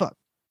 fuck.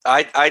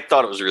 I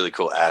thought it was a really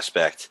cool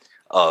aspect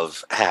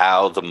of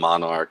how the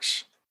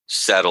monarchs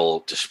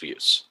settle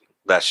disputes.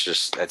 That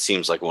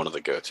seems like one of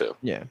the go-to.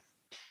 Yeah.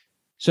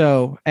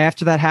 So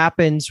after that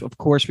happens, of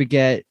course, we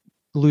get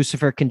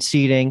Lucifer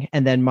conceding,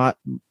 and then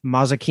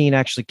Mazakine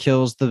actually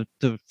kills the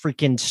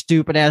freaking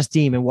stupid ass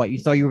demon. What, you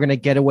thought you were going to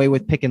get away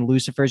with picking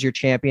Lucifer as your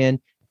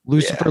champion?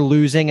 Lucifer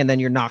losing, and then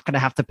you're not going to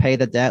have to pay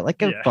the debt. Like,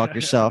 go fuck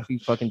yourself, you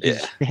fucking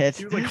piece of shit.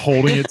 He was like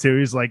holding it too.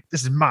 He's like,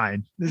 this is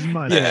mine.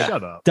 Yeah.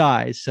 Shut up.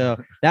 Dies.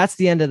 So that's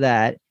the end of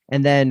that.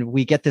 And then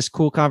we get this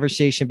cool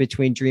conversation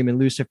between Dream and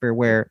Lucifer,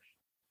 where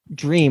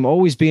Dream,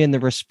 always being the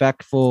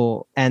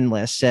respectful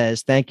Endless,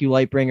 says, "Thank you,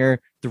 Lightbringer.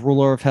 The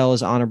ruler of hell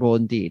is honorable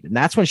indeed." And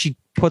that's when she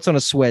puts on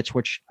a switch,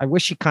 which I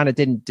wish she kind of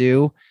didn't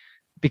do,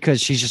 because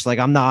she's just like,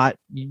 I'm not,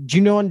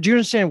 do you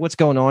understand what's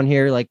going on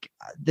here? Like,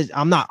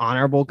 I'm not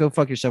honorable. Go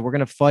fuck yourself. We're going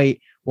to fight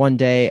one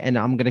day, and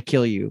I'm going to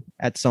kill you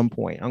at some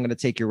point. I'm going to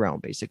take your realm,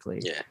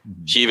 basically. Yeah.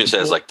 She even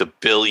says, like, the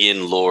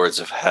billion lords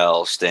of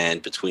hell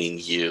stand between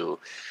you.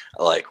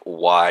 Like,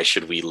 why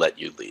should we let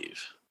you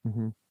leave?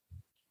 Mm-hmm.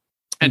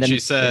 And she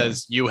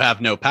says, you have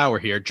no power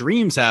here.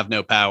 Dreams have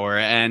no power.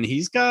 And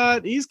he's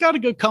got a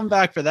good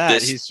comeback for that.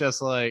 He's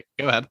just like,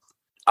 go ahead.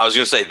 I was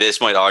going to say,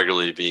 this might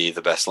arguably be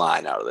the best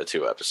line out of the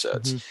two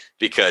episodes,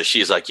 because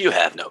she's like, you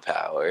have no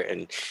power.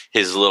 And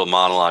his little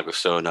monologue was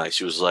so nice.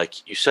 He was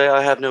like, you say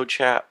I have no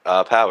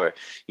power.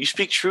 You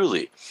speak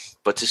truly.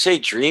 But to say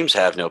dreams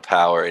have no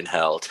power in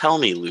hell, tell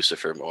me,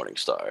 Lucifer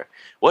Morningstar,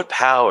 what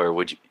power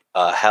would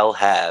hell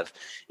have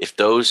if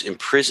those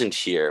imprisoned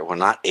here were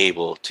not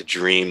able to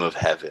dream of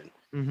heaven?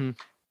 Mm-hmm.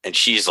 And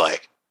she's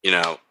like,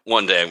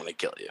 one day I'm going to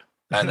kill you.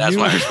 And that's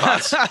my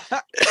response.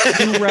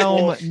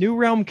 New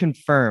realm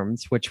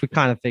confirmed, which we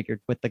kind of figured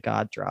with the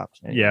God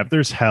drops. Yeah, if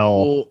there's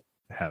hell,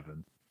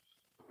 heaven.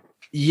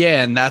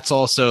 Yeah, and that's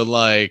also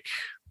like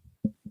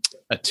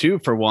a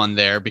 2-for-1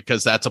 there,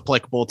 because that's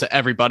applicable to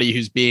everybody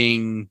who's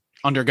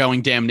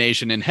undergoing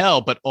damnation in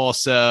hell, but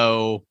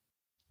also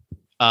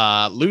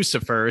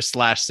Lucifer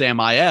 /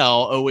 Samael,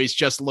 always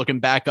just looking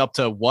back up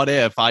to what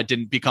if I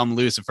didn't become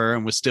Lucifer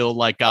and was still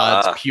like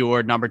God's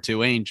pure number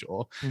 2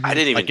 angel. I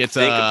didn't even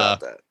think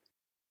about that.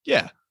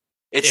 Yeah.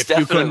 It's if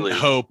definitely you couldn't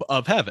hope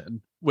of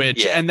heaven,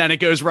 which, and then it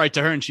goes right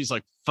to her and she's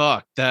like,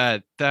 fuck,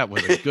 that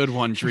was a good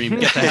one, Dream.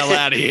 Get the hell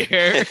out of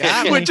here.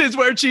 Which is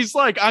where she's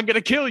like, I'm going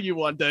to kill you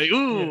one day.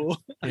 Ooh.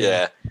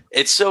 Yeah.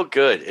 It's so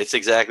good. It's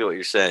exactly what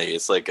you're saying.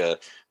 It's like a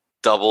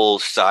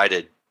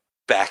double-sided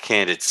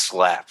backhanded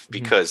slap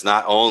because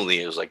not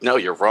only it was like, no,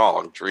 you're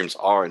wrong. Dreams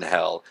are in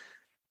hell.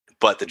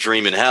 But the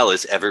dream in hell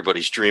is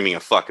everybody's dreaming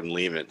of fucking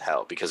leaving in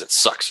hell because it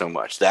sucks so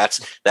much. That's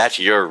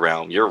your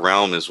realm. Your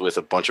realm is with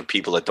a bunch of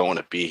people that don't want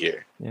to be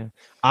here. Yeah.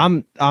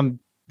 I'm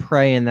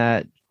praying,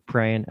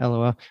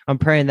 LOL. I'm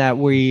praying that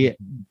we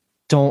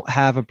don't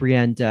have a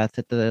Brienne death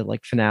at the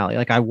finale.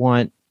 Like I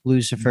want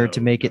Lucifer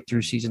to make it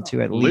through season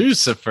 2 at least.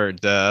 Lucifer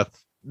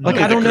death. Like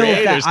I don't know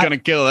if that's gonna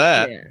kill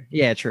that.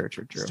 Yeah, true.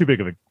 It's too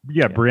big of a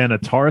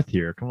Brianna Tarth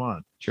here. Come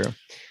on. True.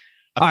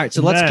 All right,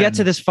 so let's get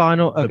to this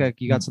final. Okay,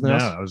 you got something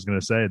else? I was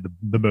gonna say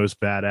the most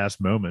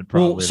badass moment.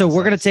 Probably. Well, so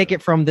we're gonna take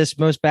it from this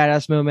most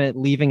badass moment,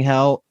 leaving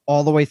hell,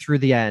 all the way through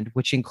the end,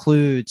 which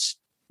includes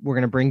we're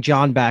gonna bring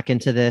John back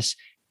into this,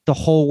 the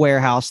whole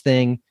warehouse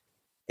thing,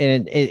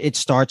 and it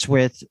starts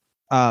with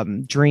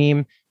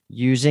Dream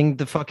using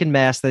the fucking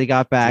mask that he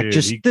got back.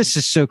 Dude, this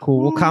is so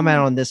cool. We'll comment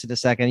on this in a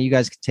second. You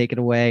guys can take it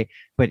away.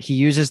 But he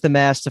uses the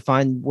mask to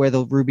find where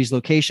the Ruby's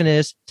location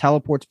is,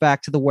 teleports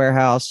back to the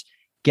warehouse,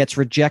 gets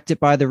rejected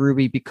by the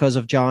Ruby because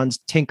of John's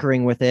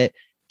tinkering with it.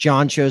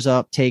 John shows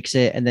up, takes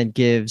it, and then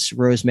gives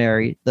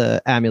Rosemary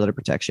the amulet of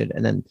protection.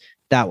 And then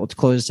that will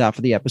close us out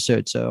for the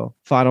episode. So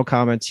final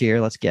comments here.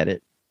 Let's get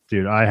it.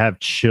 Dude, I have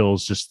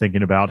chills just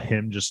thinking about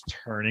him just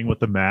turning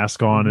with the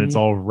mask on and it's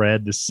all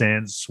red, the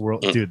sand swirl.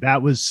 Dude,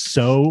 that was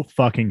so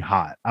fucking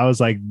hot. I was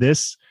like,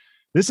 this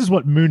is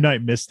what Moon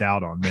Knight missed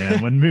out on,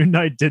 man. When Moon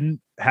Knight didn't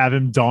have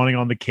him donning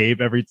on the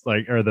cape or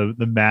the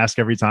mask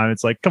every time.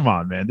 It's like, come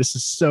on, man. This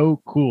is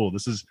so cool.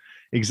 This is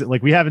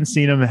like we haven't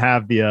seen him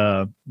have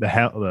the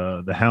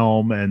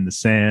helm and the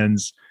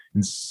sands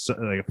in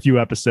like a few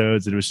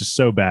episodes. It was just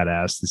so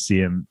badass to see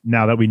him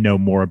now that we know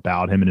more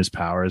about him and his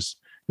powers.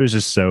 It was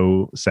just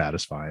so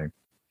satisfying.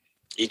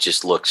 He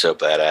just looked so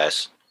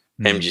badass.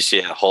 Him just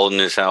holding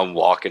his helm,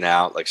 walking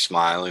out, like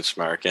smiling,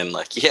 smirking,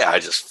 like, yeah, I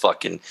just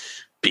fucking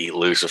beat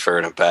Lucifer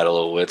in a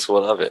battle of wits.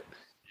 What of it?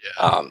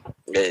 Yeah.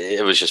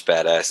 It was just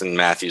badass. And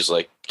Matthew's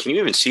like, can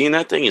you even see in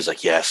that thing? He's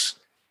like, yes,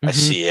 I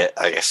see it.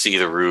 I see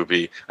the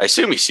ruby. I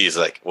assume he sees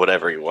like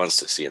whatever he wants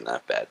to see in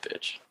that bad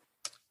bitch.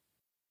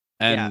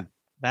 And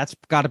that's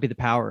got to be the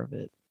power of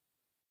it.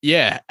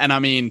 Yeah. And I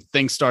mean,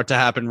 things start to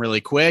happen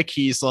really quick.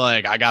 He's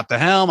like, I got the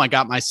helm. I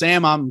got my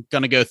Sam. I'm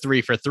going to go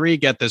 3 for 3,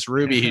 get this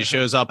ruby. He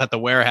shows up at the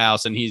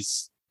warehouse and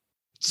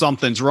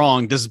something's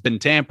wrong. This has been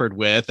tampered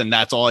with. And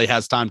that's all he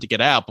has time to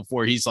get out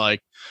before he's like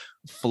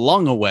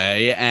flung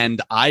away.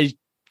 And I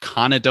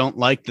kind of don't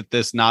like that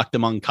this knocked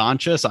him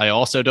unconscious. I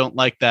also don't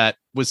like that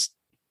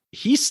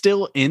he's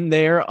still in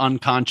there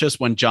unconscious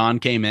when John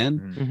came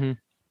in.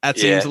 That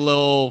seems a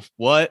little,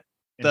 what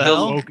the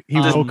hell? He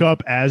woke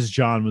up as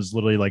John was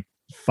literally like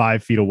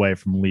 5 feet away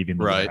from leaving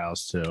the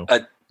warehouse too.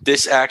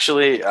 This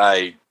actually,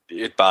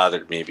 it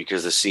bothered me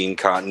because the scene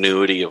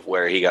continuity of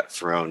where he got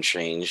thrown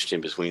changed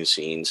in between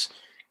scenes.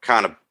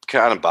 Kind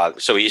of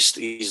bothered. So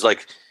he's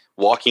like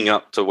walking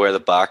up to where the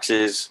box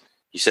is.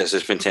 He says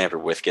it's been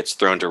tampered with, gets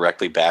thrown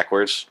directly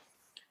backwards.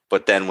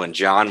 But then when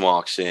John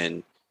walks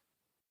in,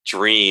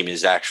 Dream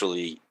is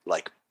actually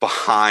like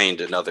behind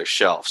another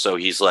shelf. So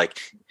he's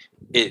like,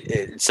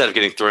 instead of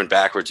getting thrown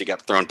backwards, he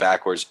got thrown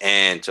backwards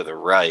and to the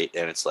right.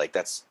 And it's like,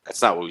 that's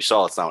not what we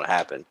saw. It's not what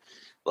happened.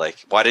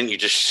 Like, why didn't you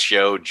just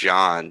show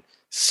John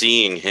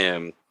seeing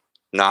him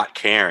not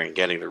caring,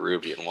 getting the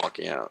ruby and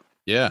walking out?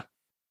 Yeah.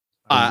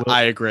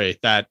 I agree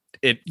that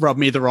it rubbed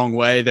me the wrong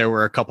way. There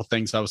were a couple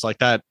things I was like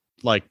that,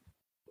 like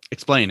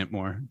explain it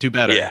more, do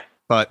better. Yeah.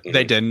 But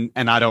they didn't.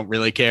 And I don't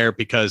really care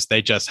because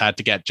they just had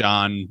to get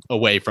John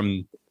away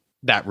from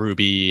that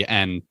ruby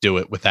and do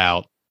it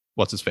without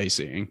what's his face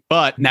seeing.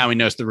 But now he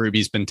knows the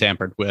ruby's been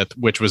tampered with,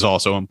 which was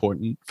also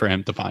important for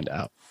him to find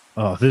out.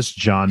 Oh, this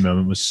John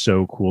moment was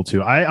so cool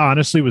too. I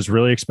honestly was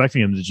really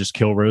expecting him to just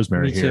kill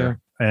Rosemary here.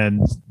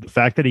 And the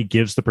fact that he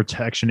gives the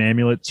protection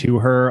amulet to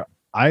her,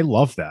 I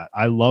love that.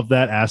 I love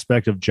that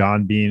aspect of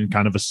John being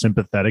kind of a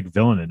sympathetic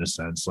villain in a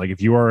sense. Like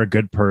if you are a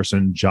good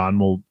person, John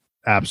will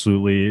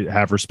absolutely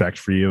have respect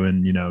for you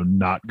and,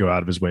 not go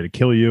out of his way to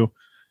kill you.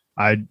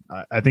 I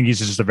think he's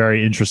just a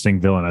very interesting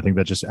villain. I think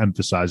that just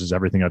emphasizes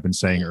everything I've been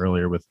saying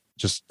earlier with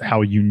just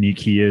how unique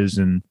he is,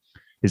 and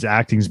his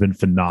acting's been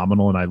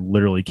phenomenal. And I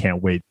literally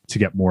can't wait to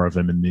get more of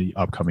him in the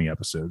upcoming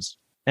episodes.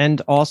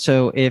 And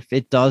also, if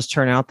it does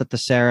turn out that the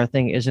Sarah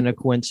thing isn't a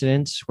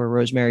coincidence, where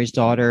Rosemary's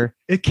daughter,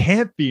 it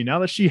can't be now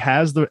that she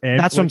has the.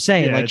 That's what I'm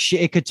saying. Yeah, like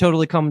it could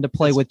totally come into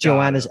play with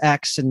Joanna's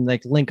ex and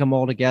like link them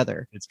all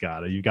together. It's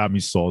gotta. You got me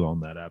sold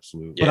on that.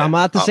 Absolutely. But I'm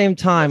at the same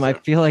time, I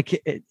feel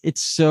like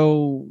it's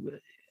so.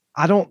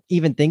 I don't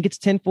even think it's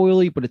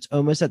tinfoily, but it's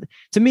almost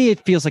to me,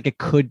 it feels like it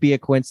could be a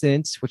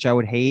coincidence, which I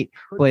would hate,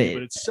 but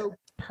it's so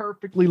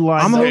perfectly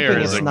lined I'm up. hoping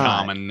There's it's a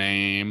not. common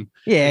name.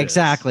 Yeah, It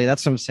exactly.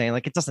 That's what I'm saying.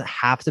 Like, it doesn't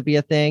have to be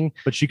a thing.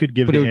 But she could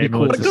give But it the would be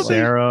cool amulet if to it was.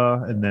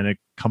 Sarah, and then it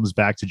comes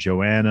back to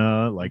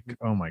Joanna. Like,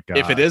 oh my god!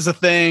 If it is a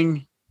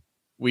thing,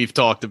 we've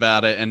talked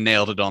about it and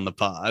nailed it on the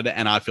pod,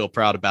 and I feel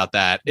proud about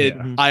that.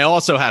 Yeah. I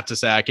also have to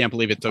say, I can't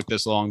believe it took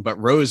this long, but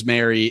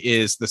Rosemary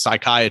is the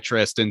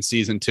psychiatrist in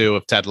season 2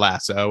 of Ted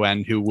Lasso,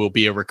 and who will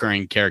be a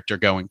recurring character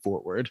going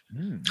forward.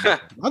 Either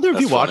of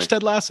That's you watched funny.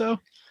 Ted Lasso?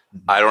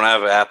 I don't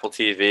have Apple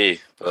TV,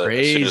 but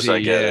as soon as I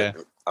Crazy, get yeah. it,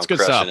 I'm It's good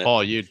crushing stuff, it.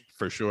 Paul. You'd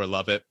for sure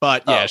love it.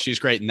 But yeah, Oh. she's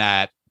great in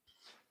that.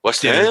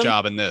 West Did her Ham?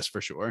 job in this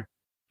for sure.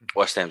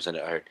 West Ham's in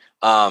it, I heard.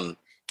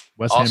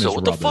 West Ham Also, is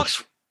what the rubbish.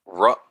 fuck's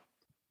wrong?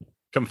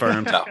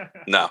 Confirmed.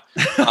 No.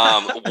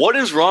 What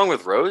is wrong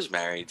with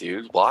Rosemary,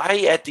 dude?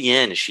 Why at the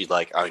end is she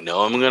like, I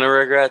know I'm going to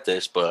regret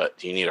this, but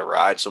do you need a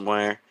ride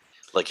somewhere?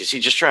 Like, is he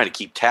just trying to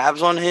keep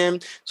tabs on him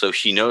so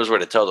she knows where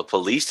to tell the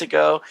police to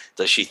go?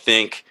 Does she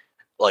think,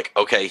 like,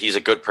 okay, he's a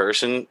good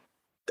person?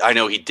 I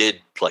know he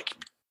did, like,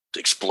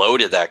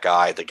 exploded that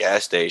guy at the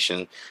gas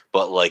station,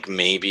 but, like,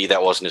 maybe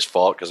that wasn't his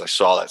fault because I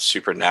saw that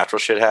supernatural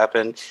shit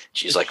happen.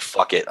 She's like,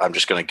 fuck it, I'm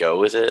just going to go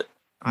with it.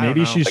 I don't Maybe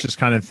know. she's just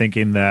kind of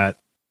thinking that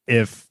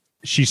if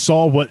she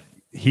saw what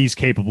he's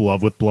capable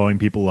of with blowing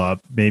people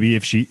up, maybe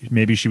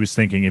she was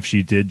thinking if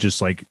she did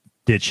just like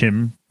ditch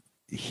him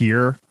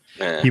here,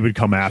 Eh. he would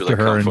come after like,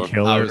 her come and for him.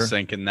 kill I her. was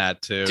thinking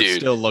that too.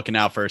 Dude. Still looking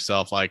out for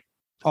herself. Like,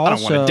 Also, I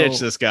don't want to ditch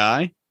this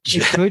guy.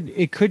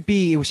 it could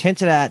be. It was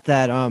hinted at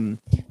that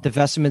the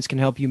vestments can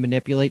help you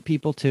manipulate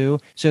people too.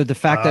 So the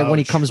fact that when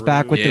he comes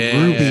back with the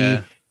Yeah.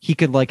 ruby, he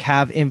could like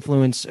have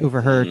influence over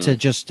her to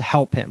just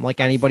help him. Like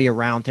anybody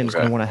around him is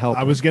going to Okay. want to help.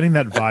 I him. was getting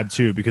that vibe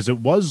too because it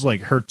was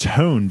like her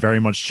tone very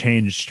much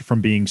changed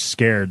from being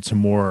scared to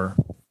more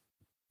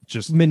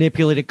just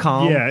manipulated,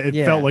 calm. yeah. It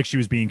felt like she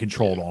was being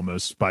controlled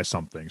almost by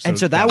something. and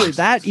so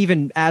that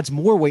even adds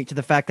more weight to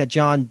the fact that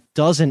John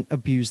doesn't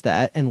abuse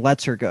that and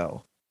lets her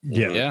go.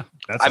 yeah. Yeah.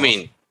 That's I awesome.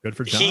 mean, good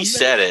for John. he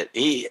said it.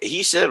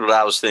 He said what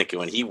I was thinking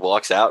when he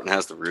walks out and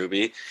has the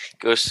ruby,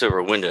 goes to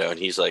her window, and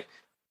he's like,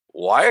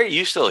 "Why are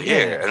you still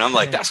here?" Yeah. And I'm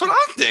like, "That's what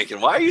I'm thinking.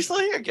 Why are you still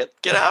here? Get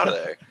out of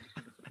there."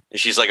 And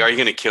she's like, "Are you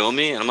going to kill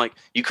me?" And I'm like,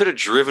 "You could have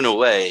driven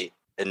away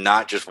and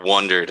not just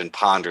wondered and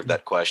pondered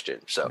that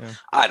question." So Yeah.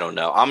 I don't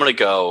know. I'm going to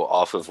go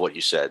off of what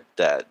you said,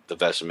 that the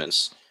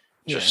vestments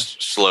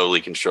just slowly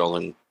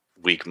controlling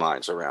weak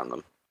minds around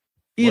them.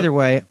 Either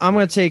way, I'm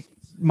going to take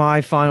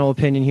my final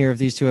opinion here of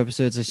these 2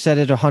 episodes. I said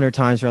it 100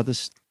 times throughout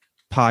this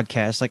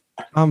podcast. Like,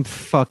 I'm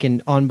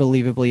fucking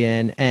unbelievably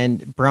in.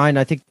 And Brian,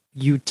 I think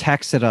you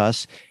texted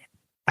us.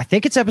 I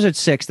think it's episode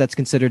 6 that's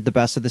considered the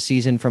best of the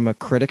season from a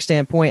critic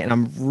standpoint, and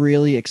I'm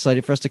really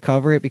excited for us to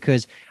cover it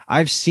because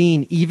I've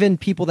seen even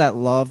people that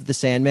love the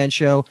Sandman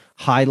show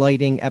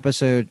highlighting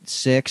episode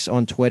 6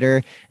 on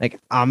Twitter. Like,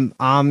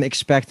 I'm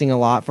expecting a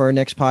lot for our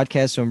next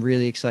podcast, so I'm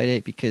really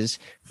excited because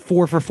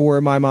 4 for 4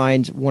 in my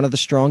mind, one of the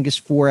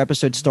strongest 4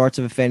 episode starts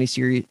of a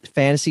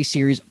fantasy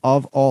series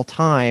of all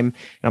time. And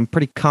I'm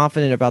pretty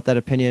confident about that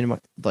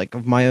opinion, like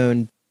of my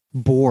own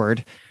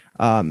board.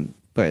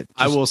 But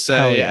I will hell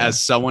say, yeah. as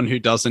someone who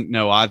doesn't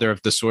know either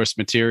of the source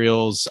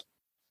materials,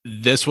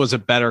 this was a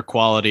better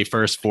quality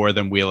first 4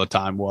 than Wheel of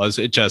Time was.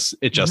 It just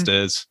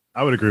is.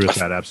 I would agree with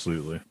that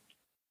absolutely.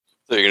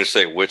 So you're going to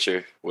say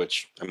Witcher,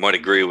 which I might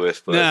agree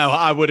with, but No,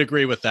 I would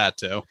agree with that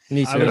too.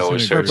 Me I too. would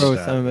always We're agree both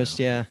with that, almost,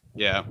 yeah.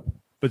 Yeah.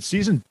 But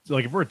season,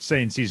 like if we're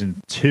saying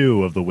season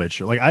 2 of The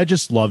Witcher, like I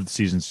just loved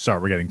season. Sorry,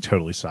 we're getting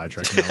totally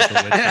sidetracked now with The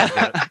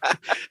Witcher. but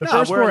the No,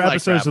 first we're 4 in, like,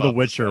 episodes of The wrap-up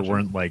Witcher discussion.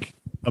 weren't like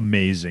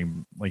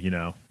amazing. Like, you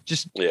know,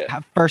 Just yeah.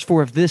 have first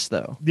 4 of this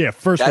though. yeah.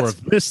 First 4 That's-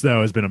 of this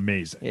though has been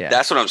amazing. Yeah.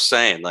 That's what I'm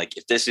saying. Like,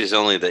 if this is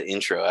only the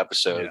intro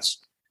episodes,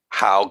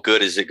 how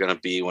good is it going to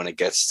be when it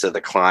gets to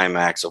the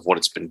climax of what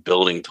it's been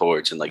building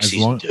towards in like As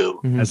season long-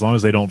 2? Mhm. As long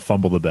as they don't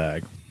fumble the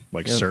bag,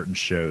 like Yep. certain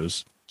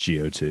shows,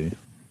 GOT.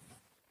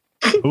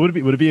 But would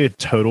it be a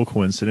total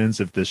coincidence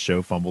if this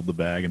show fumbled the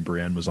bag and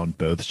Brienne was on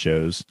both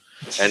shows?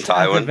 And At the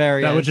Tywin.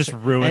 very That end. would just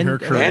ruin her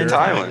career. And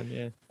Tywin.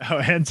 Yeah. Oh,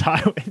 and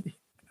Tywin.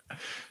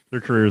 Their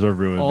careers are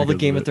ruined. All the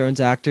because Game of it. Thrones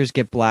actors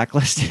get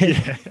blacklisted.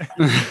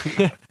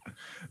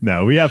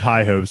 No, we have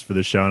high hopes for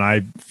the show, and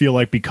I feel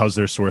like because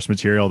their source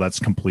material that's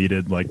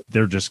completed, like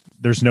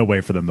there's no way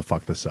for them to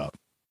fuck this up.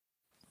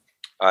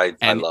 I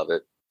And- love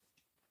it.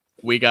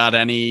 We got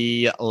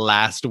any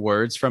last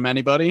words from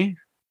anybody?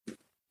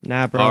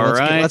 Nah, bro. All Let's,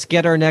 right. let's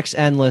get our next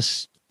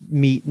endless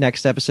meet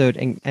next episode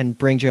and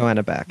bring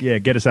Joanna back. Yeah,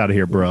 get us out of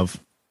here, bruv.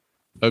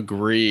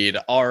 Agreed.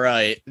 All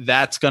right.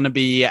 That's going to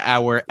be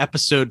our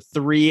episode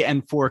 3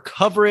 and 4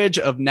 coverage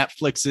of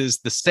Netflix's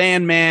The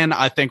Sandman.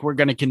 I think we're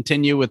going to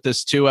continue with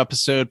this 2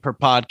 episode per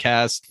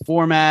podcast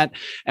format,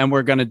 and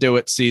we're going to do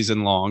it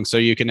season long. So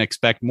you can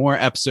expect more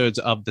episodes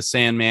of The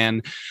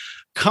Sandman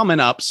coming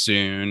up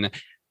soon.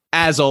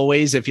 As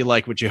always, if you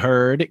like what you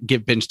heard,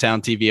 give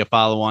Bingetown TV a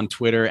follow on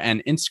Twitter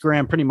and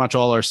Instagram, pretty much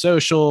all our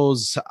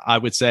socials. I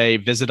would say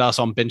visit us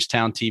on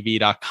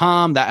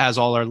bingetowntv.com. That has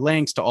all our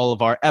links to all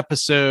of our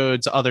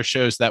episodes, other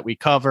shows that we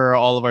cover,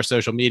 all of our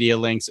social media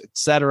links,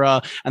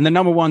 etc. And the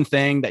number one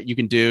thing that you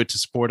can do to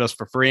support us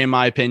for free, in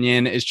my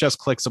opinion, is just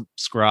click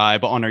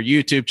subscribe on our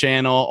YouTube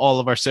channel, all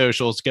of our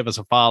socials, give us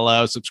a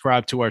follow,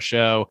 subscribe to our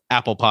show,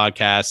 Apple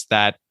Podcasts.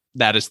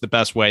 That is the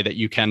best way that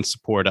you can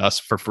support us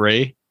for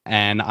free.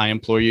 And I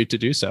implore you to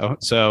do so.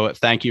 So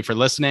thank you for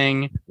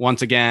listening.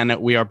 Once again,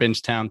 we are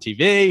Bingetown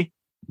TV.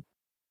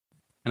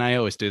 And I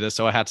always do this,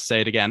 so I had to say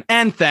it again.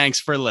 And thanks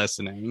for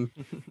listening.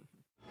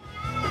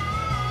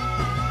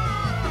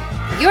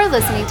 You're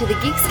listening to the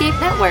Geekscape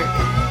Network.